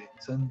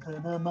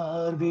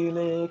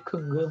மார்பிலே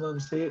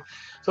குங்குமம் சே.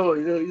 So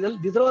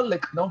these are all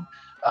like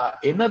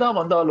என்னதான்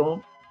வந்தாலும்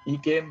he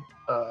came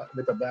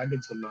with a bang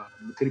ன்னு சொல்லலாம்.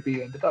 திருப்பி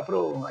வந்துட்டு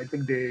அப்புறம் I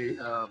think they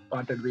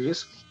parted ways.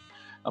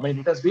 I mean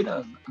it has been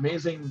an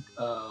amazing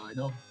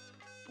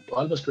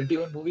almost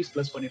 21 movies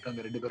plus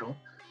பண்ணிருக்காங்க ரெண்டு பேரும்.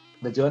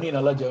 இந்த ஜேர்னி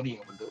நல்ல ஜேர்னி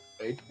வந்து,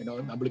 ரைட்?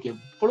 நம்மளுக்கு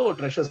எவ்வளோ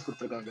ட்ரெஷர்ஸ்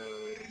கொடுத்துருக்காங்க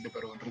ரெண்டு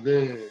பேரும்ன்றது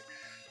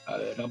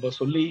நம்ம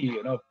சொல்லி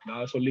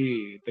நான் சொல்லி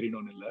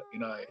தெரியணும்னு இல்லை.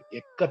 ஏன்னா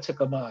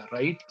எக்கச்சக்கமா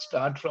ரைட்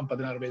ஸ்டார்ட் ஃப்ரம்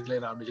 16 வயசுல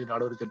ஆரம்பிச்சு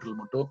நாடோடி தென்றல்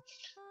மட்டும்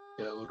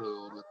ஒரு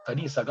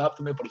தனி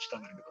சகாப்தமே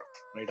படிச்சுட்டாங்க ரெண்டு பேரும்.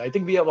 Right, I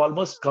think we have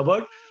almost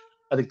covered.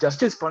 அதுக்கு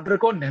ஜஸ்டிஸ்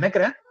பண்றோம்னு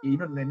நினைக்கிறேன்.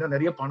 இன்னும்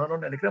நிறைய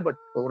பண்ணணும்னு நினைக்கிறேன். பட்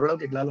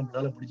ஓரளவுக்கு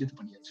எங்களால முடிஞ்சது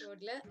பண்ணியாச்சு.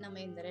 நம்ம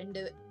இந்த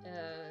 2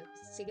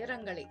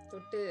 சிகரங்களை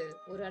தொட்டு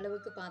ஒரு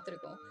அளவுக்கு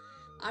பார்த்திருக்கோம்.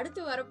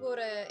 அடுத்து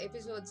வரப்போற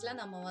எபிசோட்ஸ்ல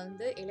நம்ம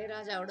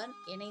இளையராஜாவுடன்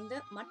இணைந்த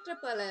மற்ற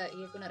பல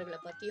இயக்குனர்களை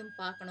பத்தியும்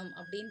பார்க்கணும்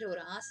அப்படின்ற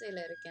ஒரு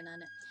ஆசையில இருக்கேன்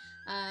நான்.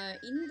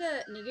 இந்த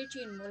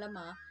நிகழ்ச்சியின்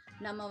மூலமா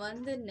நம்ம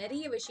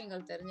நிறைய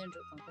விஷயங்கள் தெரிஞ்சுட்டு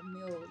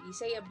இருக்கோம்.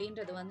 இசை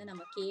அப்படின்றது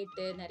நம்ம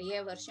கேட்டு நிறைய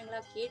வருஷங்களா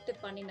கேட்டு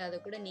பண்ணினது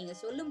கூட நீங்க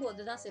சொல்லும்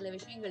போதுதான் சில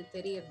விஷயங்கள்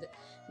தெரியுது.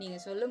 நீங்க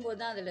சொல்லும்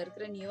போதுதான் அதுல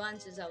இருக்கிற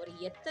நியூவான்சஸ், அவர்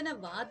எத்தனை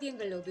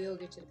வாத்தியங்கள்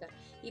உபயோகிச்சிருக்காரு.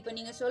 இப்ப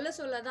நீங்க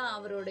சொல்லதான்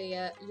அவருடைய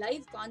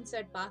லைவ்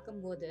கான்சர்ட்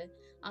பார்க்கும்போது,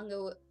 அங்க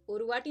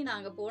ஒரு வாட்டி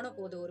நாங்க போன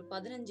போது ஒரு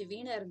 15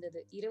 வீணை இருந்தது,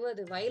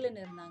 20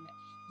 வயலின் இருந்தாங்க.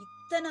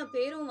 இத்தனை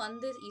பேரும்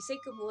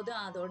இசைக்கும் போது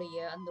அதோடைய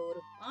அந்த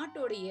ஒரு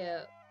பாட்டோடைய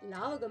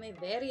லாவகமே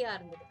வேறையா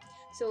இருந்தது.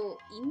 ஸோ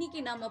இன்னைக்கு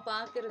நம்ம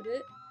பார்க்கறது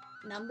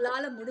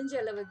நம்மளால முடிஞ்ச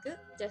அளவுக்கு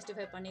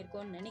ஜஸ்டிஃபை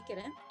பண்ணியிருக்கோம்னு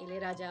நினைக்கிறேன்.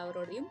 இளையராஜா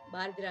அவரோடையும்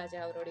பாரதி ராஜா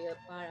அவருடைய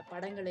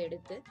படங்களை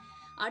எடுத்து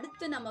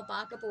அடுத்து நம்ம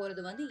பார்க்க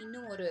போறது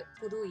இன்னும் ஒரு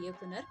புது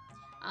இயக்குனர்.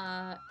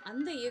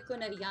 அந்த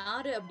இயக்குனர்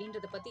யாரு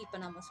அப்படின்றத பத்தி இப்ப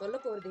நம்ம சொல்ல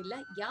போறது இல்ல.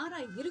 யாரா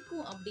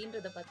இருக்கும்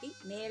அப்படின்றத பத்தி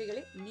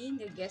நேயர்களே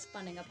நீங்க கெஸ்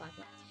பண்ணுங்க,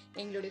 பார்க்கலாம்.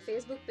 எங்களுடைய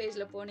ஃபேஸ்புக்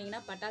பேஜ்ல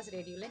போனீங்கன்னா பட்டாசு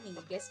ரேடியோல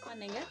நீங்க கெஸ்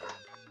பண்ணுங்க.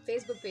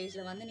 ஃபேஸ்புக்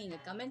பேஜ்ல நீங்க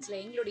கமெண்ட்ஸ்ல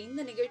எங்களுடைய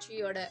இந்த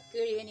நிகழ்ச்சியோட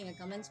கீழே நீங்க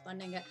கமெண்ட்ஸ்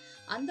பண்ணுங்க.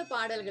 அந்த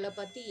பாடல்களை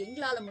பத்தி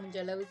எங்களால முடிஞ்ச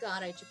அளவுக்கு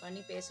ஆராய்ச்சி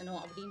பண்ணி பேசணும்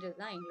அப்படின்றது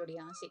தான் எங்களுடைய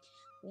ஆசை.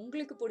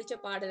 உங்களுக்கு பிடிச்ச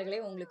பாடல்களை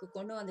உங்களுக்கு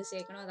கொண்டு வந்து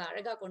சேர்க்கணும், அதை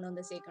அழகா கொண்டு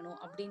வந்து சேர்க்கணும்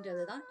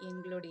அப்படின்றது தான்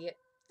எங்களுடைய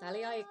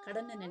தலையாய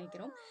கடன்னு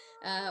நினைக்கிறோம்.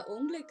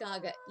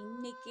 உங்களுக்காக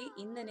இன்னைக்கு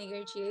இந்த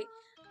நிகழ்ச்சியை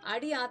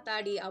அடி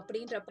ஆத்தாடி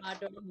அப்படின்ற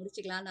பாட்டோட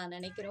முடிச்சுக்கலாம் நான்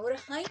நினைக்கிறேன். ஒரு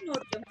ஹை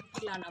நோட்ல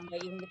முடிச்சுக்கலாம் நம்ம.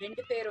 இவங்க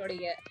 2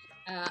 பேருடைய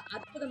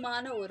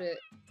அற்புதமான ஒரு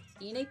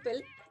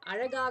இணைப்பில்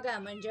அழகாக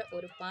அமைஞ்ச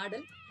ஒரு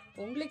பாடல்.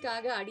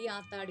 உங்களுக்காக அடி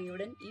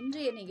ஆத்தாடியுடன்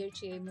இன்றைய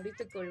நிகழ்ச்சியை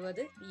முடித்துக்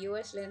கொள்வது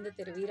யூஎஸ்ல இருந்து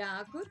திரு வீரா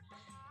ஆக்கூர்,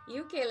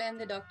 யூகேல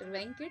இருந்து டாக்டர்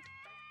வெங்கட்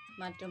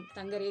மற்றும்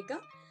தங்க ரேகா.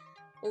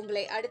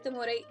 உங்களை அடுத்த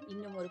முறை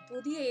இன்னும் ஒரு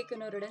புதிய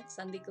இயக்குனருடன்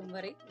சந்திக்கும்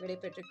வரை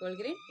விடைபெற்றுக்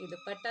கொள்கிறேன். இது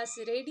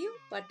பட்டாசு ரேடியோ,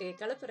 பட்டய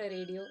கலப்புற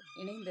ரேடியோ.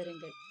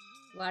 இணைந்திருங்கள்.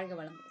 வாழ்க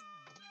வளமுடன்.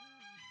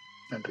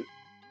 நன்றி.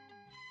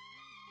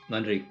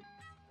 நன்றி.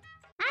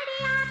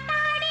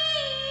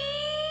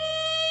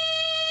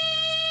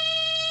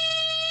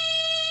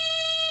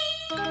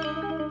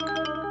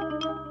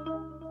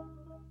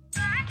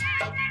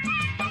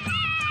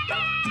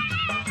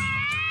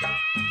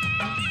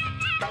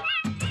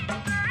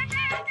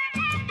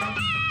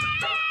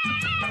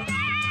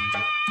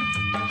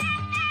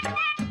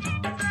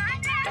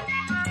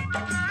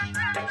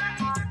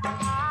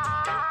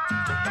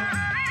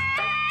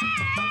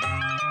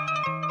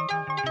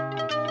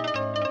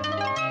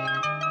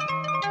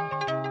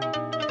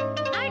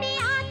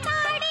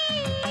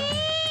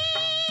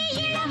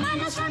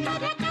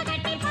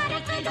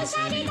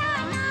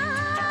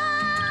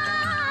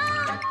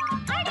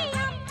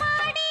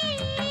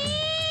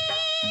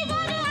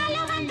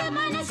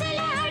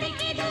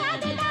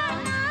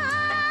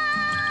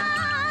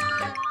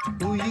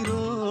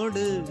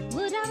 உயிரோடு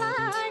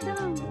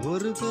உறவாடும்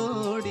ஒரு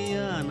கோடி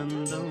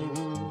ஆனந்தம்,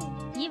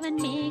 இவன்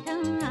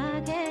மேகம்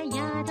ஆக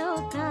யாரோ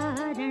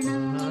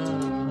காரணம்.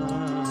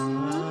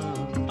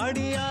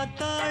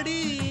 அடியாத்தாடி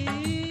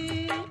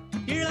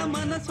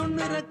இளமன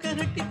சொன்னு ரெக்க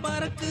கட்டி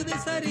பறக்குது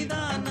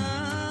சரிதானா?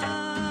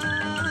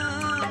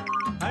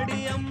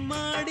 அடி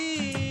அம்மாடி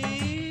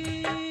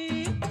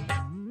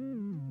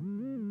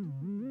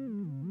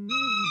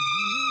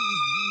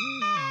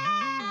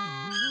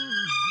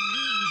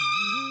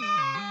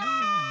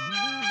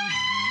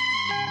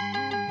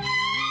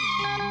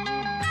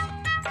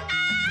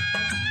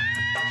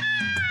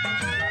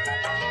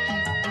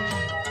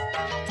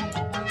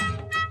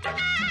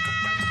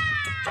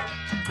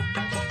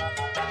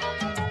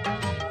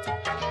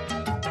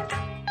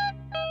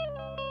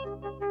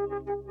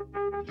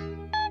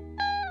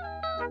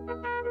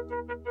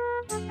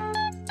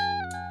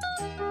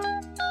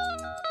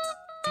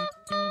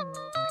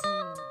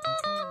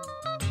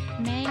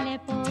மேலே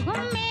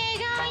போகும்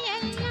மேகம்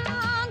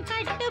எல்லாம்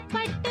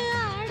கட்டுப்பட்டு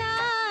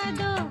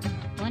ஆடாதோ,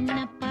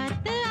 உன்னை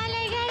பார்த்து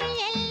அலைகள்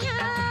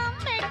எல்லாம்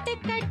மெட்டு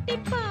கட்டி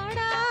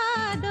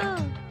பாடாதோ.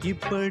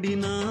 இப்படி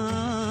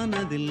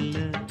நானதில்ல,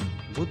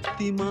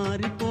 புத்தி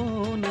மாறி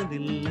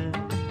போனதில்ல,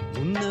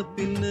 முன்ன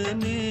பின்ன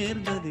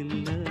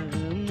நேர்ந்ததில்ல,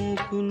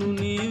 மூக்கு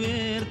நுனி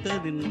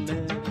வேர்த்ததில்ல.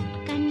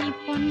 கன்னி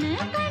பொண்ணு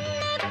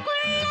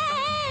கண்ணுக்குள்ள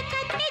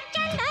கத்தி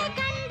சண்டை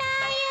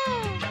கண்டாயோ,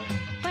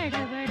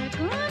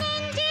 படபடக்கும்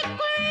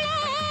நெஞ்சுக்குள்ள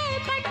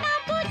பட்டா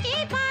பூச்சி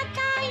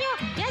பார்த்தாயோ,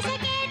 எச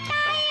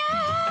கேட்டாயோ.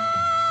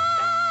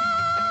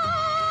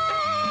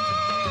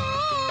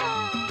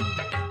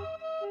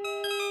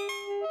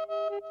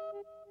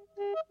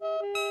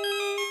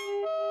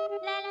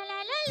 லா லா லா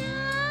லா லா,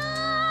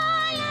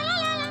 லா லா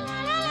லா லா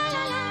லா லா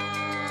லா லா, லா லா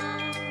லா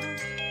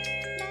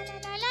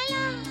லா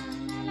லா,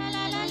 லா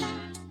லா லா லா.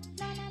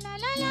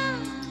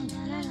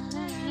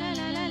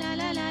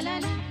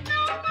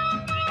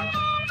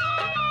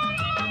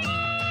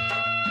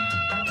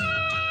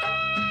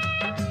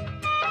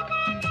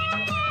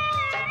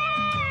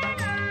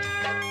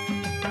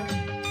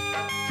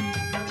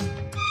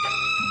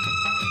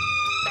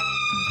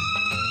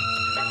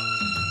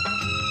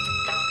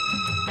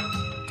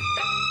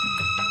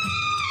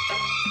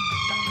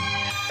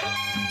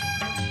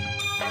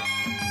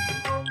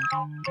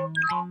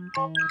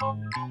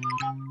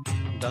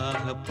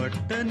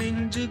 தாகப்பட்ட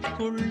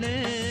நெஞ்சுக்குள்ளே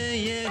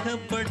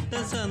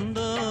ஏகப்பட்ட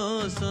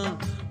சந்தோஷம்.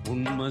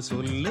 உண்மை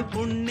சொல்லு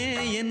பொண்ணே,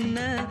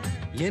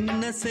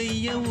 என்ன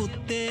செய்ய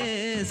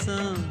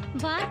உத்தேசம்?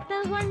 வார்த்தை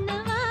ஒண்ணு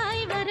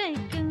வாய்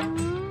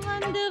வரைக்கும்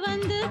வந்து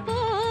வந்து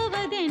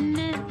போவதென்ன?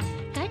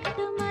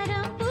 கட்டு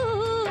மரம் பூ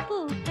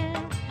பூக்க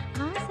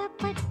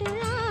ஆசைப்பட்டு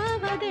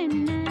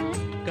ஆவதென்ன?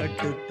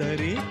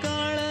 கட்டுத்தறி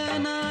காள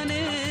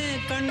நானே,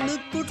 கண்ணு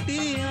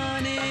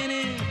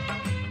குட்டியானேனே.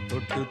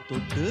 தொட்டு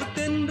தொட்டு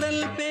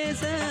தென்றல்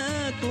பேச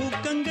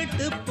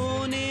தூக்கங்கெட்டு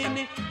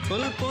போனேனே.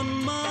 சொல்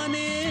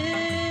பொன்மானே.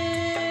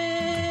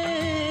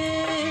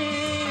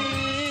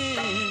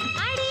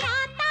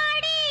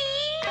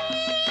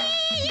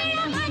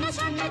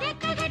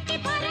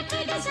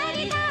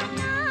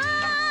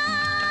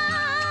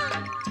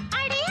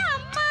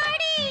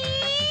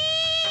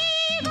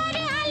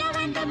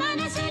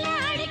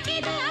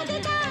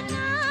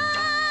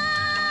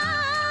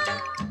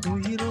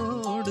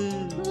 உயிரோடு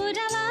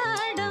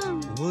உறவாடும்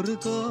ஒரு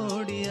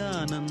கோடி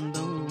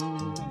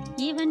ஆனந்தம்.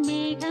 இவன்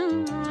மேகம்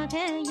ஆக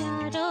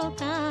யாரோ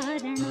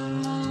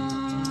காரணம்.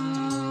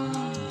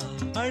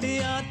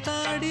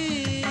 அடியாத்தாடி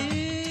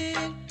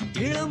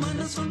இளமன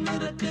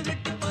சொன்னரக்க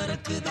கட்டி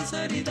பறக்குது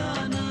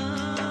சரிதானா?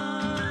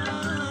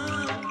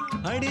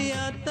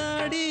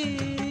 அடியாத்தாடி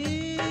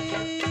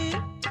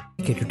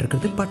கேட்டுட்டு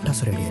இருக்கிறது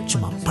பட்டாசு ரேடியோ.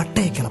 சும்மா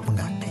பட்டைய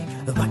கிளப்புங்க.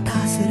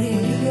 பட்டாசு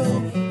ரேடியோ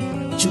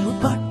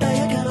சும்மா